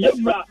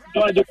 Yemra,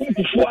 Dr.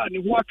 Kumpufoa,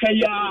 and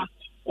Wakaya,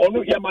 or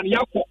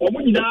Yamaniako, or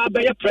Munina,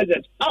 be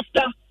present.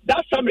 After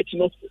that summit,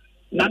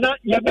 Nana,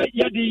 Yabe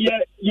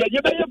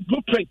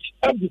blueprint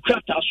of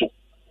Bukrataso.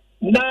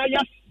 Na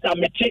ya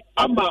samete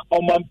ama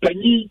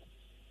omampani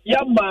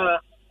yama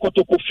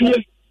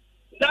kotokofie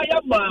na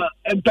yama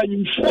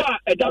empanyimfo a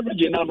eda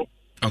region no.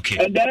 Okay.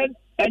 And then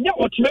enya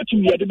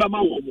ultimatum ye de ba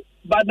ma wo.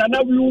 But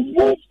now we will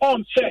move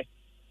on say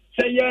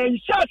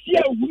ye shase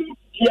ehuru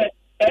ye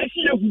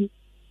esi ehuru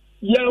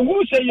ye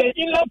hu say ye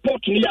inland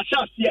port ni ya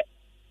shase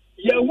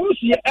ye hu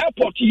say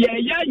airport ye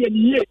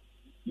niye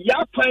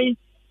ya kwan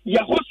ye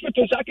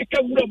hospitals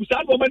akeka wura bu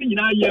sa no ma ni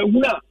nyina ye hu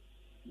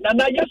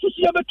na yesu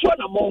ye beto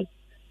na mo.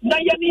 Na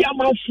yani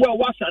amanfo a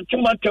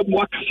wasantemanta mu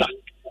akasa.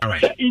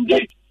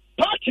 Indeed,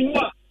 party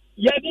wa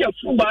yadi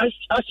afuma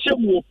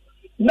ahyemu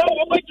na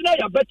wo magina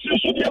ya betri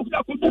so de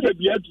akuda kudu na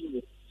bia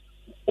du.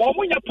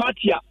 Omunya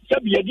party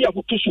sabi yedi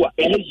akoto so a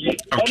eye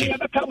oni ya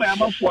beka ma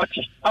amanfo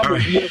ati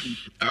amodi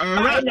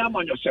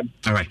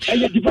all right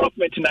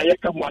development na ye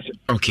ka ho asem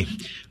okay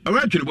all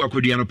right twerebo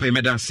akodua no pay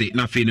medase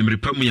na fe no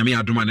mrepa mu nyame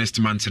adoma next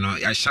month no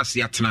ya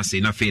hyase atena se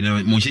na fe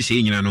no mo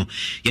nhyehyɛ nyina no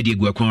ye de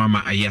egu akon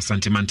ama aye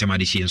asantemantem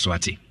ade hye nso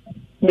ate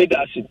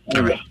medase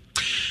all right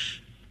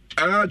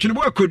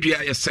Twerebo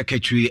akodua ye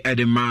secretary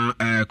edema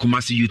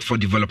Kumasi Youth for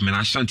Development,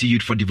 Ashanti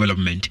Youth for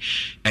Development,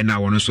 and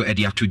now one also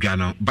Eddie Atudwa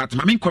no. But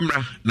mami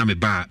komra na me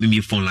ba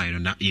me phone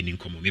line na ye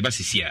ninkomo. Me ba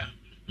sisia.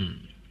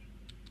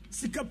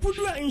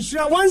 Sikapudua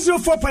Insura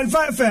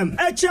 104.5 FM.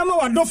 Echama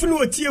wa dofunu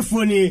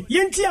otiefoni.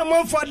 Yenti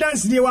amanfo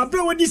dance de wa bre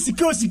wodi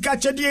sika osika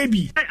chede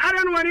ebi.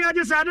 Aran wani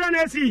aje sadra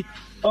na esi.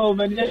 Oh,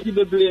 man, you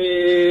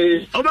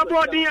be over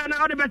body and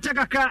out of the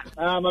Takaka.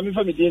 Mammy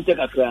for me didn't take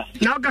a crack.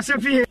 Now,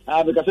 Casafi,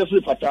 because I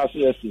free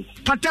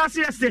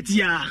Patasi estate,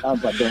 yeah.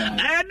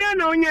 I don't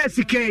know, yes,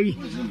 okay.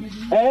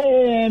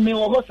 Eh, me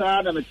was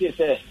Adam,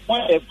 say,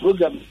 what a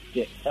program,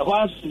 a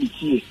once to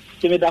see.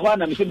 Me the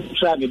one I'm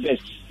try my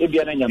best. If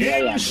you're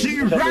not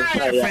she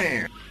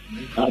right,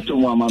 to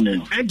Mamma.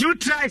 And you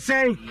try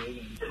saying.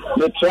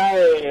 We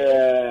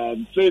try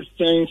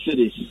 15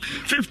 cities.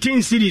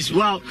 15 cities.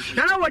 Wow.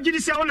 Now what did you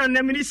say on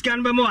a mini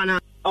scan by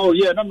Moana? Oh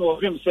yeah, no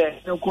him say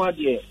no quite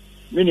yet.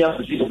 Many of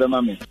these the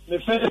mommy. The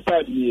first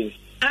time years.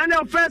 And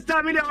the first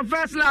time in our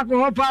first lap of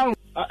hop out.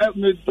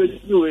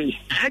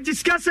 I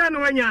discuss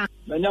when you're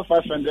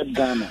 500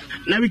 Ghana.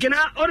 Now we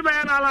cannot order by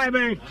an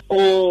ally.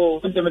 Oh,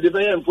 the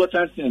very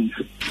important thing.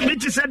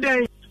 Which is a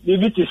day. We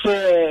need to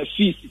say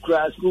fees,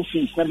 school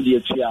fees, maybe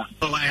a chair.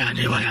 Oh, I had.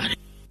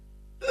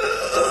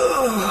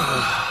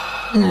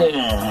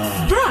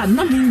 Bra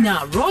na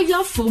minya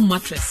Royal Foam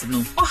mattress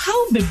no. O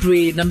how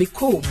bebre na me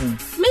ko mu.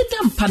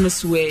 Medam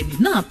panosweni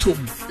na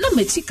atom. Na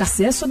me chika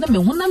se so na me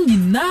honam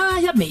nyina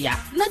ya me ya.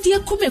 Na de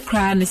akume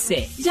kra ne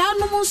se. Ya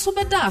no mo so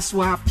beda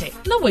aso ape.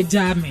 Na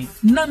wagya me.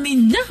 Na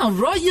minya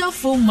Royal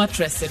Foam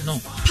mattress no.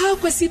 Pa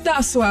kwesi da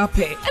aso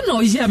ape. E na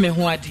o ya me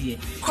ho ade.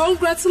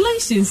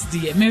 Congratulations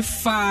dear, me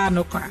fa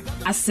no kwa.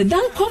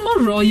 Asedan koma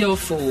Royal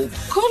Foam.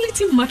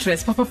 Quality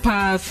mattress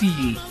papa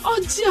fi.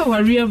 Oji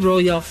aware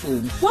Royal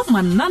Foam. What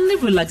manane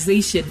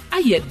relaxation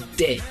aye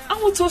de.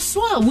 Awoto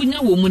so a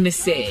wunya wo mu ne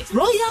se.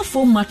 Royal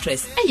Foam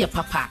mattress aye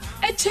papa.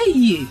 Eche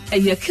ye,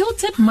 aye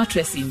kilted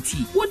mattress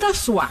inti. Woda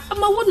so a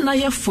ama wona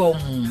ye foam.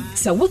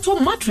 Se woto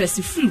mattress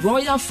free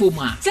Royal Foam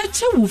a.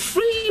 Seche wo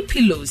free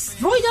pillows.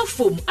 Royal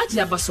Foam aje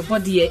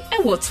abasobode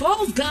e wo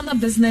 12 Ghana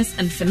Business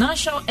and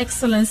Financial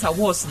Excellence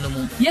Awards.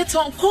 Yet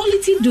on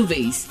quality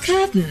duvets,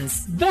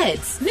 curtains,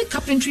 beds, ne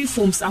carpentry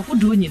foams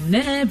ahodo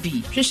nyina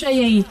bi. Hwehwɛ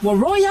yɛn wɔ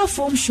Royal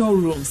Foam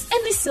showrooms.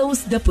 Any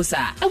sales depots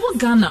a ɛwɔ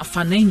Ghana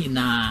fa na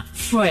nyina.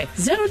 Frɛ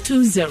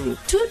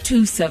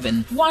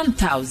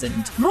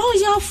 020-227-1000.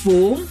 Royal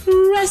Foam,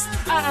 rest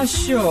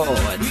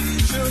assured.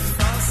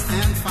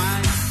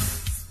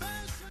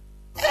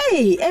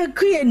 Hey,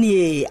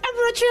 Queenie,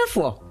 I'm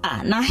cheerful.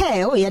 Na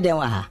hey, oh, yeah, then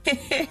wa.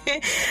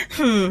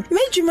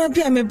 Mejuma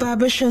be a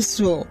barber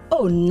so.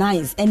 Oh,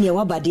 nice. And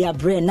your badia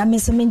brain, na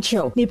miss me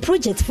show. Me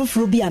project for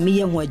Frubi a me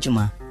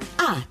juma.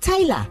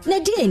 Tyler, na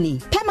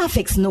deni,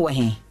 Permafix no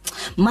way.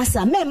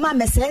 Massa, me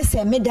mamma says,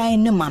 me die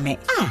no mammy.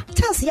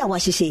 Tell ya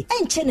what she say,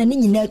 and chen and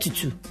in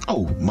tutu.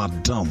 Oh,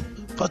 madam.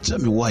 Tell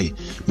me why.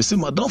 Me say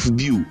madam for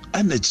you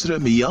and the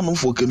me yano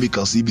for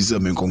chemicals ibisa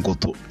men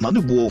konkoto. Na the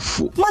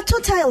bofu. My two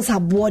tiles are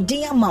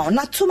boarding amount,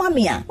 not to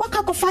mamia. What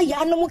kakofa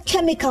yano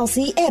chemicals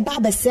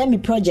baba semi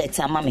project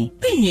mammy.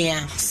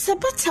 Yeah,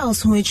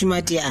 sabatals which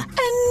my dear, and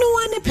no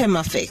one a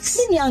Permafix.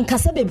 Nyan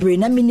Casabe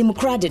brain a minimum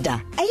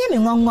cradida. I am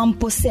in one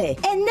pose, and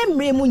nem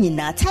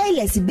remunina,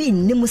 tilers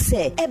being nimuse,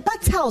 a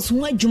bathouse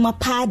when juma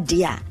pad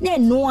dear,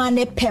 then no one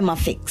a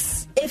Permafix.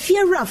 If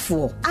you're rough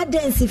for,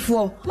 adensi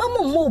for,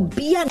 Mamma mo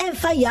be and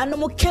fire no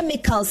more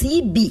chemicals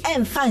he be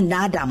and find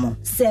Adamo.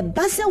 Se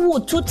basa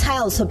wood 2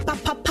 tiles of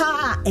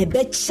papa a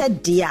betcha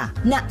dear,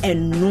 na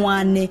and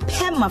one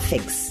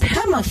Permafix.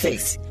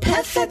 Permafix,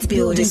 perfect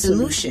building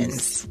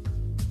solutions.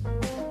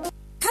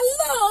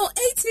 Hello,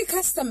 80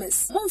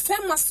 customers. Mon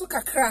fema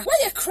suka kra.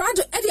 Why a crowd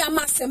Eddie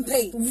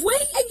Amasempe?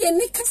 Why a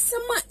unique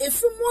customer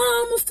if you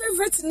want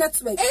favorite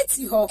network?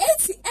 80 ho.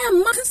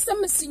 80M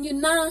customers in you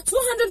now.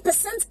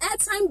 200%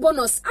 airtime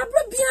bonus.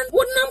 Abrabian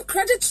would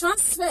credit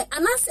transfer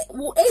and I say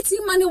 80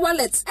 money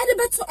wallet. Eddie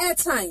better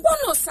airtime.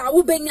 Bonus a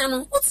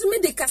ubenyano. What's me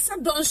the casa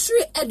don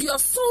shri ed your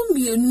so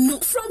me no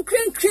from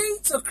crane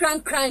to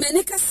crank.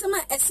 Many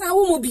customer esa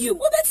mobile.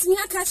 Ubet me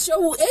catch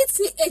show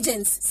 80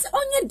 agents. Se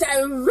on your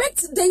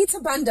direct data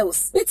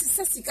bundles. It is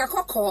a sika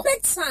koko,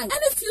 big time, and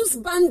a fuse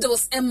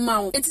bundles and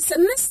mount. It is the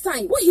next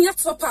time we hear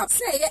top up,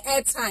 say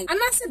airtime, and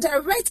I say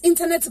direct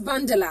internet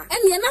bundler. And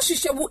the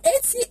Anashisha will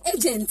 80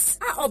 agents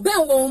are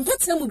obeying one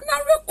pattern with no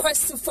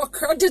request for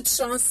credit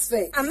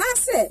transfer. And I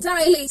say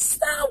dial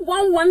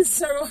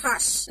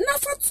 *110#. Now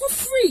for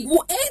free,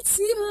 will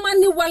 80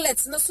 money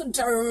wallets, not so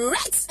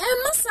direct,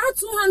 and must have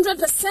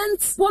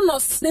 200%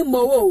 bonus.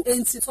 Nemo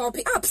into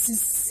topic apps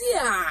is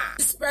here.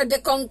 Spread the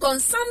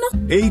concern.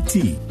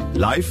 80.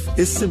 Life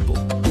is simple.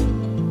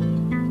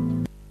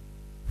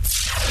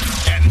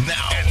 And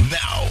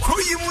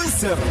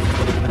myself.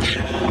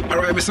 All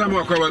right, Mr.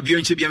 Mwakwa,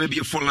 Bionchi Biame be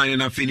a phone line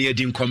and a fini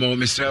didn't come on,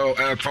 Mr.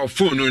 For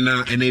phone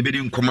and a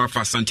bidding come off for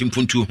Santim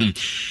Puntu.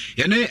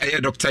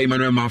 Yene, Dr.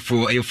 Emmanuel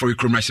Marfo, a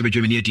Oforikrom Russia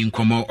Germany didn't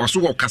come on, also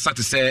what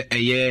Cassata say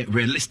a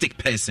realistic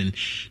person,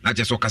 not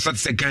just what Cassata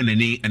say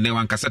Ganani, and no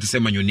one Cassata say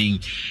Manuning.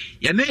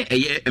 Yene, a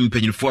year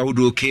impenial for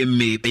who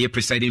came a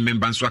presiding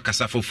member, so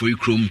Cassafo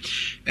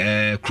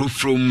Oforikrom, crew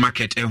from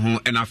market,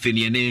 and a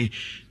fini.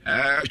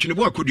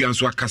 Chunebo could you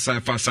answer Kasa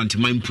for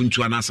Santimine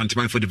Puntu and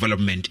Santimine for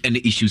development and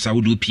the issues I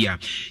would do Pia.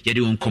 Yet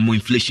on common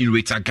inflation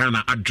rates are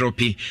Ghana are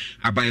dropping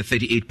about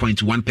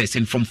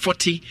 38.1% from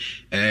 40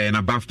 and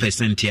above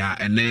percent here.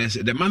 And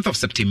the month of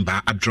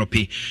September are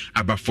dropping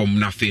about from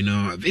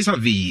Nafino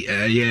vis-a-vis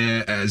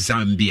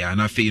Zambia,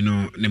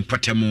 Nafino,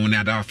 Nempatamo, and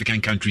other African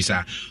countries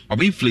are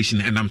of inflation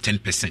and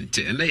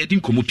 10%. And they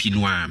didn't come up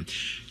in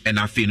and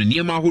I feel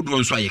Niema who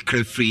do so a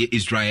free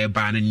Israel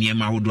ban and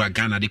Niema who do a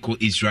Ghana they call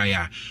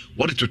Israel.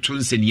 What it to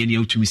turn send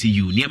Yeni to me see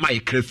you. Niema a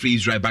free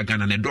Israel by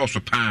Ghana and a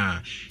dorsal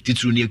pa.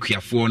 Titu near Kia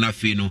for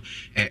Nafino,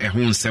 a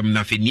home 7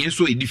 nothing.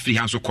 So a different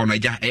house of corner,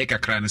 Eka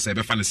Kran,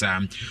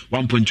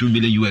 $1.2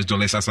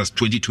 million as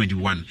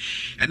 2021.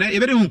 And I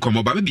ever come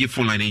about maybe a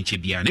phone line in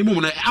Chibia. Nemo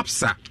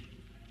Apsa.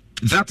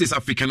 That is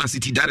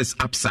Africanacity, that is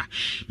APSA.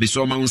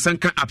 Meso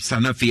Maunsanka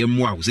APSA na fe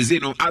mwa. Seze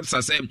no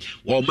APSA se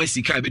o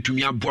mesika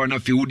betumi aboa na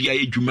fe odi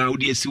ayedwuma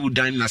odi esi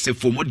udan na se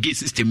for mortgage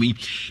system yi.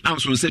 Na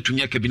so se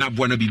tumi akabina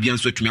aboa na bibia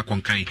nso tumi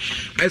akonkan.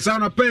 Esa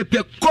na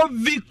pepe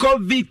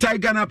COVID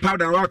tiger nut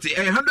powder rot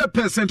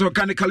 100%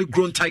 organically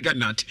grown tiger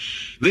nut.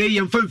 We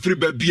yemfa free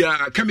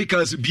babia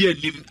chemicals bia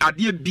nim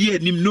ade bia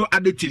nim no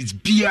additives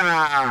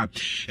bia.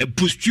 A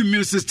boost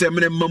immune system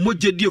na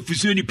mamoje di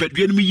ofusu ni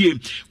padua nim ye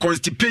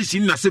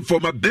constipation na se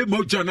for my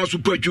Moja na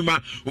super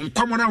juma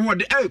unkomona ho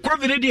de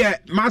covid de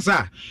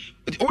masa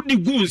odi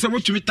gun se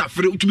wotumi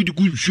tafre wotumi de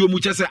gun hwo mu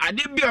che se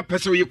ade bia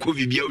pese ye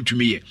covid bia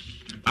wotumi ye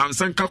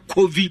ansanka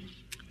covid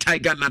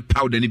tiger nut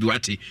powder ni bi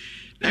wate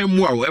na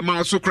mu a e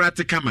ma so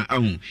krate kama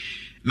ahun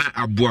na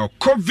aboa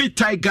covid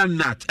tiger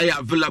nut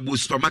available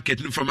supermarket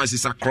and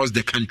pharmacies across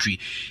the country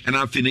and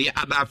I think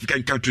other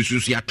African countries so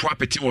ya to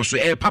apeti wo so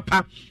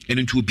papa and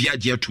into bia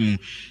je atum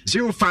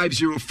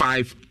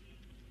 0505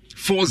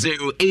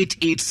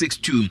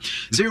 408862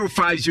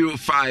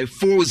 0505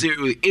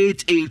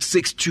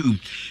 408862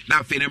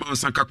 now Fenema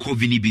Sanka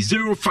Kovini be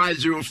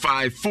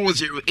 0505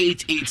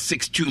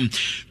 408862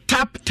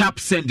 tap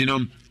sending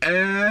on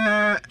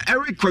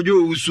Eric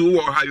Kojo so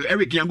or how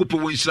Eric Yangupo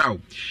Winshaw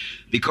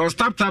because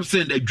tap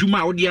send a Juma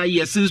Odia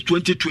year since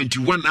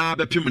 2021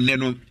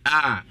 Bepim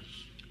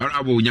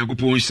Arabo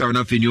Yangupo Winshaw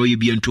na Fenio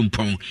Yibi and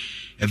Tumpong.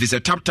 If it's a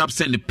tap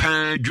send the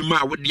pan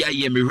Juma what the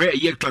I me rare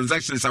year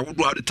transactions I would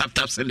do how the tap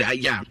send the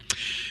aya.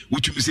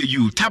 Which you say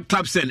you tap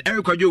send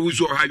Eric Ojo who's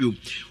or how you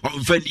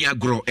on Venia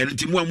Grow and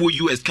Timo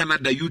US,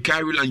 Canada, UK,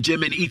 Ireland,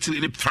 Germany,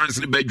 Italy, France,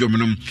 and Belgium,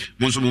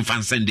 Monsumon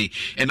fan Sunday,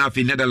 and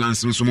after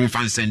Netherlands, Monsumon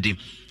fan Sunday.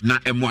 Na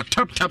more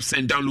tap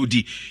send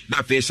download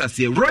na face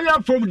say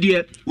royal form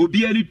there will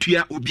be any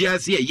tua obia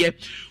say ye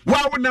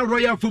wow na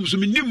royal form so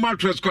new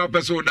mattress kwa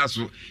person that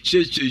so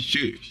she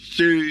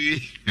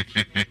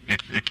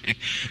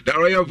the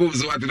royal form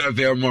so what na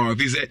fair more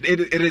he said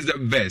it is the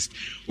best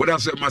what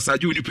else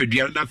massage you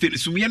pedua na fe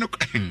so me no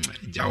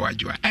jawa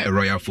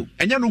royal form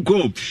enya no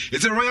go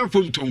it's a royal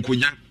form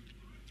tonkonya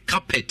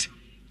carpet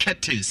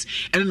curtains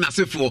and na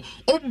se for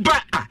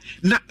oba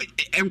na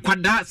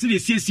enkwada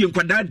siesie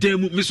enkwada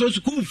demu me so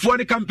school for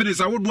the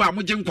companies awodo a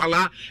moje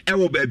nkwala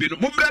ewo baabi no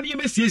mombra ne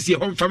mesiesie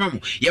ho mfama mo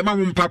ye ma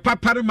mo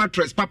papa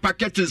mattress papa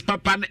curtains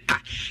papa ne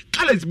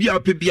colors bia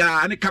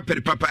opebia ne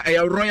carpet papa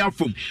royal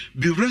foam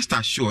be rest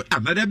assured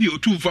another be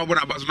otumfo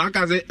abona baso na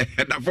ka se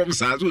da form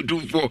sa so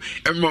otumfo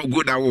e mo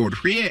good award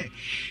here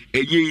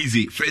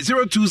easy for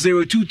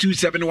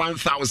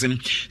 0202271000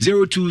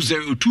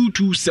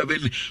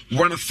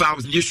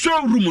 0202271000 you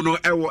showroom no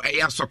ewo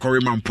sokore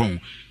mampon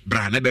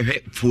bra na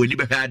behwe fo ni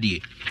behwe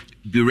ade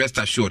be rest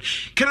assured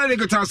Canada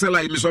go tell say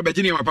like Mr.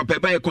 Virginia papa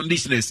buy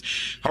conditioners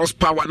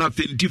horsepower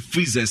nothing deep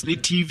freezers ni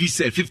TV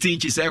set 15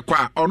 inches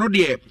kwa ono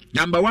de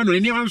number 1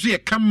 ni wan so ye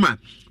kama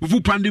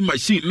ufu panding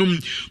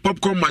machine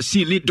popcorn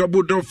machine ni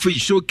double door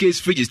fridge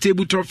showcase fridges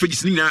tabletop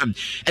fridges ni na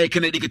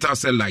Canada go tell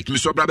say like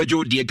Mr.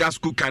 Brabejo de gas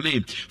cooker ne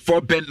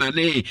 4 burner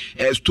ne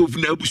stove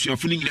na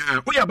abusuafo ni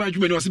na we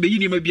abadwuma no se be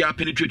yini ma bia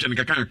penetrate and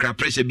kaka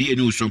pressure bi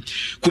eni so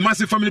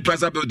Kumasi Family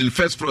Plaza building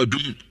first floor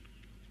dum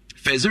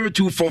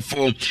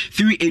 0244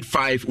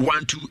 385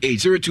 128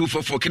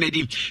 0244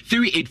 Kennedy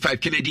 385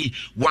 Kennedy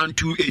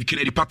 128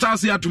 Kennedy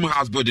Patasia Atum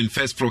House building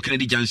first floor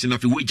Kennedy Junction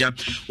of Iweja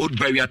Old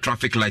Barrier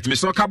traffic light me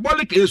so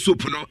carbolic is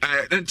soup no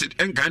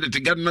and kind of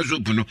together na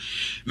soup no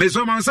me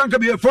so man sanka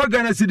be 4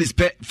 Ghana cedis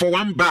for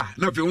one bar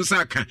na fi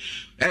unsaka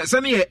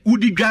sani e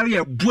udi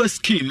gari e bua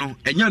skin no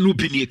enya no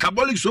bi ni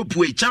carbolic soap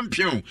we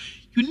champion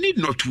You need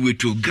not to wait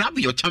to grab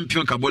your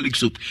champion carbolic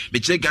soap.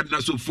 But check Ghana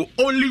soap for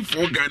only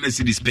 4 Ghana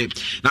cedis pay.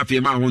 Now, if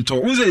you want to,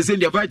 unze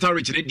send your vital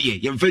rich in a day,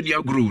 you find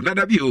your groove.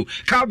 Nada bio,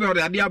 cowbell,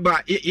 and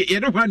yaba, you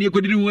don't want you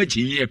couldn't watch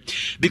here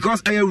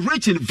because I am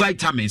rich in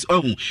vitamins.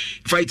 Oh,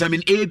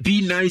 vitamin A,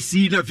 B9,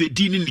 C,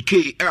 D, and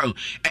K, L.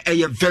 I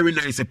am very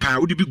nice. A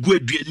power would be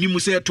good.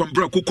 Nimusa, Tom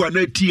Brock,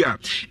 coconut tea,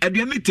 and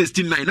you make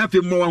testing 9. I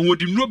feel more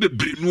would no be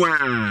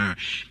brinoir.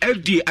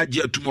 FD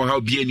Adia tomorrow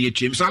be any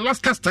team. So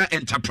Alaska Star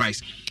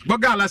Enterprise.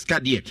 Boga Alaska.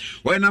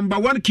 We're number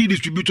 1 key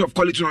distributor of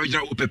quality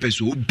original peppers.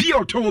 Who be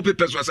or total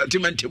peppers or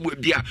sentiment will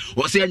be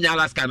or say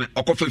Alaska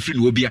or coffee free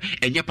will be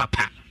and your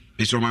papa.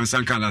 Mr.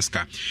 Mansanka,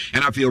 Alaska.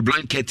 And I feel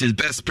blind curtains,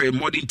 best spray,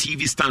 modern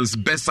TV stands,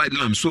 best side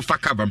lamp, sofa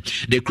cover,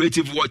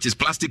 decorative watches,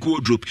 plastic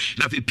wardrobe,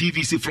 and I feel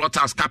PVC floor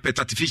tiles, carpet,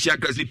 artificial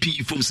grass,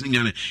 PE foams,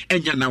 and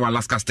you're now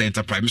Alaska Star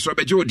Enterprise. Mr.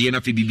 Bejo, and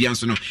I feel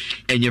Bibiansono,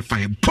 and you're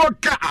fine.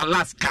 Boca,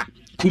 Alaska.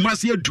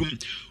 Kumasi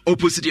Roads,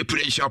 opposite the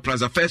Prudential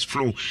Plaza, first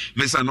floor,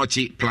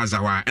 Mesanochi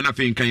Plaza, and I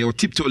think your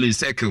tiptoeing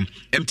circle,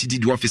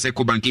 MTD office,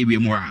 Eco Bank,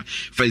 AWMOA,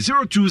 for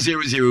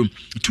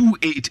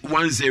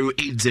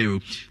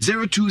 0200-281080,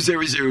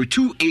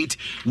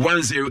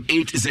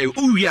 0200-281080.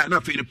 Oh, yeah,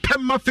 nothing.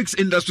 Permafix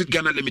Industries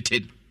Ghana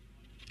Limited.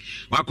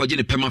 Wakwaje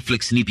ne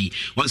Permaflex ni bi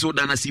once we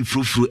dana see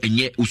frufru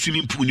enye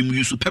swimming pool ni mu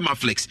use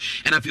Permaflex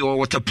and if your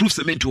waterproof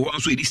cement ho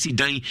so e si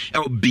dan e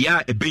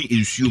bia e ben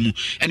ensuo mu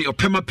and your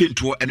Perma paint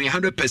ho and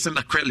 100%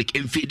 acrylic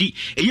emfedi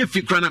eye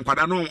fi kra na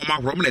nkwada no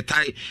ma horo me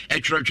tai e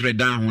twere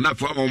dan ho na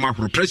fo ma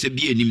horo pressure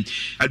bi enim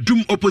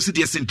adum opposite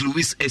the St.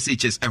 Louis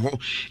SHS e ho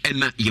and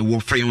na ye wo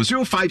free on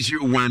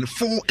 0501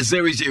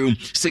 400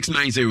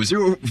 690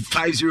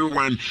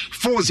 0501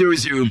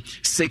 400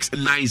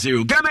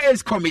 690. Ghana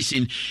Ace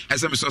Commission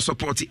as a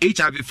support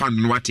HIV fund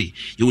no wate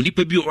ye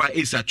onipa bi o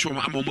ace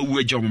atwom amoma wu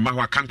agya omma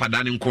ho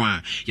akampada ne nko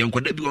a ye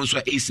nkoda bi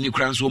wonso ace ni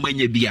kra nso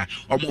omanya bi a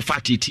omo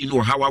fatiti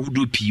no hawa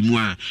hudo pi mu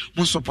a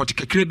mo support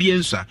kakra bi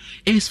enso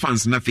ace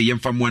funds na fe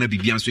yemfa mo na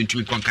bibia nso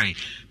ntumi konkan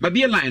ba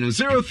bi line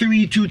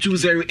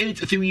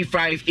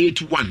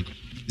 0322083581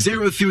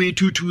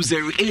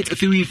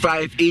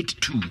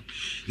 0322083582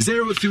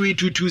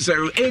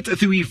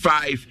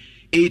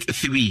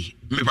 0322083583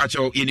 me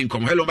pacho yin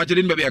kom hello ma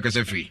jedin baby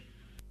akase free.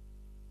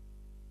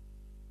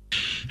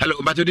 Hello,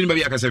 but you didn't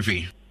be a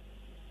Casafi.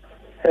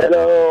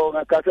 Hello,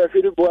 a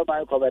Casafi boy,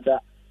 my Covada,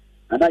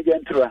 and I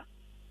get through.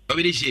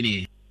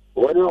 Obedishini.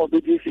 What will be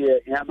this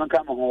year? I'm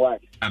coming away.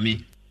 I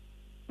mean,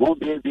 won't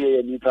be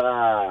a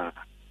Nipa.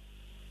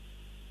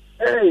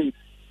 Hey,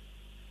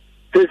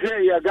 to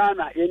say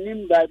Yagana, you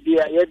name that the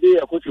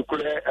idea of to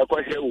clear a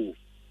question.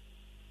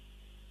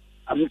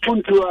 I'm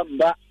Puntu,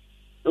 but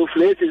no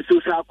place in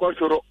Susan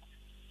Costoro.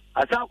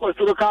 I saw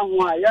Costoro come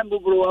why I am to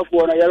grow up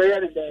for a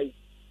year day.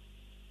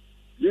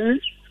 All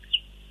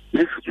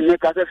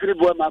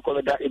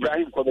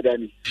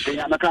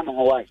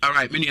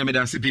right, many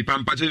CP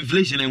Pampacho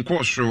inflation and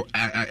cost from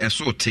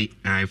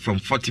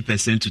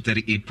 40% to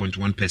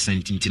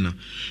 38.1% in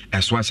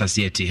as well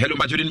society. Hello,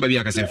 Majorine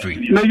Babia Casa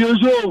free. No, you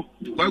so.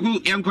 Wagu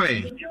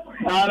Yankwe.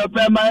 I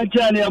pay my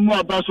channel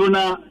more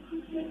persona.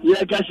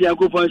 Yakashi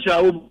Yakupon.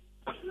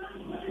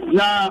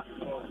 Now,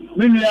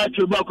 many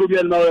actual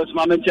Bakubian Morris,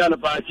 Mamma Channel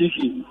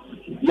Party.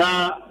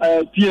 Now,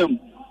 PM.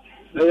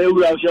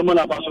 We have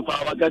Shamona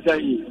Basopa,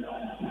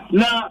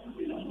 na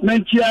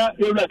mentia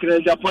ewla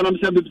kreja ponam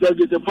se bi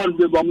de pon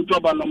be bom to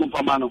ba no mo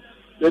pamano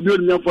e bi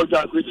on nyam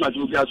folta Christmas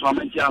obi aso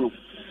mentia no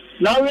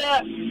na we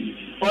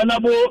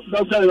onabo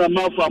Dr.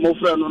 Marfo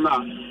amofra no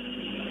na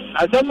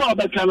asemo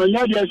obeka no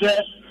nya de se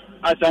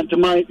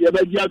asanteman ye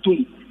ba gia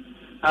tum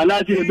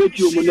anati e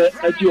beti omu ne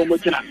ati omu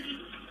kina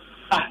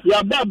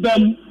ya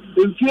babam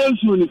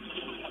influence ni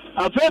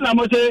afa na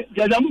mo se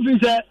jajamu fi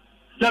se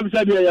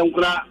sabi ye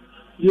nkura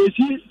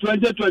yesi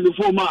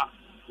 2024 ma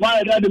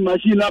why that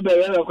machine na be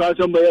we kwa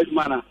so be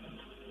mana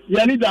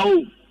ya ni da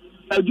ho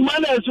aduma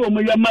na so mo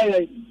ya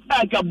maye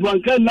aka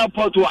blanca na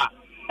potwa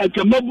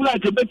aka mabula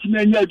ka betime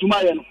anya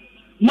aduma ye no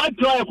ma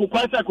try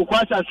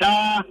kokwasa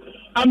sa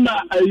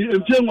ama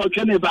mfe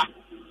nwotwe ne ba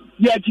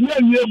ya time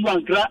awie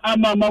blanca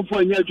ama mafo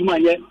anya aduma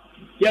ye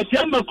ya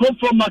tiama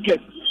crop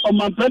market o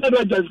man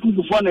penado just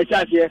kuku for na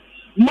chase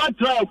ma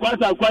try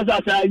kwasa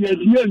sa ya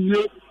time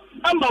awie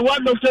ama wa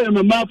doctor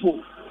Emmanuel Marfo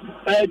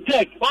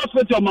tech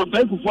hospital man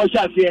penku for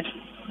chase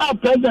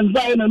president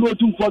by na no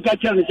tum for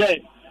catch and say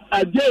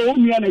a day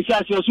only na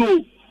chase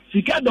so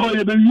sika do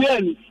ye be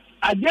wiani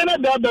adena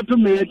da be pe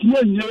me ye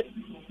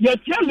ye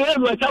tell le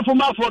ro ta for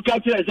ma for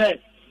catch and say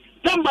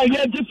tamba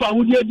ye ti fa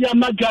wudi e dia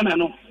magana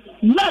no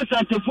na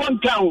sante phone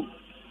count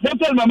dem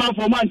tell mama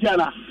for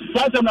mantiana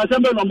first na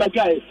sembe no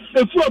bakai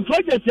e fu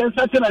project en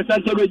certain and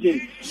certain region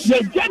ye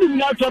jeni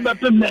na to be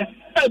pe me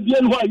e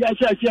bien ho ya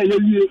chase ye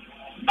wie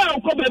e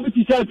ko be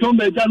ti say to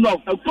me ja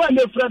no e ko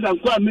ne friend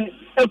and ko me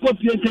e ko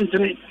pie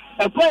tentre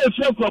e ko e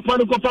fie ko pa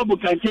ko pa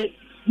bukante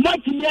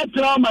mati ne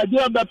trauma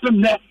de be pe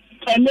me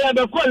ene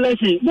be ko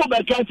lesi mo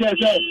be ka che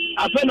say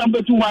afa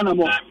number 2 1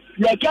 mo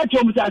ye ka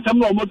che mo ta sam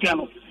no mo ka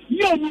no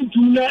ye ni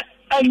tum ne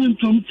ani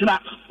tum tra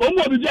o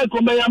mo bi de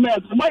ko me ya me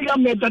mo ya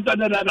me ta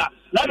na de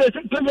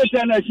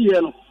president na si ye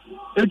no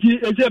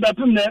eti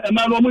bapem na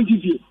Emmanuel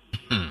Marfo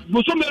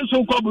bosome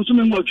nso kwa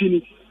bosome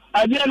nwatwini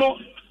ade no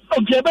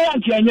okay be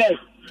yanke anye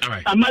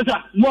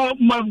amasa mo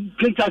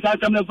kinka sa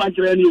tamna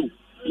fanchire ni o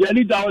ya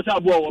ni da wasa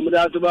abo wo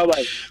meda so bye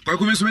bye kwa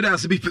kumeso meda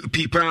se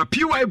pipa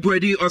PY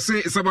Brady or say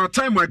it's about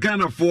time we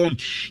Ghana form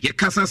ye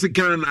kasa se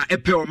Ghana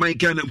epe o man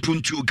Ghana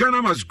mpuntu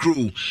Ghana must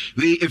grow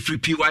we free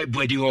PY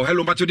Brady or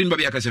hello macho din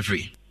babia kase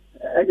free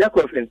ya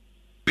kofin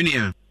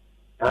minia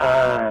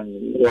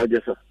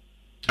woje so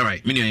all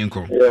right minia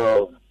yenko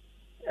yo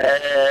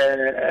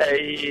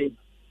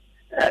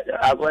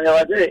agonya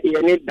wase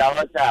ye ni da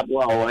wasa abo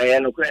wo ye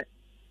no kre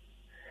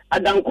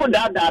adanko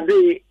da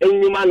be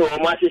enyima no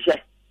mo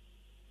ahihye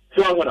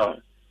so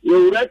hono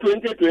you were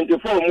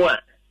 2024 mo a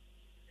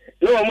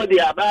no mo di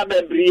aba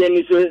ba brie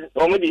ni so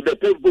o mo di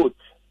be boat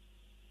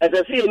as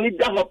I say ni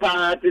da ho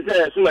pa te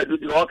say so madu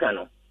di hoka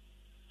no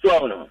so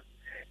hono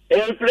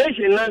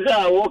inflation na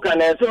za wo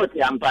kana so ti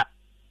ampa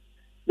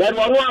but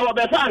one wa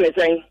be fa ne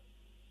sen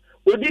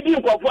odidi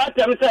nkofo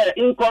atem say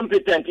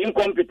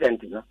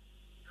incompetent no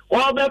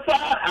o be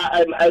fa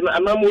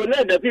amamu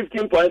na the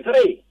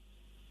 15.3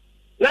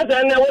 na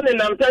za na woni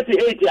nam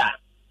 38 a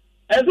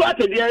ezo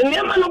ate de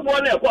niam no bo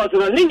na ekọ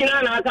so ni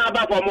nyina na aka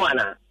aba fo mo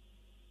ana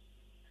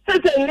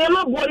sese niam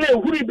bo na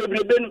ehuri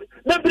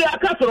bebre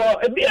aka so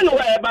ebi no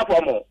wa eba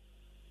fo mo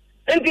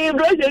enti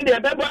broje de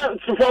be ba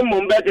so fo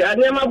mo mbete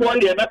niam bo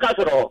na eba ka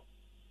so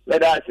le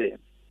da se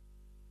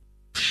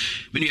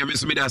many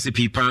Miss Medasi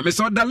Pipa. Miss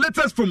the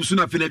letters from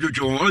Suna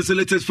Finejo, also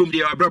letters from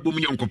the Abrabo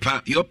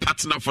Myonkopa, your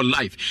partner for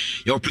life,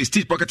 your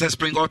prestige pocket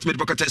spring, ultimate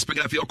pocket spring,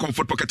 your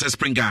comfort pocket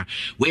springer,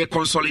 where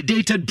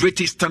consolidated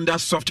British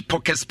standard soft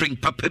pocket spring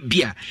papa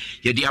beer.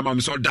 Your dear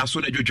mom saw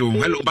Dasuna Jojo.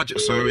 Hello, but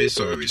sorry.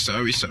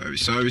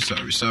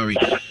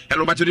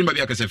 Hello, but you didn't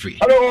be a free.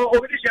 Hello,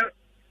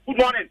 good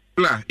morning.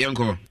 La,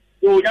 Yanko.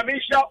 Oh,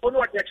 Yamisha, on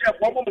what you have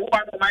one more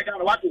my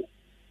God, what?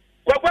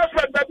 Well,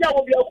 baby, I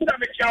will be a good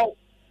amateur.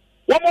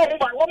 One more I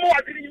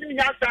didn't even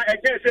answer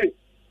again say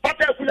but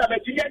I could have a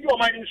your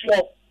mind in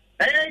slow.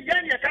 And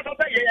then you can't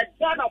say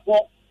Ghana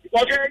for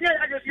because I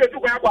just hear to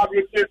go about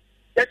it.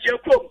 That's your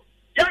club.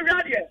 Young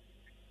radio.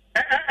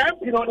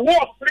 You know, the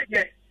war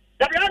street.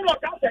 That we are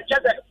not out there, a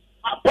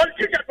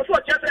politician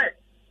for Chester.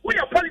 We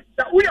are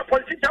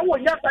politicians who are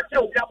young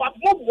about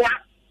more.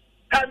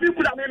 And we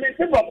could have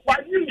maintained why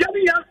you get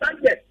me answer.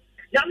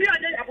 Yami,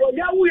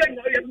 Yahoo, and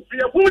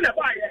you're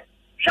buy it.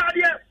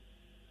 Shadia,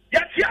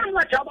 yes, young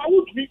much about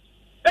me.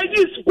 And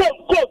you go,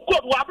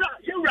 Wabra,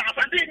 you rap,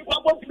 and then you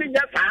want to be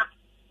yes, sir.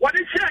 What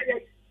is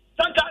saying?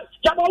 Sometimes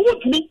Jama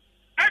would me.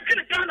 I could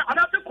have done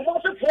another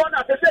commercial phone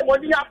at the same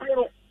when you have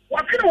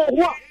what can you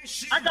walk?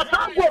 I got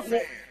some work.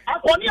 I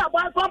can hear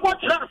about what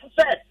Trump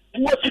said.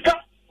 You were sick.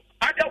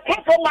 I can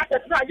come from my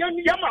young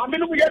Yama,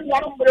 one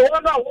of the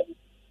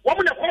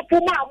woman of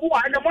Puma,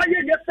 and the money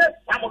you said,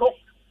 Pamelo.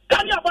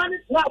 Can you find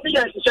it? Not be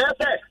as she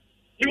said.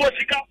 You were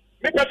sick.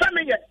 Make a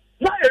family.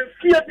 Not a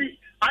fear.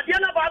 At the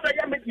end of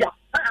the media,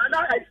 and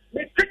I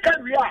take care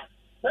of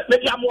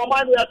maybe I'm more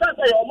money, I can't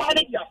say your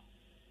money.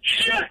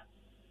 Sure.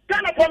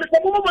 Can I promise a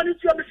woman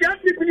is your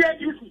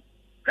machine?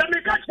 Can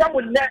we catch them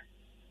with net?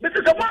 This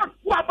is a man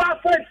who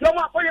about friends, no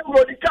one for you,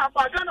 the car,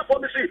 but Ghana for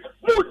me.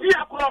 Move the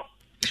o'clock.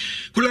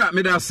 Kula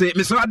me da say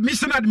Mr.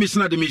 Admission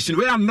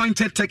we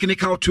anointed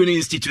technical training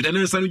institute and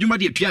then you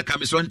made piaka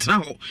me so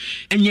antra ho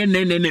enye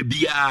nene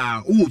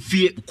bia wo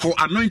fie ko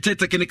anointed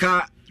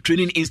technical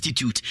Training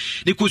Institute.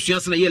 The question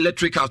is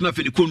electric house,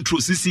 nothing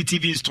control,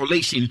 CCTV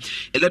installation,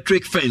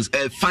 electric fence,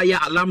 fire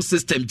alarm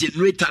system,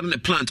 generator and a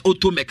plant,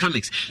 auto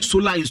mechanics,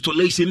 solar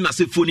installation,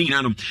 phoning.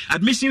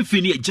 Admission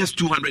fee just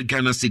 200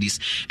 Ghana cedis.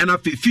 And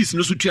after fees,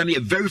 no sutuani a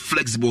very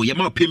flexible.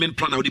 Yama payment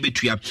plan out the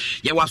betria.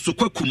 Yawa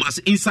soko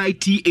Kumasi inside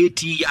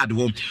TAT yard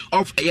home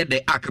off air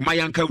the Ak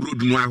Mayanka Road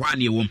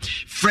Nwahani home.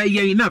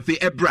 Freya enough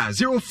Ebra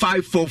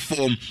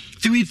 0544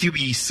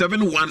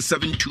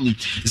 337172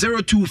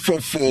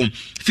 0244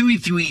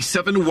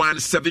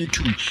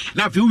 337172.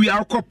 Now if we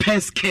are called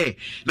pest care,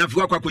 now if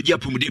we are called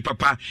Pumude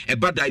Papa,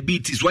 about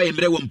diabetes, why am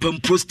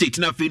prostate,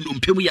 now if you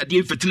pay ya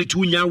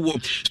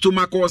infertility,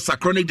 stomach or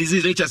chronic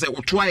disease, nature say,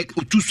 or try to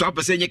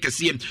 2%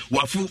 yakasium,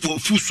 or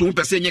full soon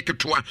percent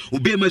yakatua,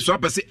 obey my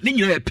swap,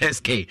 Nina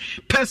pest care,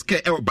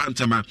 El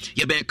Bantama,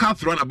 you be a car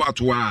run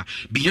about war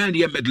behind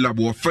the med lab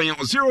or friend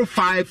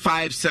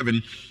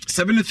 0557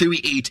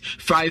 738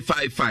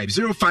 555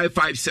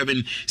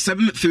 0557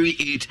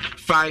 738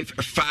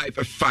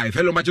 555.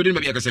 Hello, my children,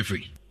 maybe I can say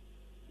free.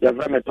 Your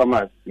friend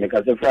Thomas, make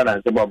us a friend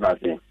and say Bob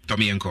Rasi.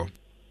 Tommy Uncle.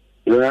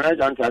 You know, I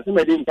don't trust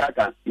me in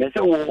Taka.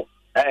 Mr.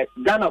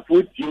 Ghana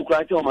food, you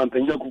cry to my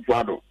Penjoku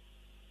Quadro.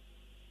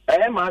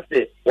 I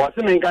master, what's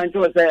the main kind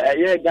to say a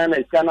year Ghana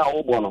is Ghana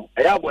Obono.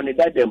 I have one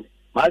that them,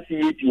 must see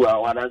it you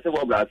are, and say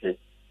Bob Rasi.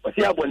 But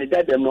see, I want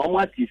that them no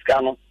more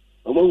Tiscano,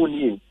 no more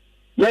need.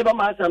 Never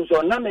master,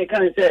 so now I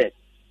can say.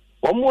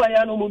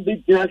 Omuayano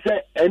big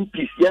say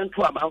MPs yan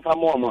to a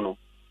more mono.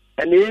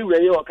 And the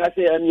way you can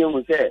say, and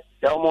you say,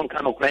 Salmon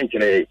cannot clench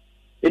it.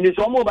 In the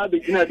summer by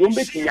beginner, don't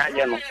be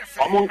Yano,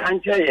 Omon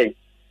can't say,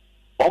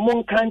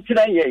 Omon can't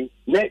say,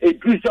 a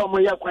good summer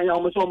yaquine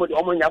almost almost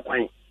Omon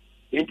yaquine.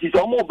 It is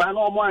almost by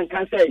no one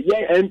can say,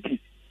 yeah, empty.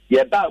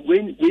 Yeah, but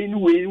win,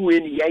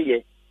 yeah.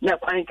 Na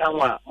kwan kan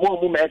wa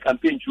mo mo me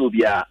campaign chu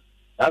bia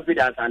after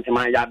that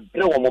antiman ya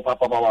bre wo mo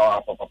papa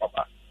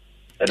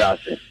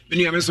that's it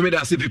me am so me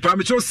da se pipa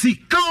me cho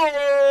sika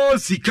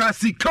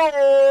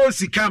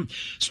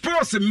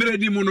sports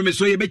miradi mu no me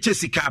so ye be che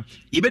sika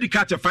ye be di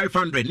catch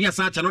 500 near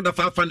such another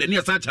 500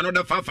 near such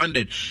another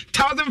 500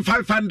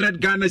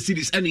 1500 Ghana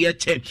cedis and ye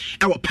che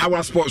our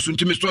power sports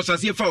unto me stores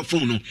as ye for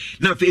phone no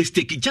na fe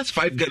stake just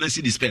 5 Ghana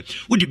cedis pe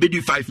we di be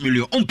do 5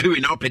 million on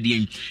pay now pe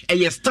dey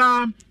e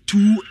star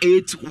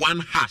 281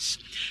 hash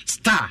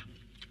star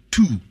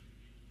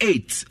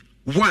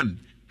 281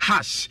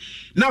 hash.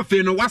 Now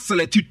for no was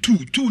select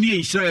 2 near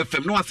Insha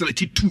FM, no was select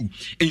 2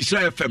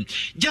 Insha FM.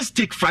 Just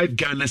take 5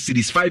 Ghana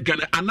cedis, 5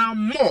 Ghana and now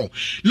more.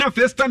 Now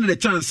first stand the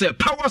chance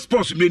power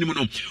sports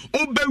minimum.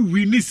 Obe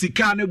winni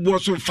sika ne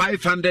boss on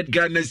 500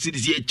 Ghana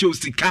cedis. Ye choose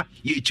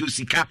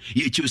sika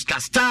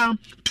star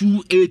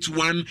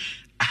 281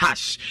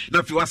 hash. Now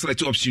if you was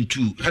select option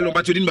 2. Hello,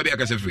 but you didn't baby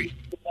akase free.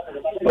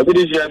 What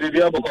did you have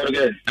before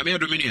Bokorge? I'm here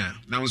Dominia.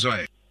 Now so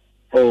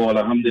Oh,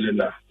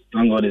 alhamdulillah.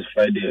 Thank God it's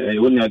Friday.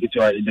 When you get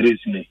to Idris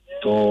ni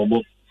to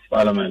both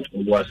parliament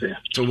ubwase.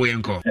 To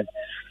boyenko.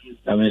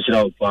 Na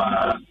mishira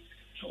pa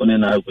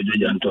onena ko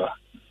jojanto.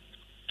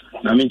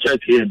 Na mincha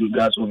tie du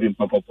gas ovim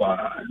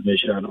papa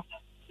mishira no.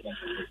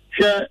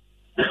 She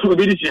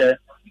obidi she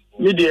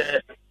me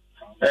de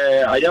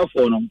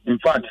ayafo no. In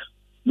fact,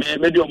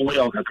 me de omo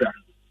ya okakra.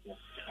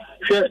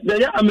 She de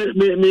ya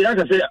me ya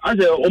ka say as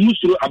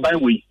omusuru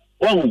aban we.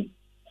 One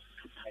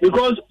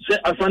because say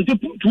asante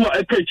to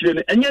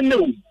akachire enye ne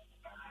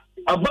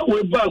about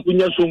way back when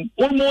you're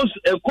almost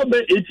a couple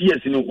 8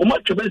 years, you know,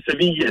 almost 7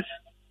 years.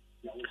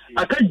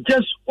 I can't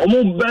just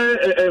almost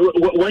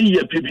 1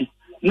 year, PB.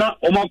 Now,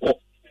 Omako.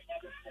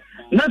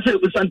 Now, say,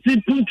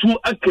 something to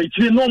a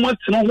creature, no much,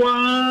 no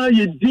why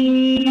you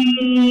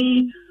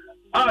ding.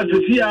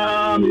 To see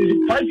 5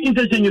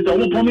 interchanges, I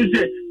won't promise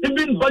it.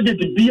 Even budget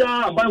beer,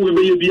 by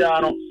way be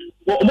no.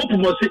 Well,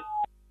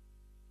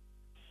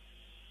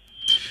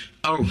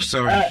 oh,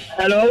 sorry.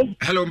 Hello,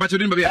 but you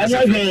didn't be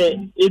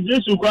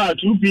Idris Ukwa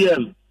 2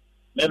 p.m.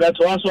 Maybe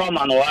to answer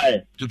man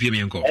why 2 p.m.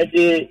 Yanko.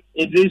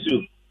 Idris.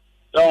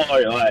 Don't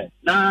worry, why.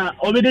 Now,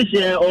 over this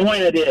year, or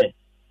where there?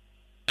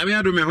 I mean,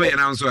 I do me where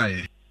and answer.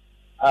 Okay,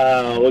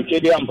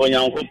 the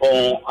Amponyanko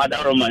for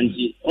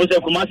Adaromanji. Also,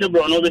 Kumasi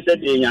Brown over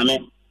said,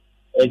 Yame,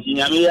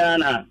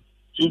 Yamiana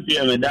 2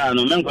 p.m. down,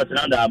 no man got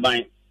another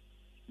bind.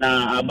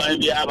 Now, I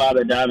bind the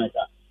Abba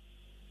Dameta.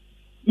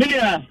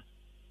 Milia.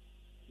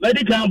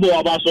 Medical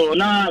board about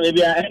now,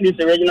 maybe I end this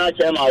original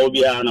chairman will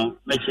be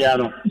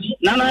Mechiano.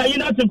 Nana, you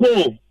not to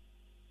go.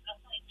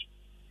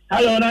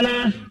 Hello,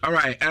 Nana. All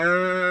right,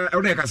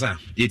 Odekasa,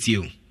 it's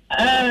you.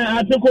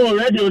 I took all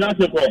radio, not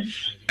to go.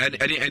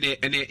 And any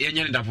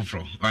that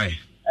for right.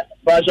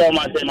 But I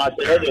must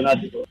say, radio,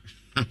 not to go.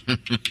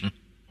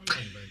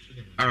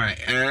 All right,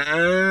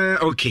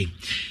 okay.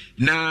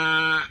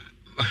 Now,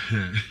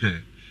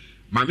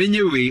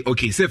 Mamenye way,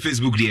 okay, say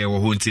Facebook there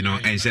or hunting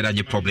and said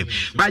any problem.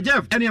 But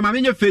Jeff, any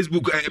Mamenye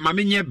Facebook,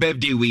 Mamenye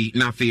birthday way,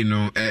 nothing,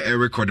 no,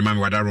 record my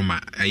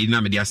wadaroma, I na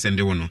media send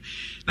one.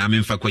 Na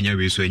memfa kwanya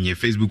we so enye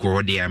Facebook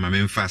or there,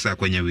 memfa sa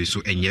kwanya we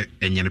so enye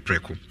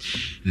preko.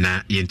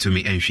 Na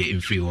yentumi enhwe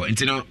in free ho.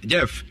 Ntino,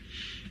 Jeff,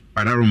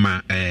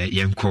 wadaroma,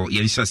 yenko,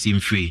 yensa sim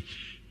free.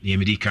 Ni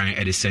emedi kan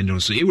e de send on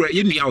so.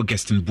 You ni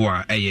Augustin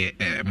Boa,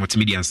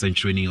 multimedia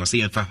century or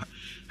say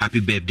happy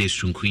birthday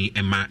to Queen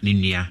Emma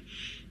Ninia.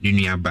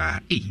 Ninia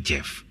ba,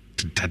 Jeff.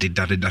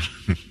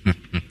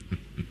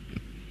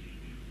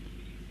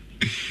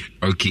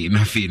 Okay,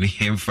 nothing.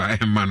 Him fire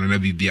man on a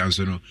BB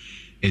so no.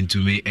 And to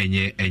me,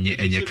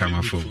 any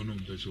camera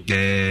phone.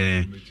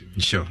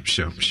 Sure.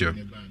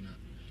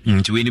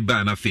 To any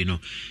bar na feno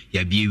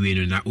ya bi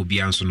we na obi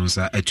anso no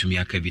sa atumi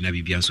aka bi na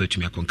bibia anso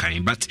atumi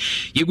akonkan but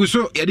yegu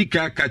so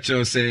yadika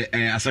catch say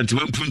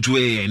asantima mpuntu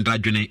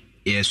ndadwene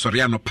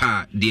sori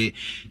anopa de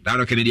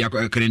da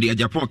Canada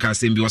Japan ka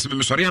sem bi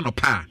wasem sori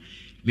anopa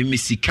me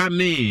sika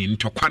ne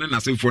ntokwane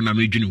na semfo na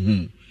no adwene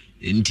hu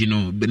enti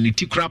no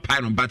beniti kura pa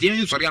no but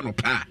yen sori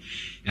anopa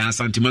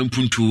asantima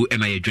mpuntu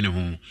na yadwene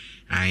hu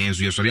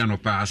ayenzo ye sori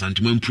anopa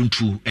asantima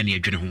mpuntu na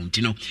yadwene hu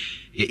enti no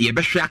ye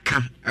behwe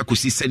aka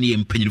akosi sane ye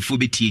mpanyirfo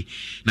beti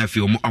na afi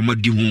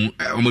omadi hu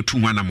omatu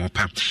hu na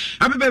mopa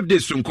happy birthday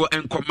sonko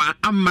enkoma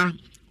ama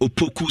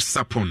opoku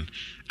sapon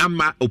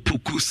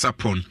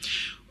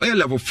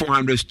level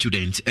 400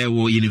 students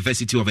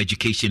University of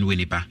Education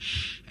Winneba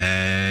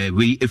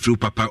we through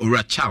Papa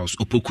Ora Charles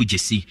Opoku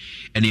Jesse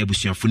and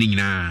abusuafo ni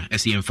nyina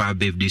SEM 5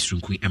 birthday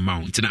sonko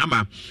amount na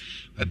ama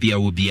bia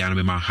wo bia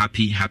na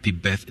happy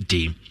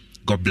birthday.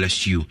 God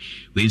bless you.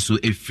 We so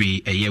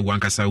every a year one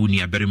kasa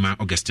uni aberima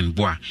Augustine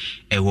Boa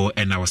ewo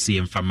and our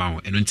CM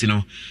famao and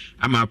ntino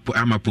ama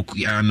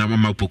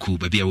poku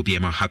baby I will be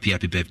a happy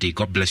birthday.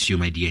 God bless you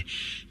my dear.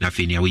 Na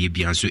fini we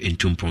be anso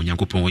entumpo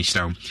nyankopon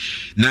wonhyira.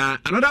 Na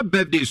another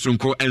birthday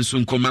sonko and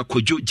sonko ma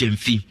Kojo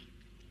Jemfi.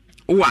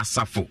 O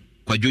asafo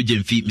Kojo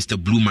Jemfi Mr.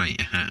 Blue Mine.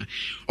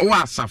 O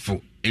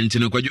asafo and to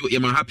Kwadwo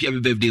yama happy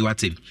birthday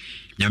wate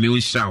nyame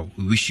wonshaw.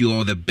 We wish you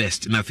all the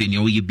best. Nothing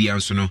you be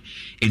answer no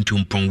into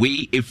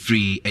Mpongwe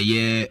every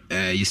year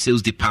your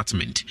sales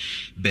department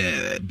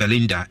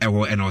Belinda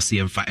ewo NLC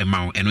emfa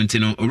emao eno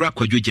ntino ora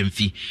Kwadwo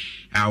Jemfi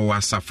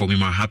our for me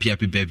my happy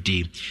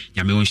birthday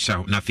nyame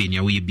wonshaw. Nothing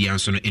you be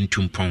answer no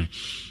into Mpong.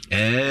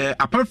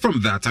 Apart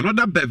from that,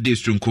 another birthday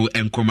strunko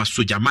enkoma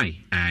Sojamai.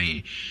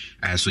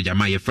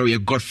 Sojamai for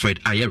Godfred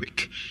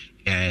Ayeric.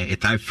 A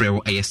type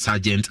for a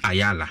Sergeant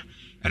Ayala.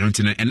 I don't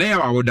know. And there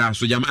I would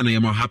Sojamai I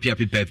am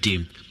happy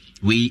birthday.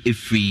 We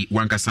if we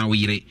wankasan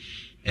we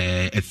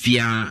a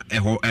fear a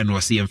ho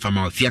NOC and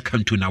Fama, fear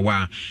come to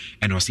Nawa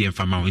NOC and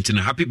Fama. Into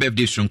happy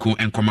birthday strunko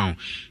enkoma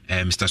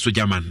Mr.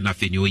 Sojaman,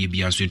 nothing you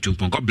be answering to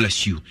God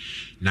bless you.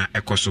 Na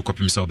ekoso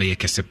kopim so be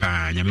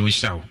kesepa nyame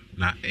wonshaw.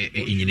 Na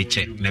enyine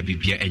che na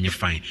bibia enye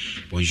fine.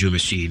 Bonjour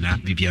monsieur na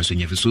bibia so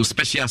nyefe. So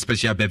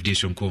special birthday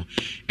shonko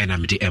and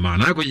I'm the Emma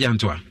na go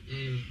jantoa.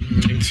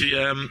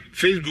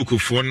 Facebook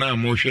for na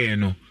mo hwe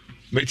no.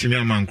 Betimi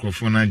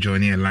amancrophone na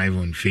join live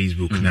on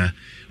Facebook na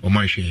o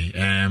ma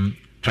hwe.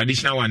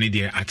 Traditional one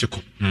dey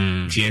article.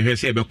 Ti ehwe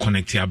say be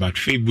connect about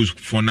Facebook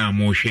for na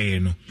mo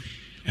hwe no.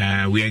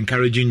 We are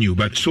encouraging you,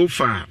 but so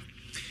far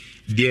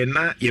the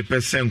na ye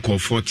percent ko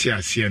 40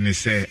 ase ne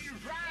say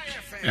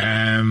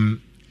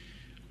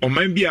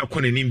oman bia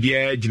konani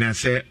bia gina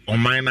say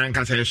oman na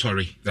nka say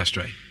sorry. That's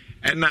right.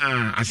 And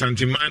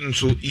asantiman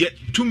so ye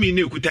to me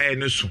ne kuta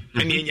ene so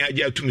ene enya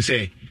age atum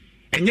say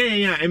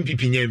enya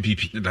MPP nya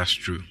MPP. That's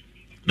true.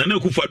 Na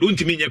Kufa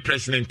don't mean your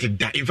president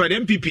da. In fact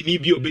MPP ni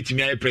bi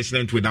obetimi ay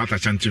president without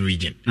Ashanti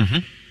region.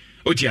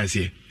 Oti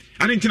ase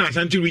and in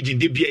Ashanti region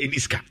de bia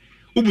eniska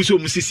ubuso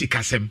musisi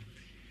kasem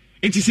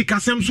enti si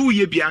kasem so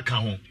ye bia ka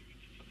ho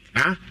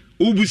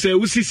ubuse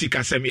usisi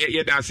kasem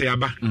ye da se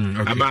aba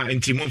aba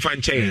enti monfa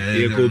nche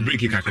ye go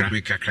break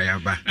kakra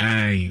aba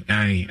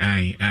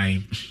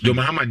ai do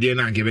Muhammad de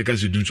na ngebeka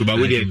zudun so ba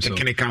we the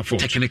technical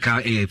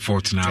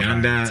fault na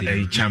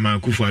and chama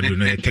Kufuado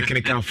no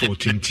technical fault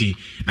enti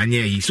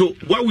anye so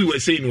what we were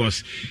saying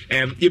was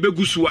ye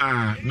begusu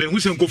a me hu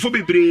se nkofo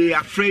bebre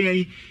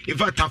afre in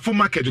fact afo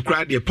market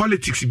kra the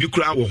politics bi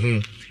kra wo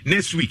ho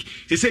next week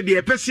they said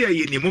the person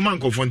ye ni mo man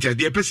nkofo ntia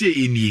the person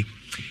ye ni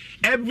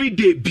every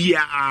day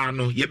bia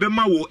no ye be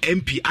ma wo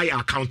MP I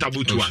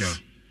accountable to us.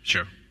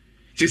 Sure.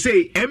 They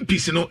say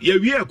MPs no ye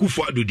wi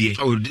Kufuado de.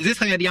 Oh, this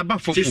time they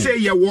about for. They say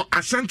ye wo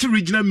Ashanti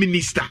regional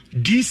minister,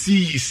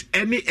 DCs,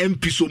 any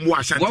MP so mo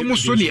Ashanti. What mo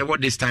so ne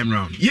what this time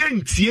round? Ye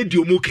ntie di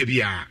omo ka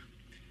bia.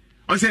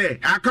 On say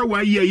aka wa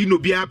ye you no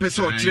bia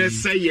person o kire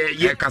say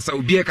ye kasa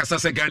obi e kasa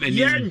say Ghana ni.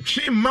 Ye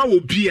ntwe ma wo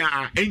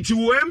bia enti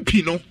wo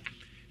MP no.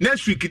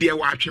 Next week they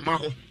wa atwema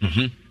ho.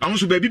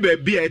 Also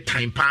baby a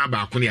time pa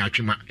ba ko ne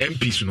atwema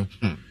MPs no.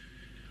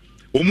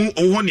 Omu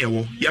owo ne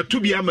wo ya to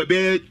bia ma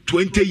be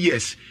 20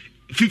 years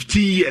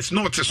 15 years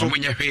not so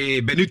omunya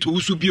hwe Benito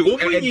Usubio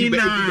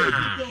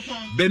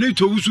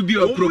Benito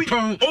Usubio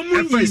propon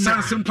e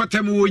sanse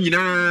mpatam wo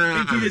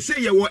nyina they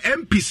say ye wo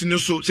MPs no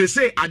so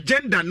say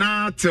agenda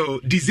na till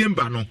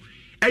December no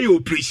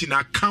operation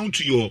account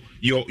your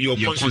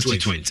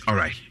constituents. All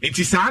right. It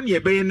is an ye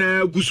be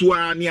na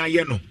gusua ni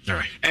aye no. All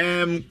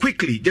right.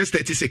 Quickly, just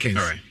 30 seconds.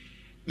 All right.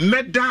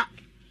 Meda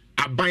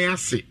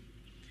abayase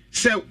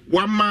say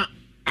wama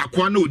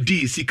akwa no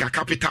di sika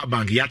Capital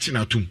Bank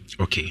yachinatum.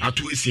 Okay.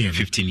 Atu esien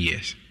 15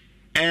 years.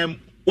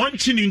 One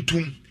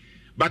chinintum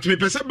but me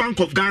pesa Bank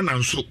of Ghana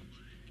nso.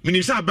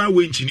 Minim say aban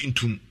we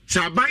chinintum.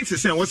 Say aban se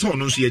say what's on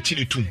nso ye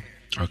chinitum.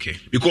 Okay.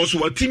 Because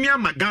what Timia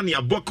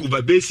Magania book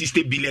over base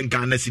 60 billion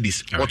Ghana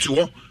cedis. What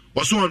you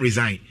was one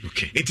resign.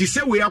 Okay. It is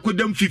say we are with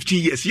them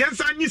 15 years.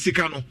 Yes, I need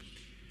Sikano.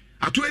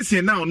 At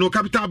say now no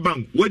Capital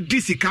Bank. What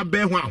this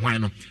Ikabe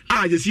no.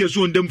 Ah, you see us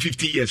on them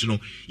 50 years no.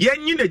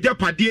 Yen yin a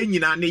japadi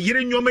na ne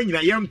yere nyoma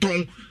nyina yem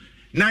ton.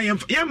 Na yem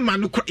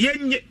man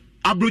yen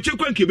abroche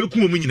kwan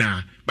kebeku mu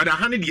nyina. But a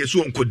 100 years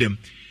on kodem.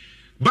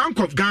 Bank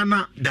of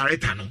Ghana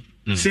director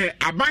no. Say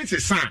aban se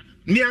sa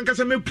ni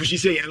ankasa me pushi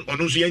say yen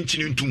ono so yen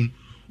chinintum.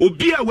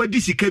 Obi a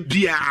wadi sika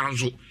bia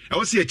anzo e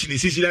wo se akini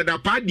sisi da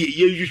pa de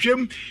ye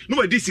hwehwem no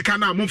wadi sika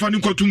na amfa ni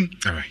kotum.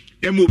 All right.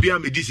 Em obi a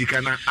medi sika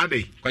na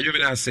ade kwajo be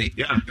da say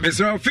yeah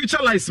Mr.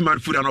 Future Life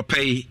Smart Food and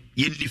pay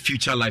in the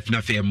future life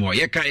na fair more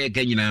ye kan ye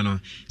ganyina no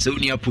se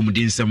uni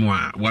apumudin nsem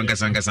a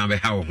wankasangasa be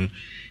ha wo ho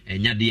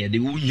enya de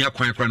unya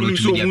kwan kwan no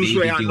tumi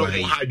dia be de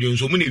wa ha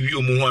so mo na wi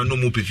omo ho ano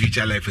mo pe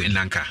future life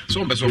nanka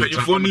so mbe so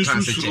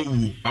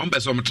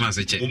mo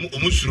transit che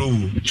omo suro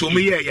wu so mo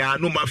ye ya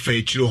no ma fa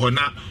chiro ho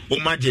na o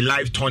ma je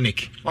life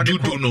tonic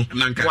dudu no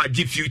wa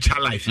je future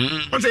life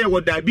on say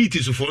you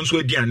diabetes for nso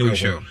aduane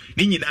wo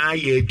ni nyina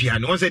ye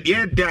aduane on say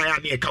de da ya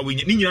na e ka wo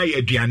ni nyina ye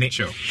aduane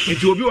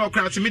enti obi wo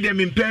kra se me de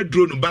me mpa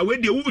drone ba we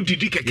de wo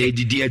didi keke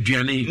didi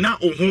aduane na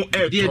oho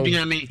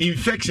aduane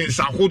infections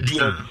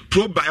ahodo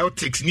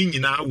probiotics ni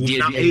nyina wo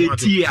na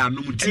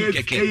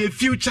a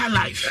future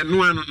life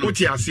what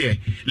you say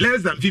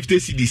less than 50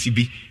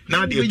 CDCB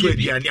now the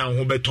aduane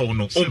ahobeto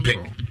no ompe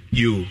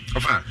You.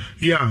 Ofa.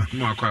 Yeah.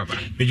 Mwakwaba.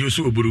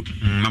 Mejosu oburu.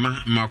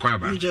 Mama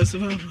Mwakwaba.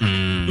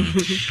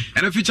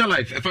 And a future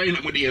life. If I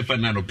know what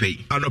the no pay.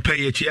 Ano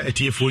pay a chia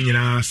etiefo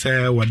nyina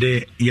say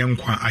wode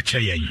yenkwa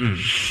ache yen.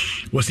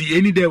 Was he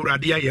any day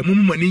radia ye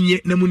mumu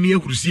ninye na muni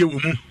ehurusie wo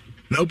mu.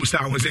 Na obusa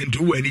ho se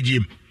ntu wo ani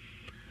giem.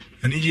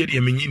 Ani gie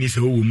de menyini se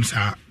wo mu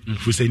sa.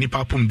 Fu se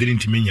nipa pom de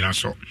ntimi nyina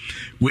so.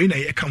 We na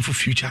ye come for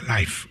future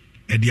life.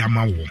 E de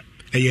ama wo.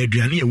 E ye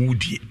aduane ye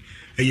wudie.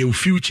 E ye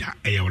future,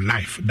 e ye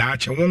life. Da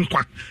che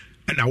wonkwa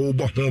na wo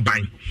bo ho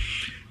ban.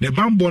 Ne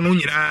bambo no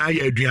nyina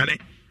ye aduane.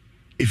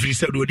 Ifiri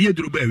se do de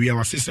aduru ba wi a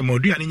wasese ma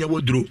aduane nya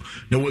woduro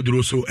na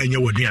woduro so enye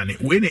waduane.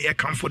 We na ye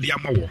come for de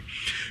ama wo.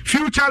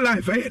 Future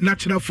life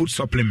natural food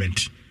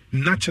supplement.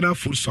 Natural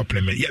food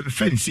supplement. Ya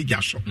fancy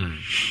jaso.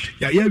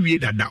 Ya wie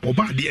dada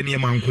oba de ne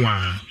manko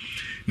a.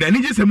 Na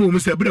ni je se mo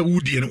se bra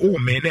wudie no o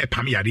me na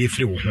pam yare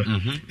efiri wo ho.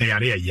 Na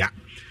yare ya.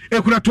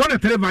 Ekura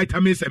 23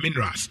 vitamins and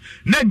minerals,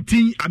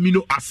 19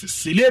 amino acids,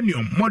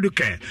 selenium,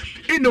 moducare,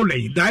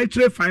 inulin,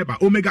 dietary fiber,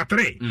 omega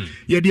 3.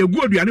 Ye de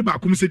gu aduane ba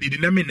kum se di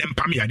na me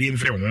empam yare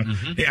enfiri ho. Na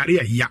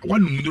yare ya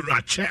wanu muduru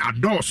ache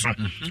adoso.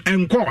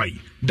 Enkoi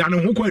dan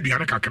ho ko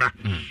aduane kakra.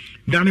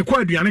 Dan ko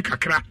aduane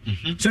kakra.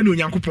 Se no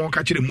Nyankopon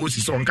ka kire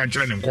Moses on ka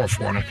kire ne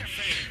nkofo no.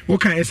 Wo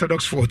kan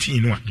Exodus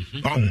 14 no a.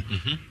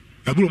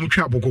 Aburo mu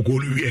twa bokoko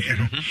no wie he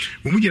no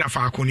mu gina fa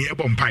akoni e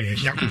bompaye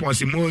Yakopon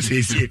se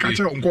Moses e ka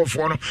kire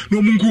nkofo no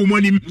no mu nku mu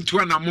anim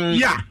to na mo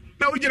ya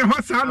na wo gina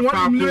ho sa no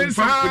wanu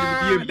nsa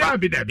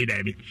dabi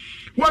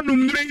wanu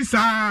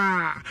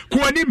nsa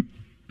ko anim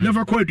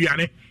never ko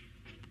aduane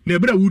na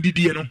ebra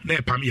wudidie no na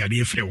epam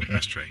yade efre wo.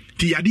 That's right.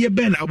 Ti yade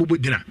be na abobo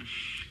dina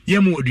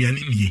yemu aduane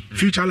nie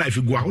future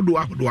life go ahodo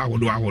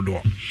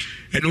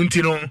eno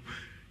nti no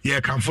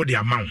ye kan for the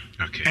amount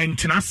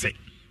entina se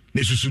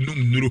ne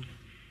susunum nuro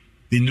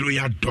the nuro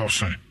ya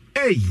doson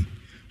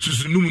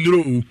susunum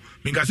nuro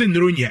minga se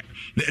nuro nye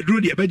na eduro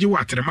de beje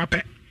watere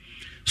mape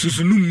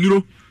susunum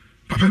nuro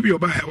papa bi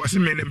oba ha wase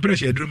me ne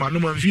pressure eduro ma no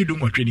man fi du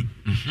motweni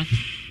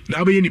na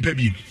abaye nipa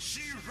bi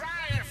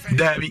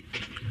dabi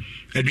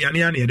aduane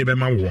ya na ye de be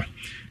ma wo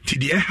ti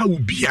de ha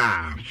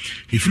ubia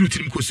ifuru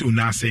tirim kosi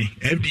unase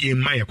FDA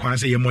ma ye kwan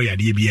se ye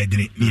moyade bi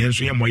adini ne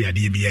yenso ye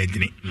moyade bi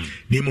adini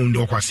ne mo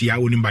ndo kwase ya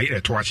woni ba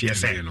ye to ache ye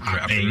se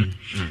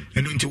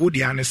enu nti wo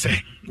de ane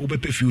se wo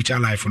be future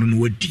life no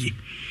wadi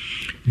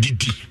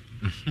didi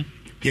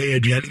ye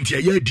aduane nti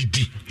ye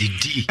didi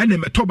ene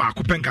meto ba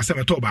ko penka se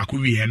meto ba ko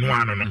wi eno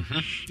ano no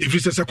if you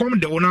say come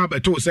de wona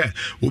beto se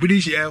obi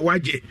di she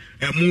waje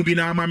emu bi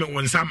na ama me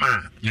wonsa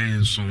ma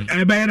yenso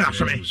e be na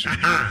so me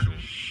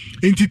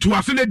nti to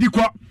aso na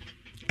dikọ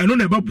eno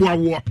na beboa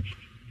wo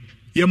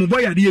ye mo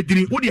boya de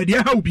edini wo de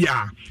ha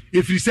obia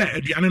efiri se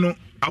aduane no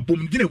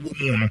apomdine wo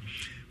mu no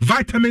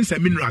vitamins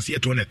and minerals ye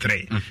to na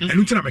 3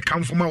 eno ntina me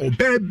kan foma wo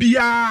ba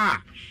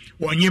bia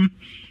wonyem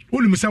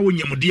wonum sa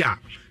wonyem de a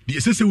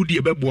de sese wo de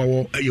beboa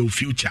wo ayo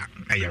future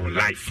ayo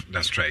life.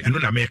 That's right. Eno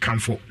na me kan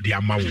fo de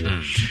amawo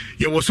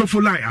ye wo so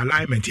full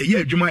alignment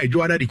ye adwuma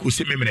adwada de ko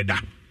se memene da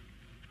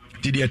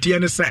ti de tie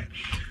ne se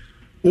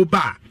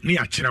oba ne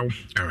a kire wo.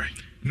 All right.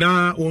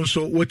 Na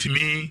also what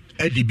me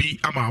edibi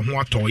ama ho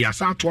ato ya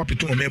sa to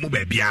apeto mo memu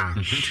ba bia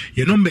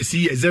your number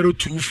see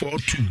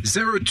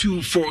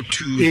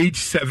 0242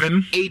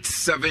 87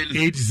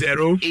 80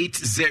 90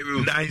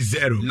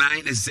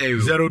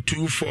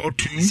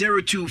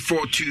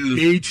 0242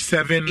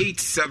 87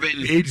 80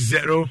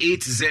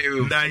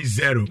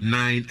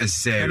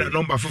 90 and a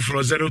number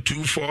for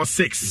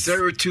 0246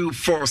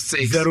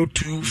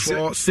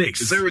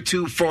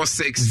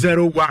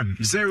 01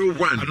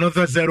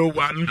 another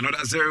 01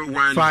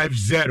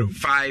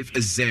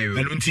 50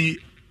 and unti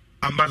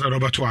ambassador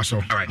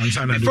Batuaso. All right.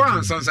 Before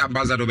answer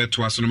ambassador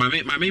Batuaso,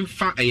 my main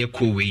fa aye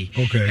kowe.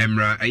 Okay.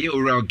 Emra aye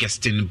oral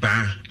guesting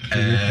ba.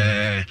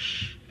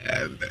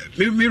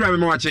 Me ra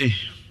wache.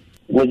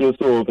 Wojo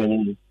so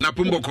open. Na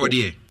pumbo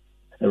kodie.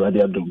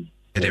 Radio dum.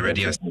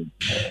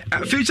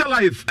 Future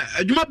life.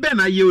 Adwuma ben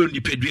aye o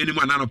nipadua ni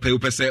mu anano pe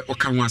opese o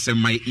kan ho asem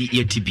mai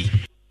yetibi.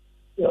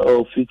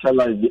 Oh, future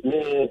life.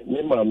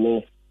 Me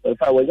mama.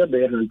 If I was a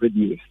 100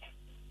 years.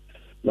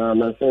 Na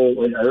say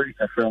when I read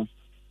from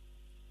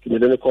the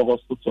medical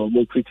hospital,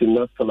 more treating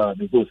not salad,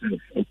 the whole thing,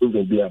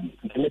 improving the arm.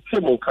 Can you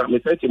tell me,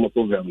 take him a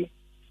program?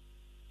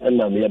 And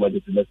now me,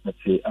 let's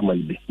say, I'm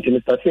going to be. Can you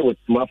start with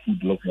smart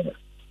food? No,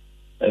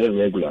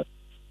 regular.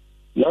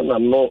 No,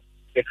 no,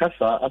 a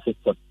casa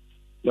assistant.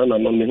 No,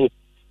 me,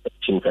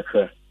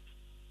 chimka.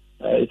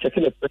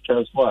 Checking the pressure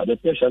as well. The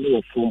pressure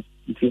level from,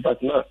 in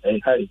fact, not a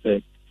high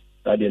effect,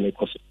 I didn't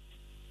cost.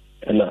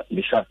 And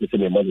the shark is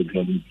in a mother.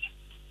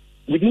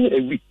 Within a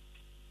week,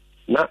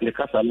 na the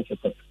casa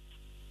message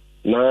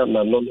na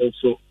no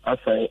so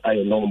assign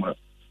I normal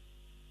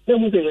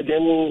then we say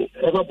then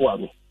ever boa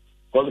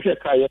ko we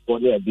kai for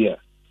there there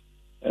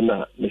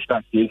na the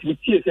start the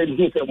tea said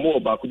he said more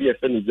about could be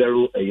send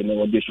 0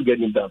 they should get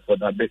him down for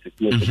that basic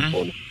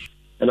phone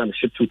and I'm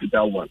ship to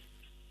that one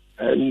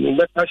and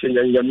that passion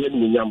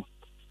yam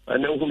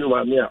and then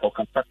who me or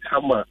contact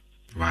hammer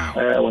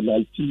wow when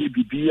I see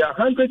be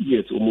 100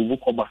 years or move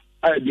koba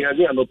I be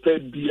no pay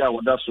be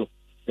our daso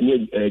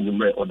any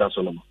number or that's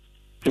all.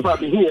 If I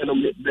be here,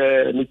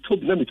 me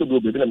told me to go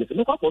baby, and I said,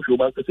 no, I want you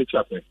back to say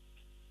chapter.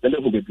 Then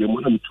there will be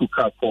one of 2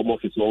 cars for more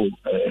his own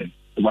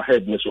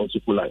overhead, Miss also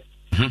polite.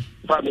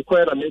 If I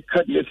require a make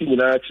cut, yes,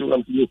 in action,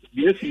 I'm to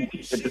yes,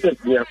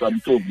 me as I'm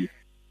told you.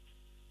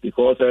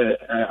 Because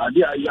I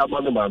did a young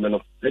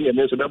man, then you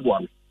mentioned that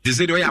one. They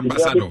said, oh,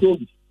 ambassador.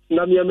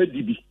 Namia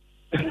DB.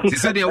 They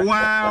said,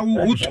 wow,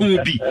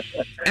 who be?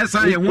 As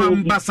I am one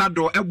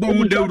ambassador, a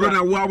bomb the run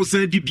a wow,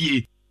 said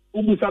DB.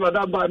 Who is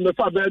another by the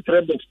Faber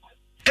Trebus?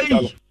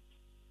 Hey,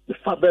 the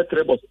Faber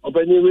Trebus. Of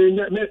anyway,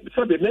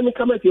 many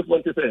comments if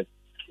one to say,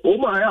 oh,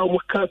 my, I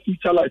almost can't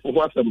feature life for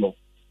what's more.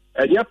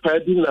 And yet,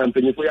 Paddy and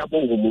Penny for your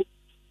bomb.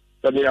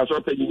 Then they are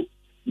sort of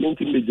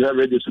linking the general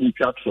radio to the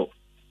capsule.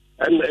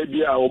 And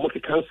maybe I almost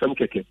can't some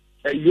cake.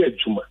 A year,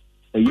 Juma.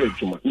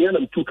 Near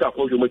them 2 cars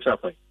for your much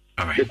happen.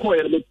 The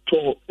coin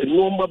to a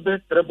normal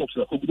bed rebels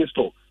who be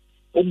store.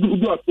 Do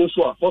a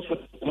also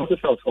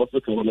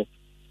hospital.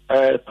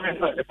 A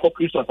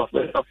copy of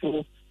a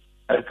full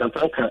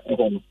Cantanka at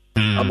home.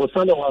 I was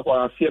son of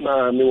our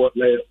Siena,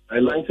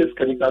 a Lances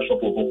Canita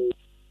shop of home.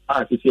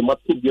 I see a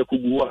Matu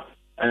Kubua,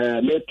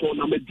 Meto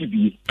number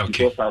DB.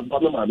 Okay. Because I'm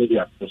not a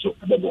media, so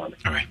I don't want.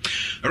 All right.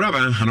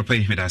 Rabbi, I'll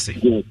pay me that.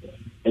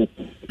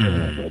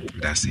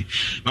 That's it.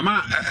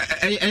 Mama,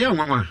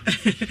 mama.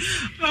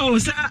 Oh,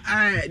 sir,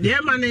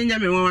 dear man,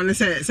 Yammy,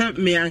 say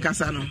me and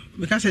Cassano,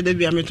 because I did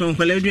be a meton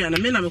for Ledrian, and I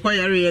mean, I'm quite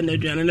area and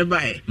Adrian and the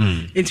buy.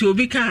 It will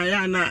be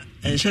Kayana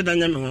and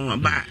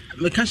Shadanyam, but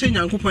Mekashin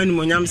Yankupon,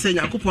 Monyam saying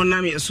Yankupon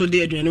Nami, so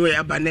dear, anyway,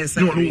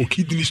 Abanessa. No,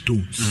 kidney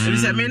stones.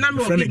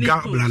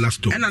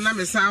 And I'm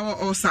a sour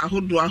or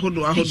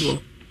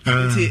Sahudu.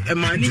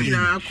 Emmanuel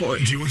Marfo.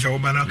 She was a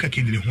Obanaka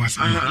kidney once.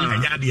 And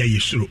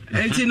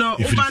you know,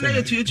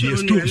 Obana to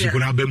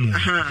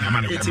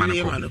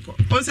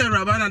also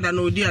Rabana than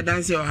Odia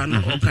dancing or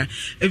Hannah. Okay.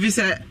 If you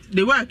say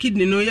they were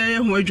kidney, no, yeah,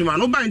 who do man,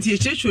 no banty,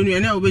 church,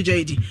 you know,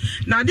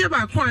 JD. Now, dear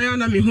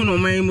Baquana, me who no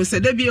man,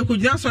 said there be a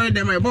good answer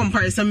them my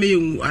bonfire some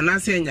and I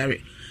say,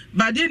 Yari.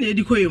 But then the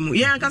Koymu,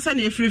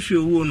 Yankasani free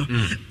wound.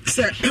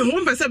 Said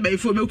 1% by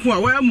for Bequa,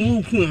 where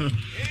move.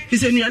 He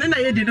said, you and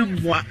I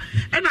didn't what.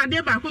 And I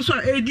did back also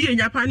AD in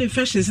Japan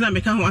infections, and I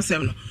become 1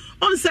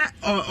 on set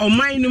or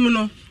my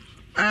numeral.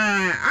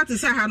 At the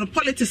Sahara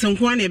politics and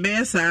Quani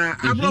Bears,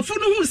 I brought for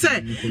who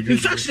said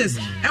infections,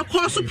 a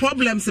cause of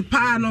problems, a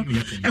pano,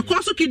 a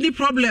cause of kidney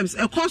problems,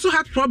 a cause of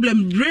heart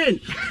problem,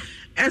 brain.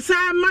 A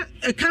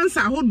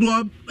cancer, who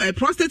do a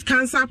prostate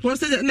cancer,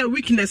 prostate and a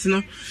weakness,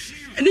 no.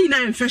 And in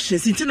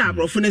infections, it's not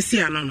brought for the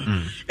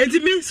Siano. And to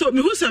me, so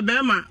me who's a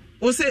Bema.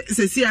 O say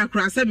Sia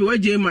Cross, I be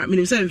what Jama,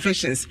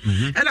 infections.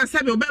 And I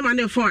said,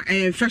 Obama for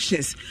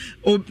infections,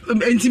 or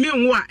intimate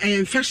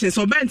infections,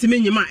 or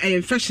Bentimima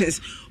infections.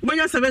 When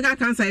you have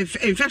cancer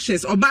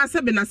infections, or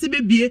Basabina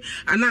CBB,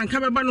 and I'm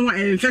coming back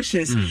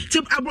infections.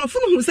 Tip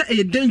Abrofun who say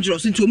a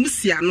dangerous into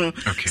Musiano.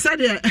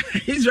 Said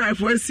Israel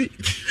for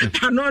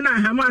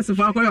Hanona Hamas of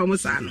our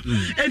Musano.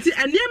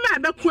 And near my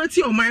back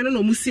quality or mine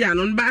no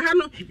Musiano, by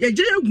Hano, a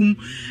jayagum.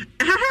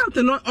 I have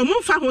to know or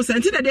more famous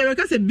until they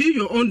because be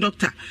your own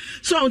doctor.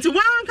 So to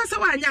one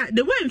Casawanya,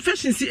 the way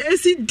infections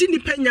AC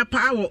didn't penya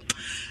power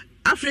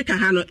Africa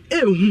Hano,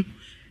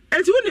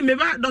 and to only me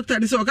back doctor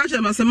this or catch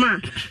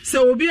Masama.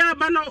 So be a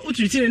banner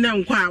utritin and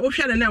enquire, or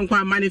shall an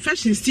enquire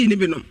manifestation still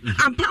nibinum.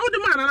 And powder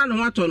man and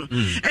what on.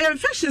 And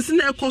infections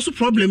in a cause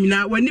problem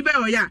now when you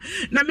bear ya.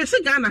 Now,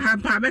 Mr. Ghana have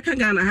Pabeka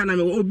Ghana Hana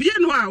or be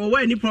or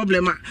any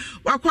problem.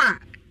 Wakwa.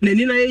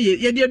 Nenina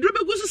ye de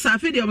drobe gusu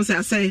safe de o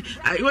say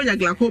wonya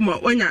glaucoma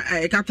wonya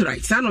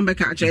cataract sa no be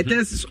ka che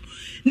test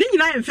ni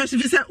nyina infection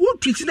fi say wo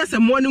treat na say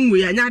morning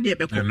we anya de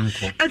be ko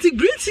anti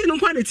green tea no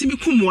kwa na timi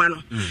kumwa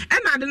no e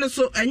na de no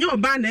so enye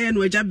oba na ye no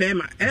agya be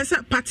ma e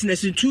say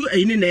partners tu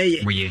ayini na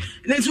ye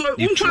na so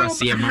untwa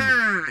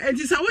ha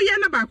anti sa wo ye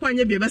na ba kwa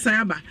anya be san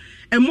aba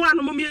emu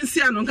anu mo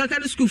miensi anu nkaka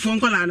ne school phone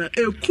call na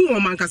eku o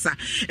mankasa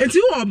enti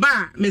wo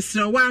ba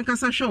mesre wa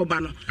ankasa hwe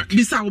oba no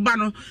bisa oba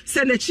no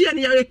se na chi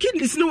ne ya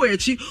kidneys no we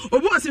chi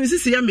obo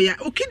asimisi ya me ya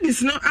o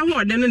kidneys no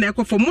ahode no na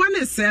ekofo mo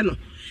na se no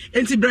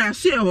enti bra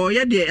so ye ho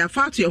ye de ya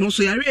fa to ye ho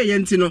so ya re ye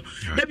enti no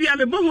da bia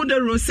me bo ho de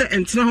ro se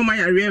enti no ho ma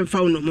ya re mfa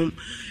no mum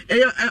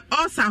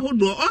also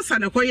hodo also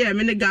na koye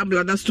me ne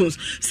gallbladder stones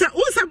se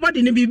wo sa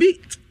body ne bibi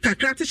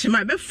kakra te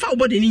shema be fa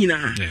body ni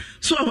na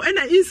so and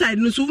inside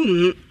no so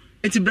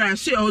eti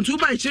braso o tu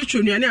ba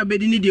chechwe nuane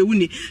abedi ni de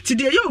wuni ti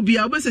de ye obi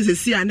a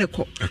obesesesi a ne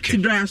ko ti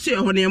braso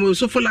ho ne am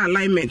so full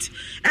alignment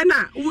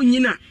ena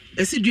wunyina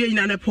esidue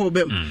nyina ne po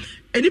bem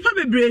enipa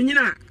bebre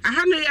nyina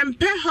aha no ye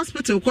mpe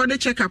hospital ko de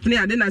check up ne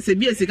ade na se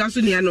bi esika so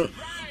ne no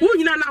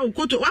wunyina na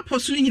ukoto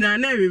waposo nyina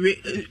na ewewe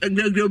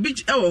gregre obi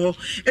e wo ho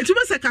etu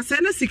be se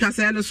kase na sika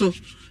se ne so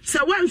se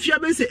wan fia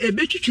be se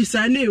ebetwitwi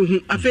sa na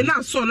ehu afi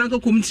na so na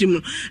kokom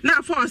tim na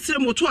afa asere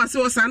moto ase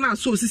wo sa na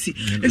so sisi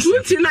etu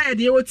nti na ye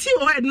de wo ti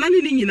wo head na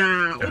ni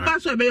nyina wo ba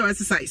so be your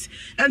exercise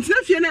entina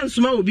fie na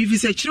nsoma obi fi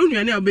se kire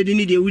nuane obedi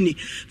ni de wuni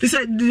fi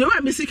se de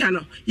wa misika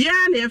no ya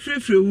na ye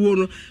frefre wuo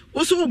no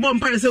wo so wo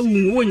bompa se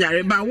wo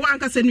nyare ba wo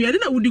anka se nuane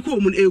na wudi ko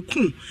mu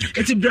eku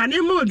eti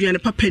brane ma oduane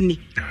papani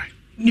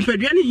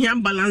nipadua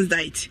ne balanced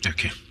diet.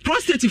 Okay.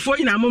 Prostate for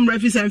in among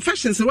refuse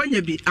infections when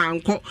you be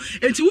anko.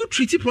 And to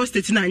treat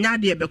prostate na nya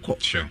de beko.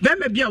 Sure.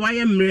 Bema bia why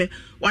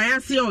I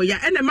say oh yeah,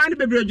 and the man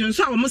be John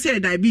so almost say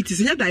diabetes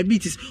and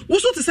diabetes.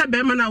 Also to say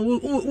bema na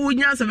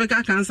nya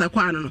cervical cancer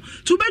kwa no.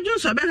 To be John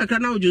so be kakra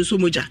na John so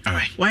moja.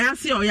 Why I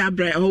say oh yeah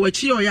bra or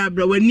wachi oh yeah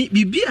bra when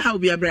bibia how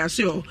be bra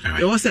say oh.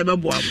 You was say be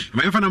boa.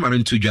 My fa na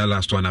marin to ja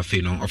last one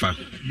afi no offer.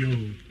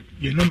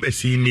 Your number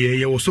seen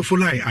ye was so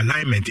full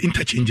alignment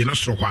interchange no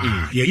so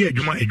hwa ye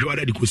adwuma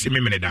adwada de kosi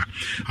memeda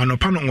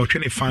anopa no nwotwe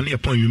ne fa ne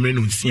upon yumre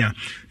no nsia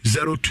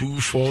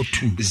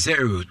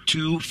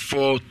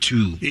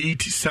 0242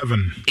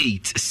 87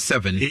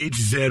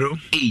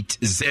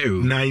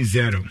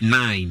 90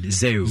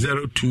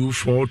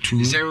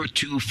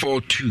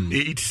 0242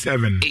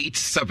 87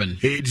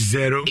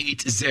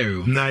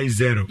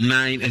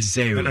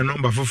 90 and a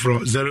number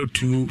for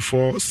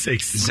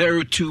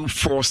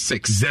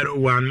 0246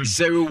 01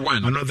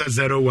 another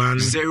 01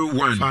 50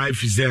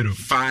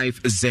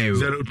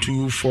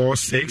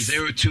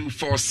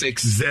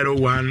 0246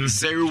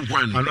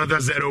 01 another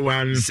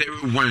 01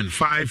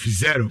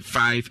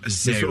 50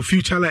 so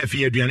future life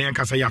here aduane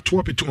ankasa ya to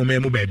opeto mo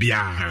memu ba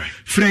bia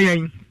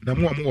freyen na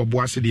mo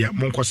boase de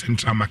monko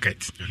Central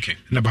Market okay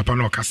na papa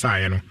no kasa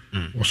ye no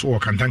wo so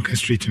Kantanka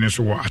Street ne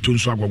so wo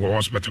Atonso Agbogo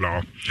Hospital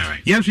o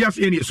yes yes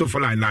any so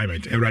for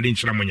alignment everybody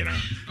nchira mo nyina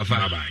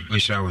bye bye we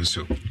shall one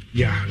so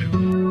yeah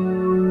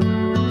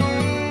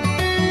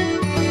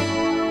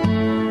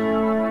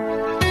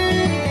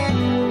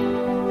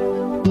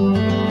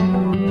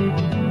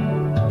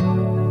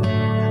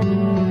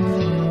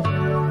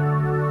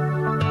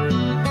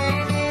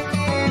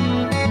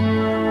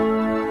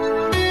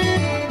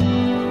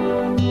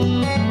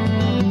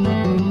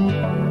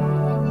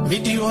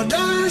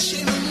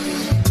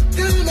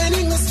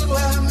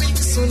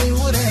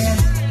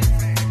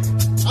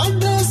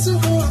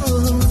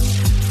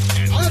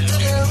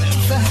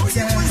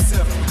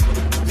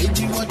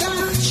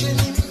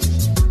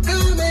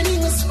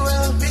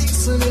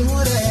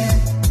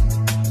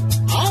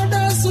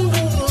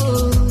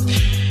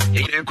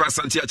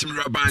Santia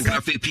Timura Bank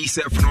na fe peace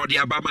for no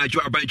dia ba ma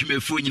adwo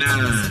abandwumefu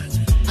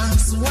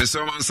nyina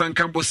so man san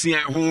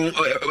cambosia ho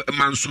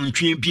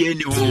mansuntwe bia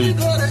ni ho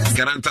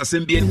garanta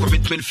sem bia ni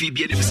commitment fee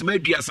bia ni fisema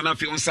dua sana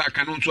fe on sa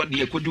aka no nso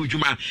de kodu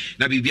dwuma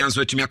na bibia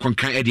nso atumi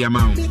akonkan e dia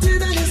ma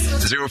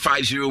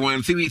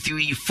 0501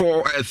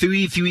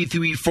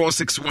 333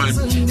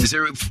 461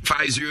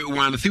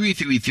 0501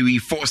 333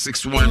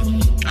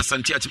 461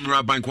 Santia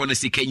Timura Bank wanna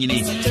see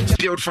Kenyini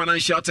build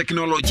financial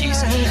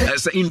technologies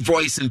as an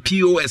invoice and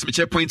POS which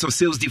points of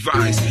sales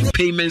device,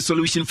 payment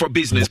solution for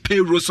business,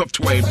 payroll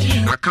software,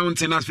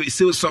 accounting as for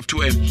sales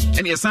software,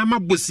 and yes, I'm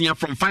boosting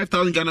from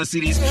 5,000 Ghana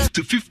cedis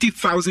to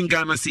 50,000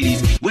 Ghana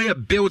cedis. Where you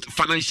build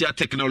financial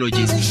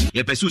technologies.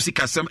 You pursue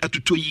sikasem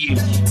etuto ye.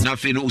 Now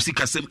fe no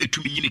sikasem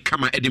etumi ni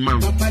kama edema.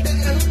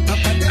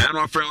 And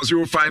our friend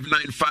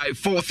 0595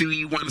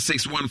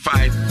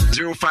 431615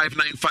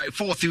 0595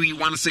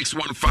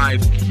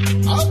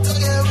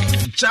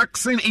 431615.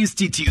 Jackson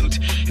Institute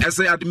as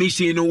an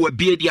admission or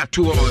be the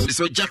tour.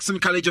 So Jackson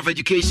College of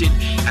Education,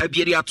 I'll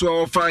be the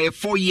tour for a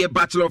 4-year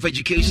Bachelor of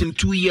Education,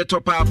 2-year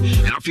top up,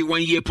 and after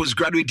 1-year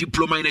postgraduate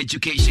diploma in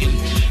education.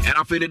 And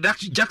after the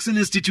Jackson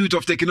Institute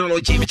of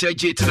Technology, which I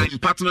did in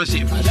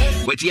partnership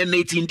with the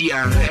N8 India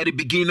at the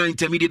beginner,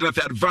 intermediate, and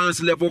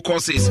advanced level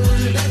courses.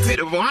 With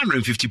over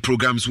 150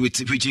 programs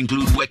which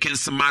include working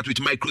smart with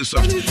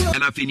Microsoft,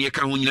 and after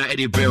Nyakahuna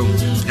Eddie Bell,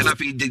 and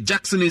after the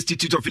Jackson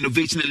Institute of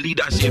Innovation and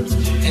Leadership,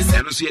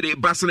 and also the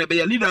Basson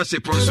Bay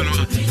leadership person,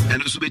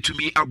 and also to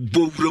me a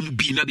ballroom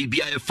be not the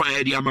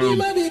BIFI the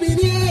amount.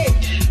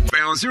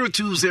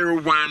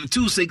 0201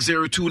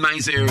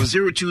 260290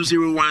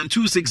 0201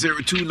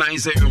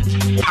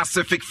 260290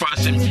 Pacific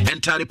Fashion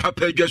and Tadi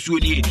Papa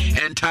Jasuni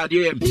and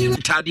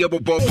Tadia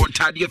Bobo and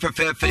Tadia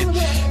Fefe.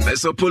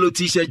 There's a polo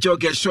t-shirt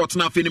jogger shorts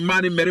now in the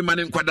money Merriman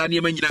and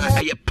Quadania Manina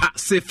a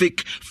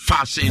Pacific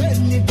Fashion.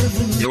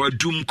 There were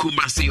Doom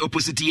Kumasi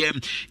opposite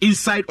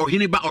inside or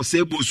Hiniba or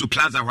Sebusu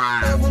Plaza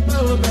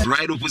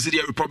right opposite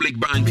the Republic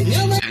Bank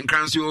and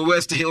Cransville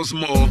West Hills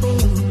Mall.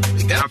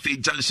 Gaffy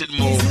Junction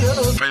Mall.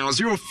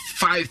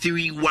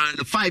 0531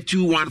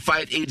 521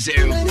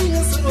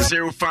 580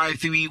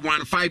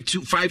 0531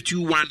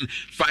 521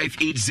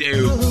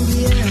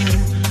 580.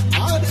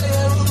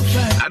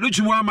 I don't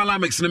you want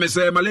Malamix, and I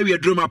say malaria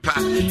drama pa.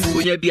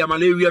 When you be a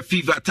malaria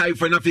fever,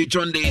 typhoid, and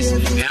Jaundice,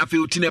 and I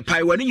feel tinner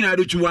pie. When you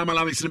do you want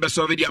Malamix and best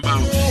of the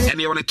amount,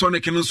 and you want a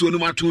tonic and also no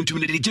more to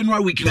the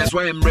general weakness.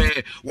 Why I'm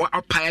rare, what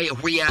a pie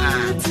we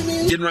are.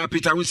 General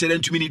Peter will say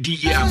to me,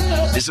 dear,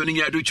 this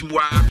only I do you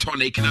want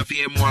tonic and I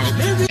fear more.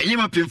 And you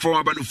might inform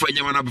about the friend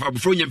you want to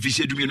before you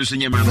visit to me in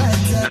the man.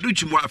 I do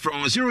you want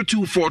from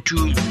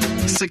 0242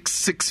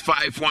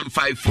 665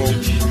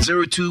 154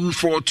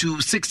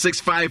 0242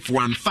 665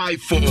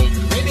 154.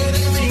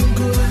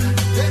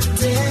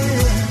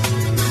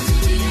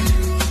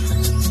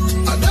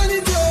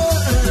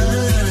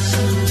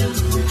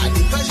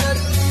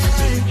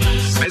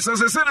 So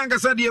say Sanga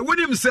said, "You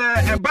wouldn't say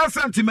a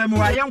basanti memo.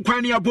 I am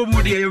quite near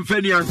Bobo, the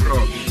Infania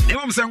Grow.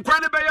 Emom some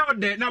quite a bay out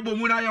there,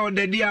 Nabumuna out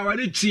there, dear, what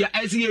it's here,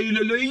 as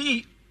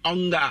you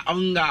Onga.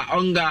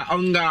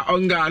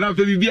 Now,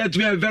 baby, be a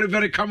very,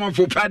 very common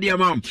for Paddy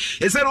Amam.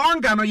 It's an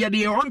onga, no, yet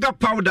the onga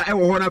powder,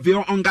 one of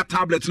your onga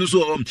tablets, no,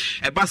 so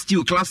a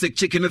bastille classic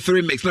chicken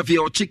 3 mix, not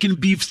your chicken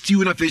beef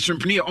stew, not fish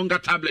and paneer,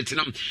 onga tablets,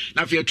 and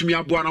now for to me,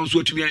 I bought on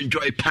so to me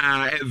enjoy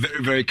pan,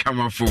 very, very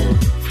common for.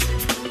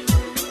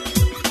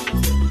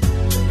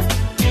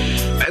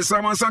 As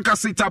someone sanka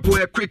sit up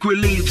with a quick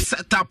relief,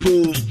 set up.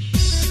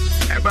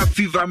 About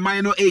fever,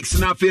 minor aches,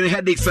 now feeling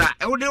headaches. I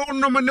don't know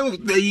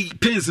the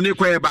pains in the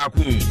choir back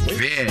home.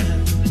 Yeah.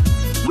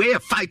 We're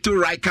Fighter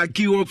Riker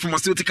Kiwo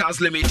Pharmaceuticals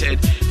Limited.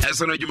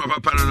 As on a Juma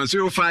Papa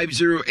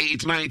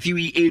 0508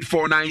 938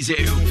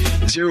 490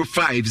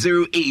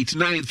 0508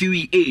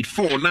 938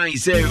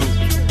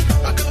 490.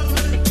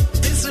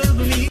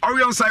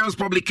 Orion Science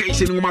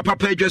Publication, my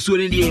papa address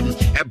in the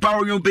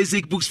Orion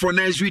Basic Books for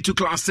Nursery to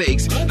Class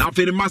 6. Now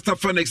for the Master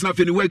Phonics, now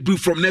for the Workbook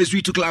from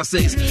Nursery to Class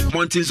 6.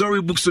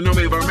 Montessori books to know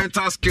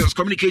environmental skills,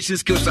 communication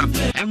skills,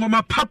 and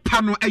my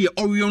papa no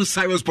Orion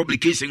Science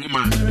Publication,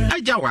 I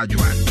jawa.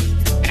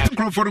 I'm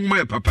confronting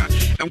my papa,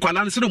 and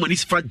Kwalan when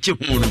he's fat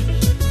Jehono.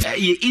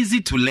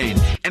 Easy to learn,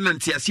 and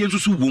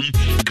anti-asians womb,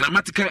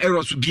 grammatical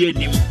errors will be a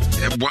new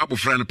Boabo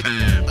Fran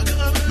Pam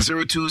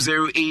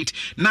 0208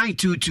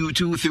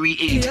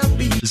 922238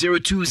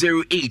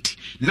 0208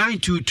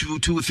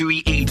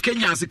 922238.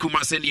 Kenya's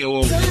Kumaseni.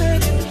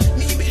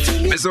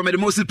 As the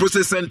most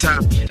process center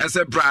as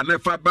a brand, a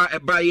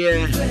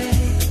buyer.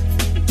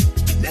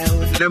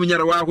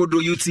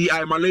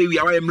 UTI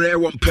malaria I am rare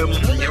one pem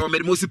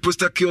most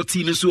poster cure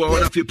teen so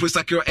one of your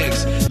poster cure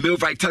X male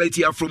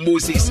vitality are from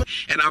Moses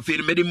and I feel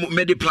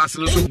Mediplus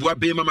and so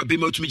Mama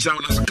Bimo to me down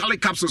as a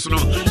capsules no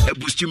a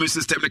boost immune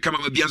system come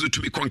up biazo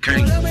to be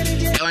conquering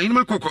in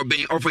my cocoa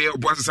being over your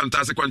boss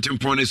Santasa quantum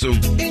pony so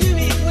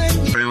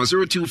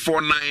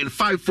 0249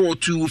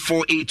 542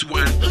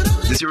 481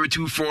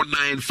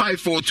 0249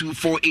 542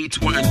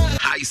 481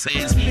 High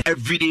Sense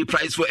everyday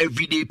price for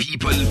everyday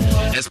people.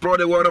 Explore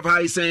the world of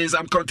High Sense.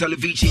 I'm called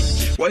television.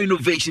 Why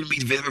innovation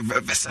means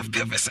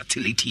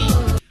versatility.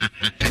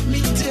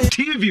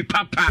 TV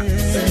Papa.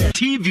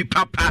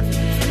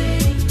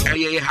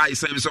 Hey, High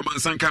Sense. Someone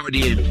sang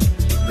comedy in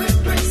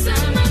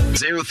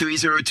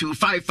 0302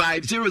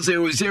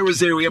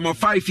 550000. I'm on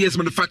 5 years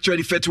manufacturer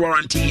defect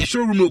warranty.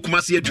 Showroom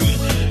Kumasi Roads.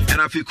 And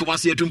I feel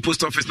Kumasi Roads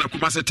post office na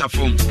Kumasi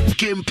Tafon.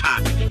 Game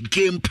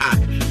pack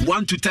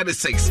 1 to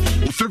 36.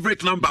 Your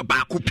favorite number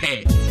back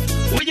pair.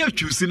 When you're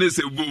choosing a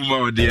boom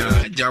out there,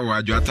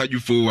 Jawa, you are you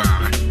for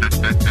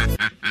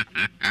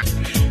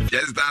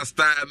yes, that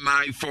star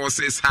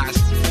 946 hash.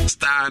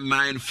 Star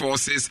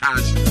 946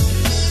 hash.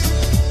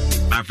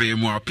 I feel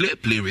more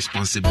play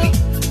responsibly.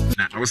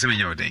 Now, I was in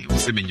your day.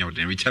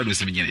 Richard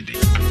was in your day.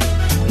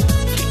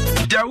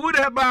 Dawood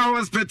Heba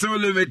Hospital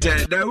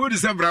Limited. Dawood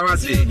is a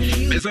Brawasi.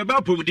 Mr.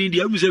 Bapum did the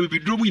Amusement be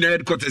drumming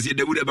headquarters in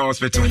Dawood Heba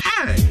Hospital.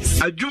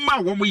 A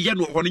Juma when we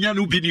yano on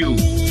Yanu Binu.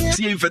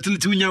 See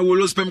infertility in your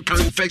wolosperm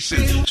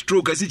infection,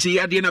 stroke, as it's a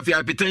idea of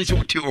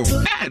hypertension.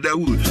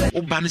 Dawood,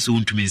 oh, Bannis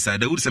own to me, sir.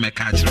 Dawood is a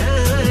catcher.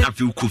 I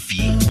feel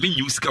coffee. Mean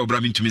you scout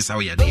bramming to Miss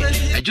Howard.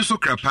 I just saw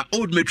crap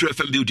old Metro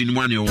FM building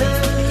 1 year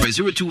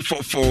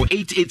 0244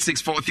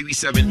 886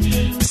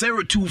 437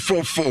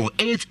 0244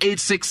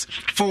 886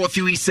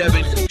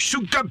 437.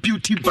 Sugar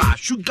Beauty Bar.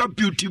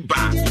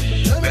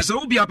 As I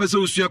will be up as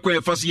also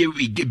a first year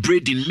week,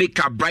 braiding,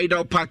 makeup,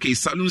 bridal package,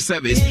 salon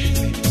service.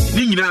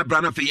 Nina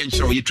Brana for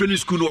Yanshaw, your training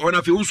school, or one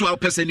of you also our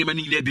person in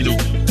Nebino,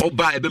 or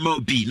buy a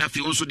BMOB,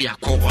 nothing also their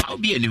call. I'll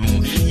be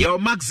anymore. Your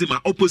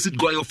Maxima opposite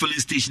Goyo filling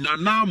station,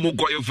 and now more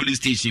Goyo filling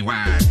station.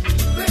 Why?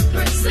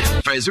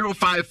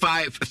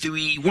 055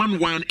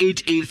 311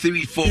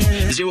 8834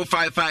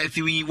 055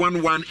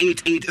 311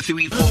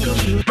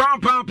 8834.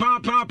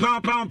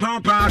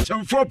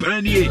 Pam, 4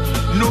 penny.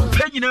 No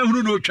penny now,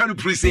 no trying to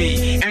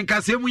present. And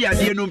Casem, we are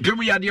dear, no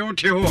penny, are the old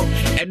terror.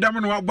 And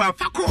Damon Waba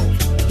Fako.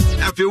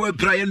 I feel a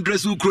Brian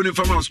dress who couldn't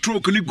from our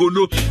stroke and go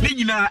no.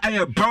 Nina, I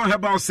have Power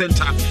Herbal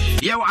Center.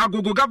 Yeah, I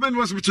go government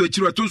was to a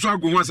children, so I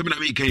go once a minute.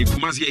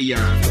 Kumasi,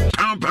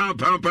 pam.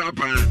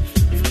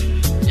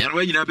 And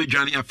when you have a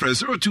journey at first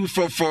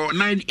 0244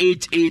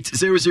 988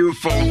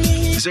 004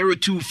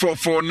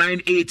 0244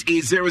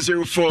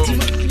 988 004.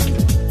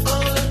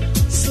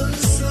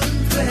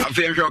 I'm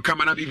very sure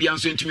come and be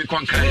answering to me.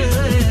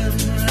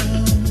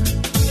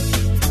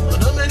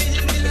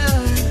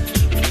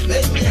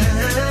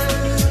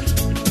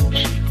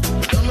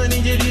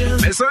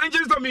 So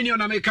Angels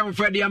Dominion, I may come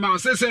for the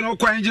amount. Says no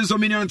Angels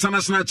Dominion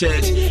International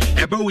Church.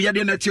 About we had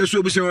in that church,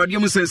 we show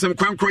you some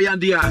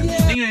Quancoyandia.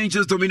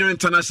 Angels Dominion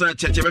International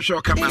Church. Ever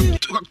show come up.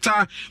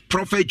 Dr.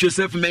 Prophet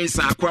Joseph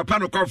Mensah,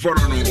 Quapano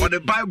Coforono, or the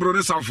Bible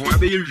Brothers of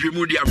Wabi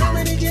Remudia.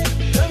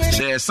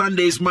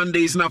 Sundays,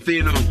 Mondays,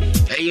 nothing.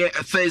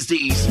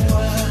 Thursdays.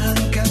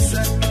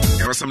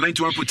 There was some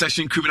 91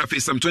 protection criminal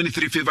face, some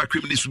 23 favor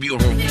criminals will be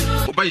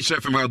home. Or by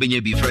chef from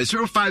Albania B.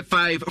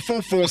 055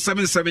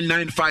 4477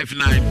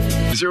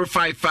 959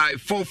 055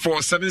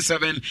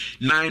 4477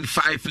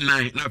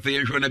 959. Now, for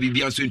you,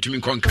 to me,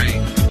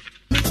 Conkai.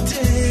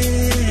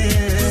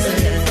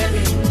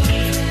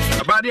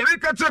 but the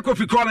American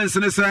Kofi Collins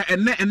and say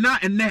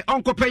and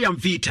Uncle Pay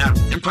Vita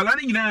and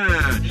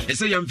Palanina and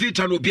say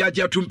Vita no be a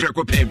jatum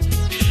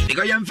precope.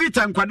 Because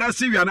Vita and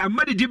Quadasi and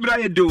Madi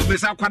Dibra do,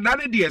 Miss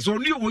Aquadani dear, so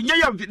new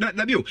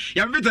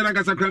Vita like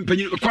a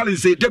company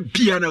Collins say the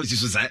piano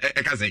is a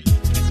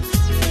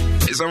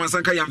someone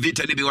sanka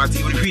Vita maybe what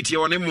you repeat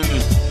your name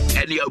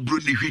any of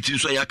Bruni Hitting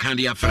so you can't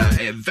a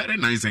very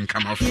nice and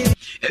come off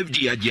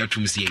FD Adia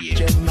to see.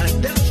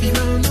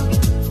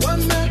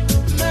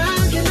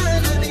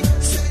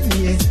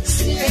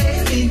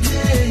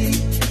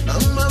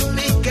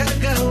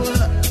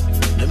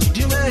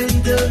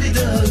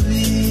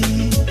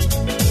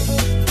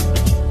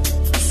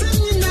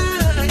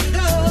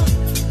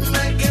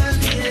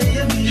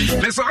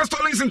 So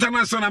Astorlinks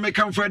International may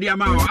come for the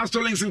amount.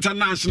 Astorlinks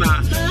International.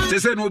 They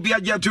said will be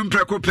a jet to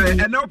precope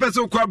and no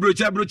person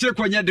quabrucha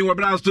when you do a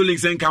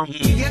Astorlinks and come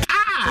home.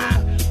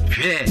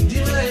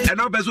 And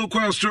no person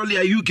call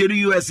Australia, UK,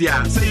 US,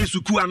 yeah. Say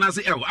Suku and I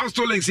say,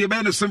 Astorlinks, you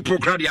better simple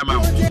crowd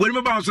amount. When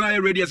we bounce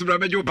on ready as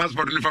a your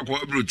passport and for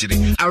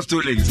Bruching.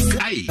 Astorlinks,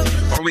 aye,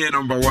 only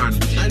number one.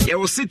 Yeah,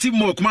 was City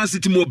More, Kumasi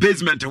City More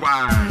basement.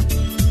 Wow.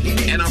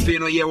 And I'm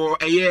feeling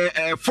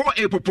a 4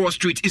 April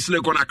Street, Isla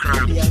Gona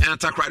Crab, and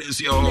Takra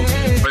is your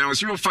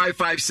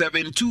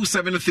 0557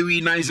 273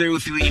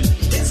 903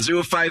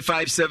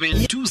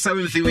 0557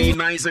 273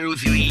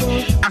 903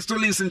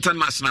 Astorlinks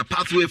International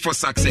Pathway for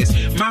Success.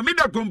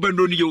 Mamida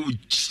Gombandoni,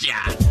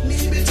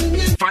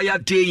 fire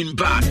day in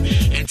back,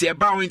 and the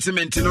about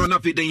intimate no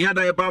nothing. They had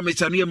about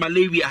Mechania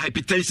malaria,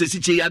 hypertension,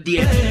 the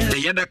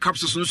other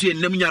capsules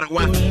and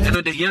Nemyarawa, and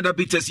the other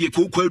bitters ye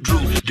cocoa drew,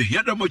 the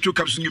other mocho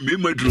capsule you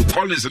may drew,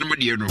 Collins and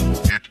Mediano.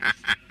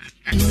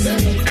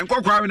 And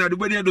Quaquarin at the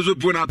wedding of the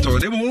Zupunato,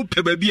 they won't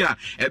pay baby a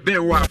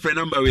bear warfare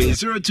number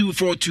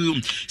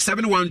 0242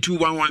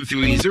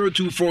 712113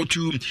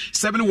 0242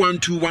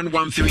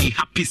 712113.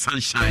 Happy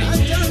sunshine.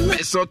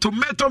 So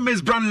tomato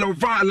Miss Brand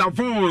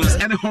Lavons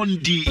and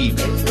Hondi.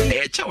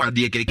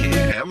 Chawadi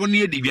keke. One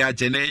year the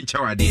Biachen and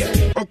Chawadi.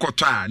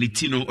 Okota,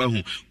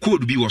 Nitino,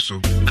 code be also.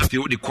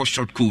 After the cost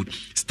short code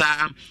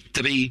star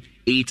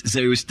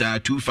 380 star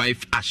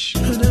 25 hash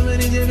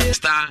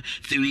star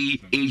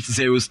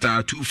 380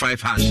 star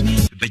 25 hash.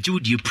 But you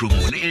do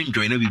promo and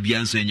enjoy na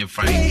Bibianso in your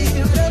fine.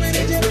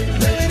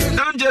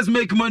 Don't just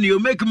make money, you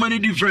make money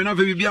different.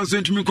 After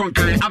Bibianso to me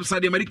conquer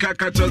upside the America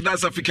catches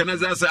that's African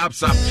as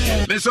upside.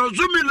 Me so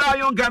Zumi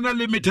Lion Ghana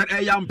Limited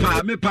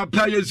Ayampa, me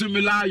papa ye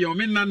Zumi Lion,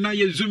 me nana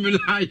ye Zumi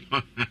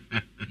Lion.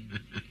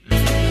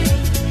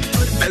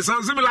 So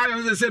Zumi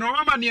Lion they say,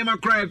 oh my name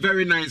cry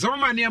very nice, oh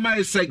my name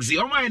is sexy,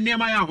 oh my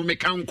name I have me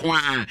count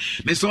kwa.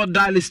 Me so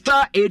dial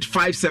star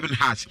 857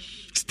 hash.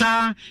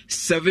 Star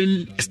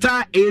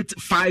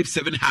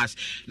 857 hash.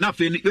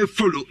 Nothing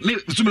follow. Me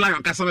Zumi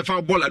Lion kasa me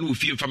fa ball and we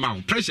feel from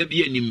out. Pressure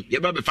be enim. Ye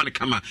ba be fan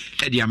kama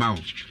e dia ma.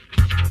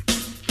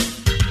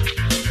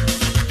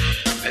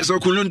 So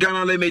Kulun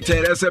Ghana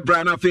Limited as a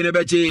brand of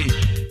Finebechi.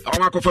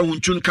 Omakofa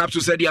Hunchun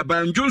capsules said ya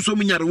banjun so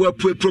many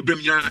problem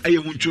ya a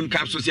Hunchun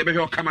capsules ya be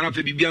camera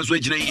for Bibian so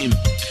him.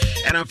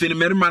 And I'm feeling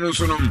Merman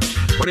so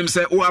what him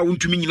say, oh, I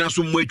want to mean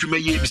so much to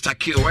me, Mr.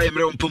 Kill. I am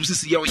around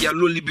Pomsis ya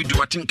lowly be do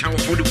what in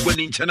count for the one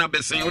in China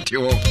Bessin.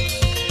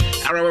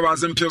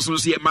 Arabas and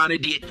Pilsons here, man,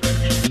 did.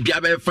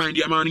 Biabe find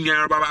your money,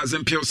 Arabas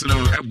and Pilson.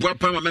 A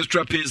guapa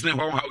menstrual pins, and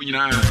how you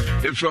know,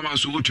 if from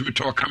us who to me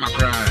talk, come a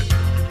cry.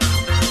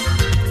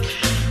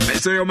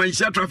 Say your man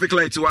traffic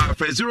light to our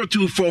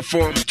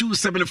 0244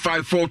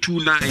 275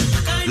 429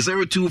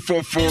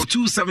 0244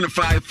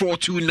 275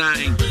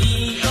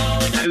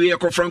 429. We are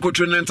called Franco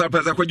Train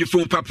Enterprise. I call you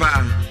phone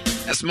papa.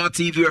 A smart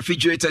TV,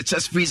 refrigerator,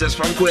 chest freezers,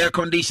 Franco air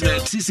conditioner,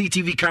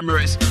 CCTV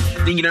cameras.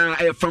 Dingina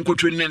a Franco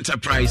Train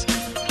Enterprise.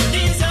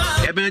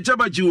 Eben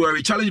Jabba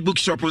Jewelry Challenge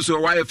Bookshop on so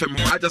YFM.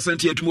 I just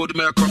sent here to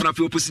Modema Commonwealth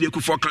Opus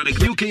for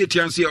Clinic. UK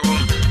Tiancy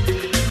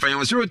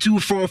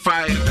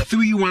 0245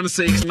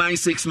 316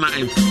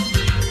 969.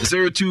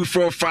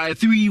 0245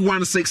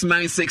 316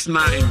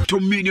 969.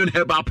 Dominion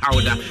Herbal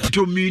Powder.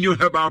 Dominion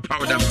Herbal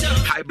Powder.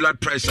 High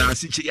blood pressure.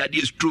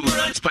 CHIAD stroke.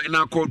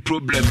 Spinal cord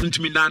problem.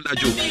 Ntumi nana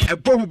jo. A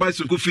bomb by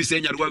some coffee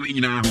saying you're going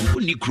now.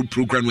 Only group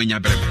program when you're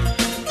back.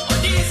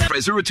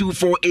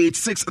 0248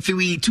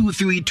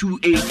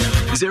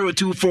 632328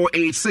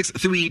 0248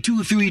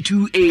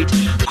 632328.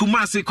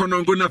 Kumasi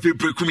Konongo Nafi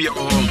Prekumia.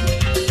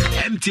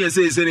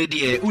 MTSA is any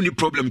day, only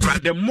problem.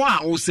 The more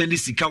I will send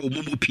this Sika or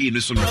Momo Pay,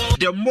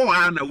 the more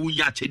I know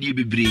we are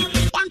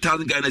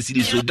 1,000 Ghana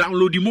cedis. So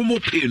download the Momo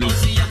Pay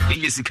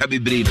in your Sika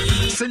Bibre.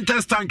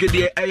 Center tank,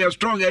 the air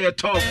strong, air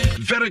tough,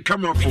 very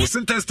common for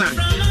center tank.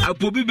 I'll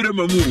probably be a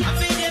move.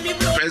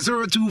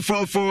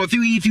 0244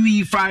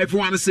 335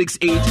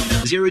 168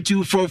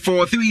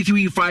 0244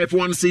 335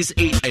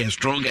 168. Air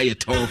strong, air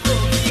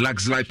tough,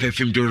 Lux Light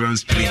perfume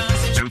durance spray.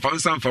 And found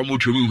some for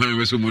Motumu when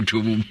we saw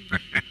Motumu.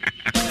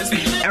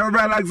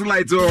 Everybody likes the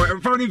lights,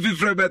 and found it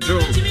for better.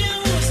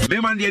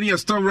 Maybe the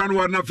storm run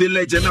one of the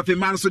legend of a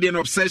man, so the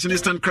obsession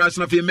instant crash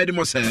of a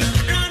medimos.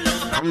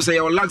 I will say,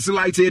 our Lux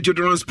lights here to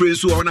the run spray,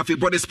 so one of the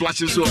body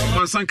splashes, so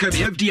Mansanka,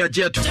 the FD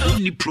jet,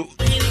 only problem.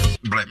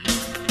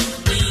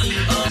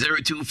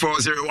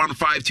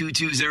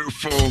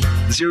 0240152204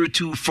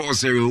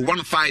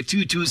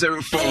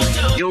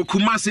 0240152204. Yo,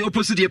 Kumasi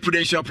opposite the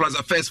Prudential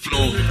Plaza, first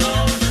floor.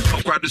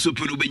 Okwado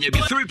Supunu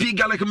Benyabi 3P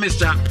Gallic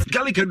Mister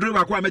Gallic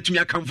Drova Kwa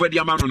Metumia come for the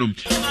Amanum.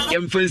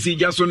 Fancy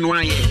Jason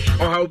Noye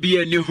or how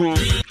be a new home.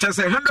 Just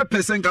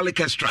 100% Gallic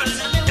extract.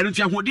 And if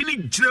you want any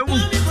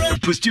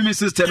posthumous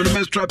system,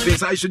 menstrual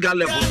pains, high sugar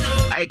level,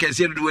 I can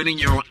see it doing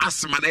your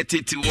asthma,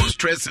 was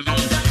stress and all.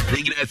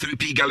 They get a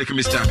 3P Gallic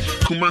Mister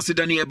Kumasi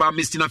Dani about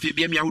Mistina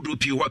Fibia who do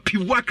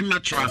Piwak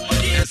Natural.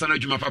 Yes, I know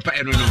my papa,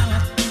 I don't know.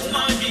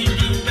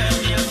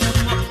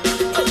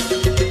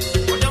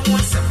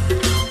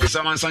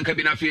 Someone sanka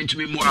bina fi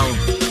ntumi mu awo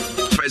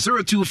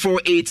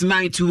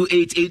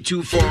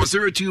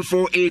 0248928824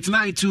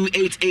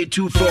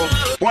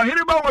 0248928824 wa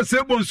hiriba wo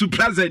sebon su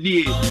plaza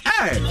ni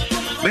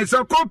it's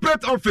a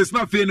corporate office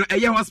na fi no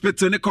eye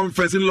hospital ne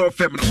conference in law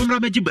firm no mra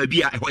meji ba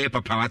bia e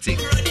papa wate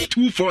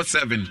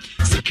 247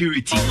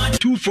 security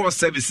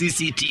 247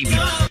 CCTV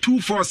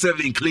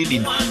 247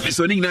 cleaning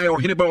so ni na yo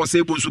hiriba wo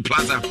sebon su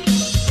plaza.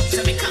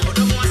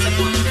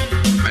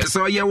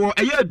 So yeah, well,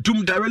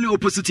 doom directly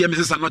opposite here,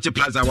 Mrs. Anoche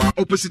Plaza,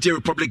 opposite here,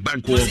 Republic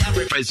Bank Wall,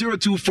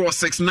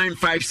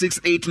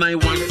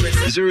 0246956891,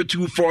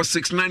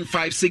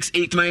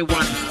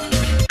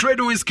 0246956891.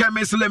 Trade is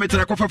Chemist Limited,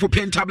 a coffee for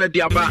pen tablet,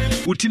 diaba,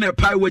 Utina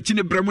pie, watching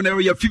a Bremen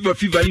area, fever,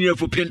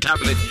 for pen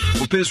tablet,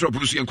 for pen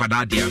straps and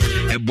quadadia,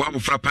 a bomb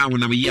of frappan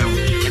when I'm young,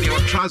 and your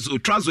trazo,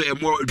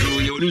 and more drew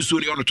your new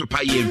story on to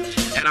pay him,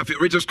 and if your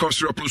Rangers cough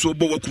syrup, so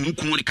Bobo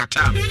Kumuni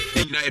Kata,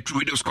 and I true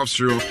Rangers cough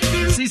syrup,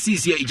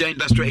 CCC,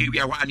 industrial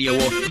area, 1 year,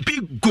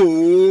 big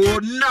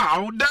goal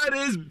now, that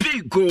is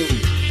big goal.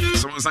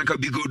 Someone sank a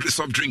big gold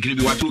soft drink in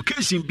the water,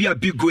 occasion be a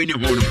big go in your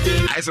home.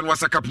 I said,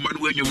 what's a cup man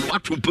when you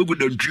want to put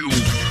good on you.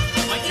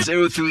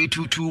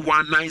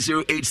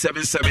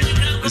 0322190877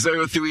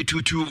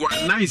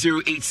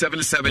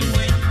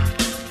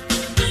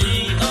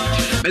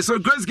 0322190877. So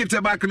Grace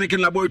Gift back making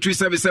laboratory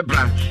service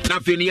bra. Na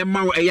fini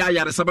ma wo eya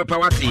ya resaba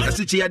pawati.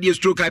 Asichi ya die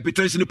stroke,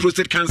 hypertension,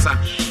 prostate cancer.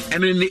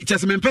 And then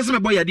just me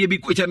person boy ya die bi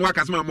kwacha no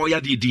akasma mo ya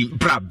di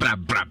bra.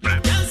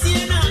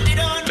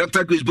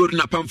 Dr. Grace Board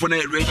na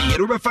pamfona ready.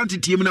 Robe fanti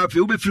team na fe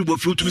ube free bo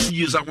fruit to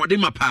use ahode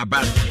mapa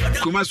ba.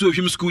 Kumasi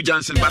Roads School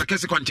Johnson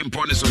Barakese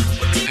Kwantimpone so.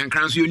 And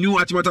crowns you new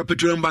Atimata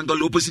Petroleum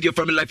Bangalore opposite your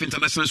Family Life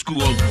International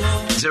School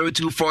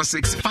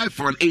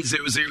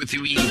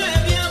 0246548003.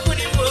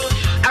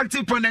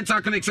 Active point and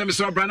talk next time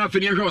so Brana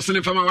Finian Rosen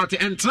and Famawati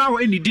and now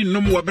any din no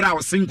more brow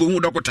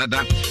single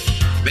Dokotada.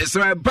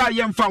 Beso buy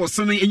yam foul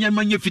sunny in your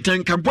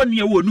manufacturing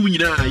Cambodia or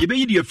Nuna, you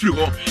be the flu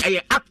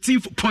a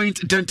Active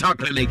Point Dental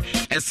Clinic,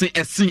 SC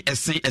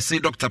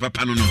Dr.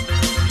 Papano.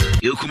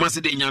 You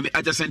Kumasi de Nyami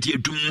adjacent here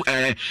to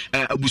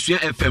Abusia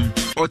FM,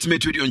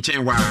 Ultimate Radio on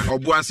Chenwa, or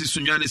Boasi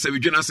Sunyani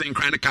Savijana saying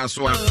Cran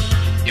Caswa.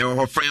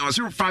 Your friend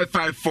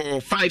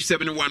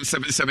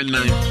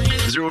 0554-571-779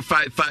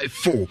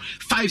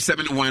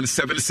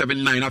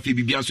 0554-571-779 Afi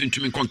Bibiaso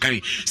into me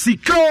Konkai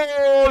Sika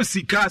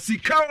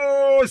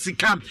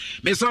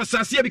Meso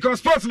Sasia because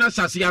sports na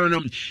Sasia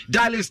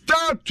dial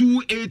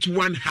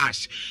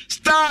 *281#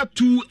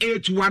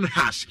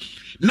 *281#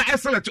 na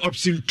select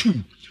option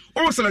 2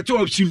 select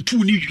option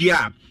 2 ni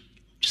ya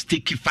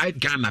sticky 5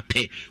 Ghana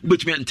pay,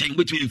 between 10,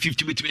 between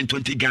 50, between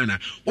 20 Ghana.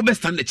 Over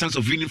stand the chance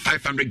of winning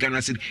 500 Ghana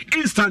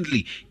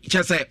instantly.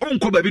 Just say,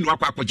 Uncle Baby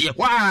Wakakoje,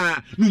 wah,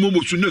 no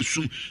more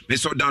soon. May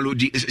so download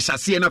the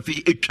Sasiana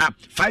fee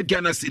 5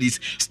 Ghana cities,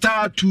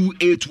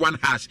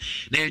 *281#.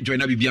 Then enjoy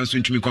Nabibian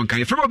soon to me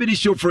conquer. From a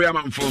show for your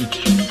man phone,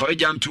 for a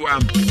jam to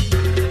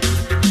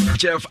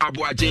Chef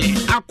Abuaje,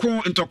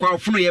 Ako and Tokwa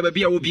Funo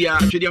Yabia will be a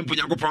Julian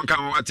Punyanko Ponka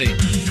Wate,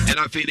 and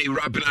I feel a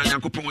rapping and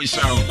Yanko Pon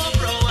Shao.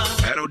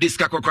 I know this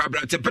Kako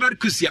Crabrat, Bernard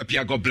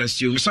Kusiapia, God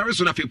bless you. Sorry,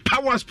 so if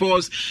Power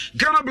Sports,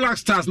 Ghana Black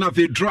Stars, now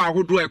they draw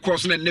who do a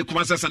course and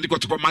Nikomasa Sandico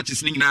to go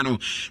matches in Nano.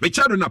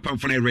 Richard and Upon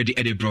Fune ready,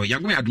 Eddie Bro,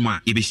 Young Adma,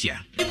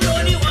 Ibisia.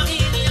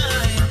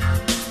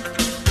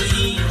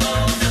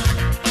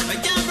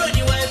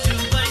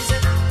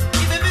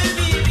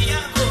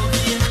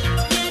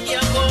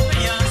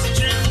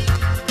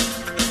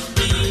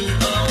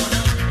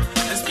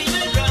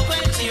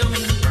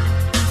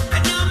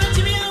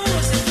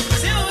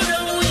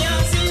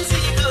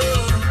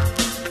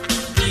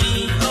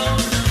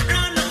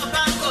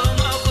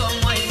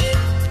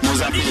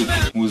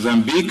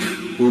 Mozambique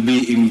will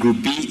be in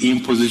Group B in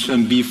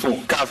position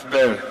B4.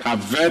 Cape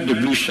Verde, the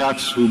Blue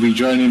Sharks will be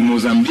joining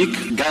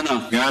Mozambique.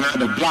 Ghana,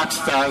 the Black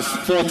Stars,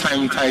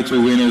 4-time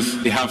title winners.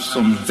 They have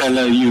some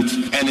stellar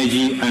youth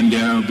energy and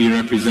they'll be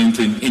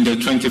representing in the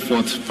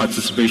 24th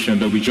participation.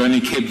 They'll be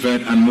joining Cape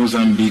Verde and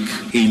Mozambique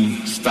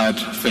in Stade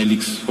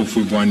Felix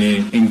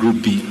Houphouët-Boigny in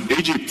Group B.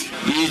 Egypt,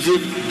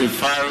 the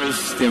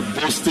Pharaohs, they're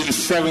boasting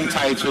 7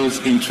 titles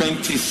in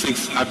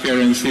 26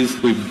 appearances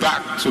with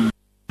back-to-back.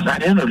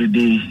 At the end of the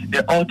day,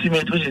 the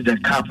ultimate, which is the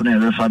cup,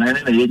 and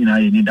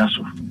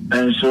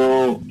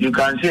so you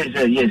can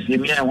say yes,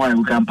 me and why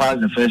we can pass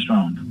the first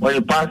round. When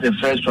you pass the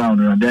first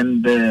round,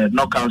 then the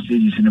knockout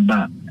stage is in the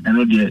back.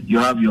 and you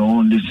have your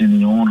own destiny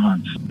in your own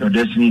hands, your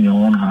destiny in your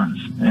own hands.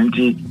 And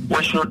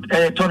we should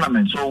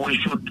tournament, so we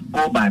should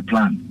go by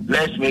plan.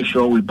 Let's make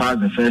sure we pass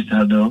the first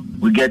hurdle,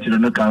 we get to the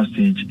knockout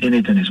stage.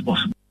 Anything is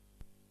possible.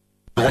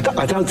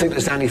 I don't think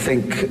there's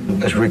anything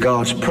as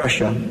regards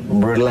pressure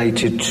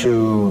related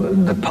to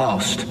the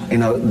past. You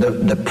know,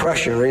 the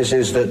pressure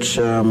is that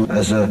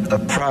as a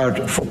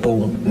proud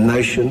football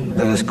nation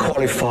that has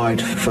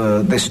qualified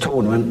for this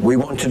tournament, we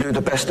want to do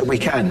the best that we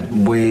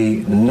can.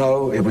 We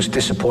know it was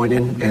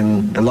disappointing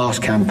in the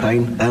last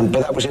campaign, but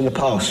that was in the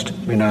past.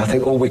 You know, I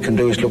think all we can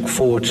do is look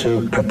forward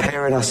to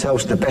preparing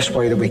ourselves the best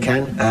way that we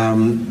can,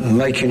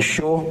 making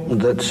sure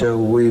that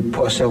we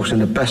put ourselves in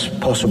the best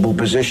possible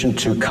position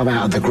to come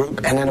out of the group.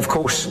 And then, of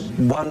course,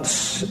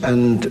 once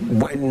and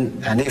when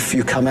and if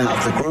you come out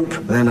of the group,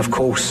 then, of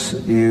course,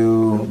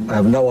 you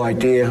have no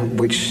idea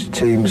which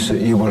teams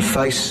you will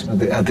face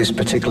at this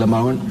particular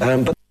moment. But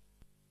what's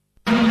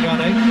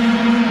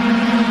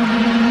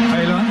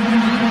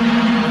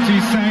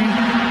he saying?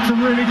 It's a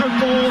really good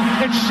ball.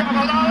 It's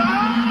Shabalala!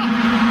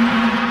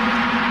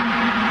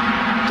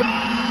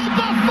 Goal!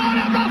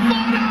 Bafana!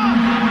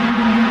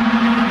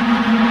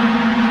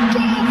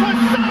 Goal for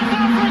South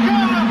Africa!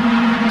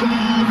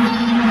 Goal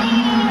for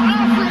all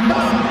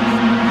Africa!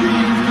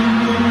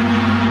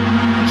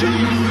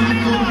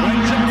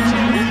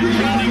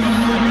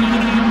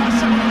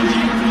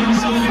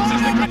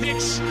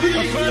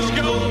 The first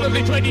goal of the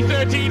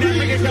 2013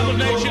 Africa Cup of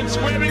Nations,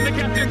 wearing the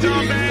captain's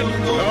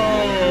armband.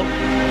 Oh,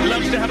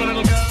 loves to have a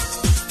little go.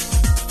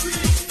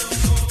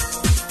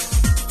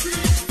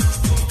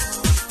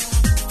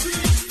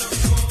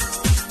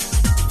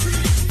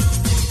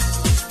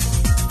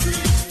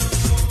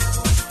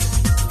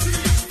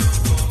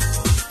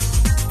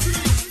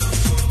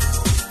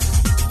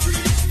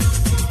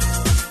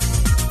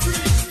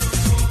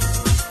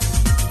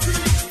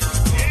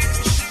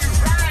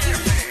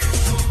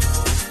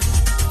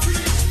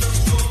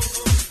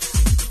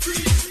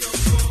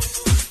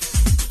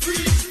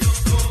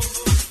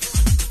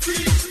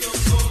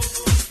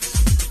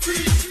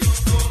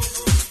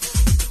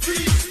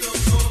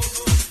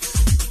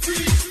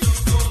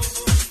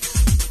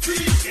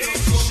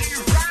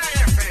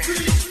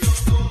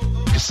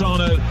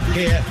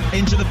 Here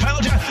into the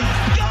penalty. Goal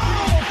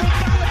from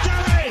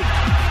Balotelli!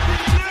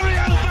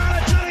 Mario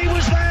Balotelli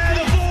was there.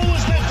 The ball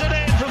was lifted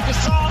in from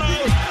Cassano,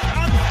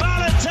 and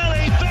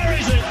Balotelli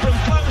buries it from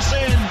close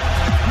in.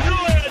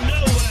 Nowhere.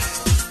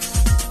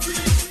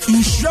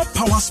 Insure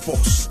Power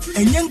Sports.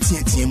 Enye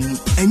ntietiemu,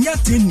 enye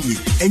atenie,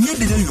 enye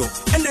dedeyo,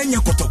 and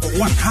enye kotoko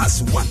one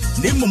has one.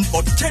 Name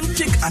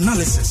authentic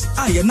analysis.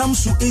 Ayenam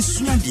so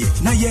esuadie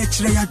na ye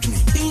chire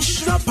yadwene.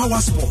 Insure Power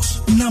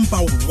Sports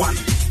 #1.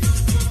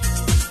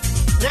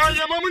 Well,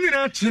 your mom in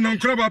that, and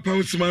Crabba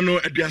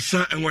Poundsmano at the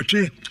Asa and Watch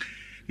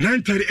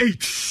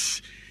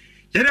 938.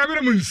 Yet I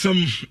will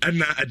some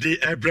and a day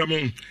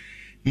Abramon.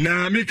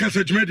 Now make us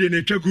a Jemedi in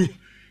a Chagu,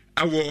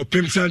 our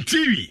Pimsan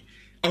TV,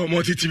 our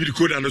multi TV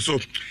code and so.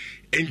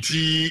 And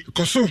the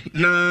Coso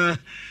na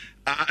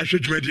a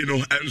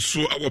Shedmedino and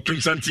so our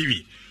Pimsan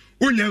TV.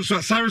 Unyan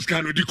so Cyrus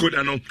can decode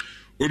and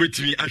obey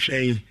me a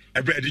shame,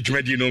 a bread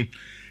Jemedino,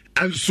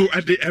 and so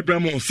at the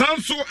Abramon.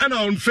 Sound so and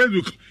on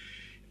Facebook.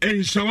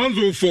 Insha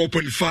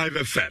 104.5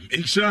 FM.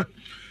 Insha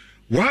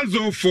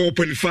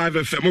 104.5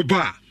 FM.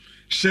 Oba.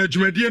 Share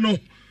Jumediano.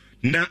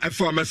 Na a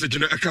message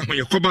no account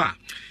Yakoba.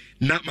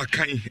 Na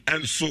makai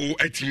and so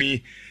at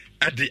me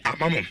at the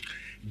Amamo.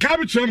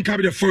 Gabi Tram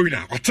Gabi the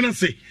foreigner. What can I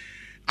say?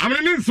 I'm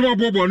an small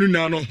bobo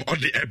nano or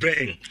the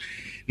Ebrang.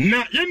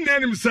 Na yen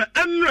name say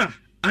Enra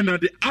and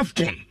at the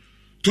AFCON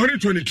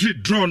 2023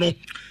 draw no.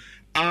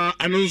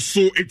 And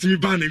also it's me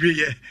ban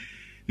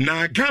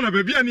na Ghana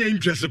baby any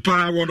interest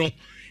power no.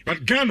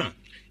 But Ghana,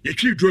 you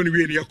keep doing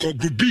the called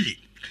Group B.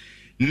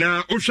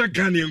 Now, Osha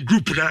Ghanaian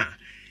group now.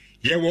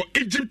 You were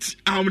Egypt,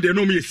 they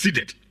know me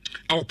seeded.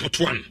 Our pot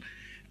one.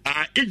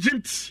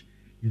 Egypt,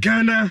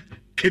 Ghana,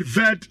 Cape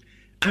Verde,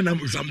 and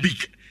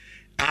Mozambique.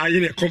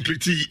 In a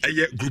complete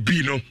Group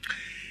B, no.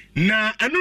 Now,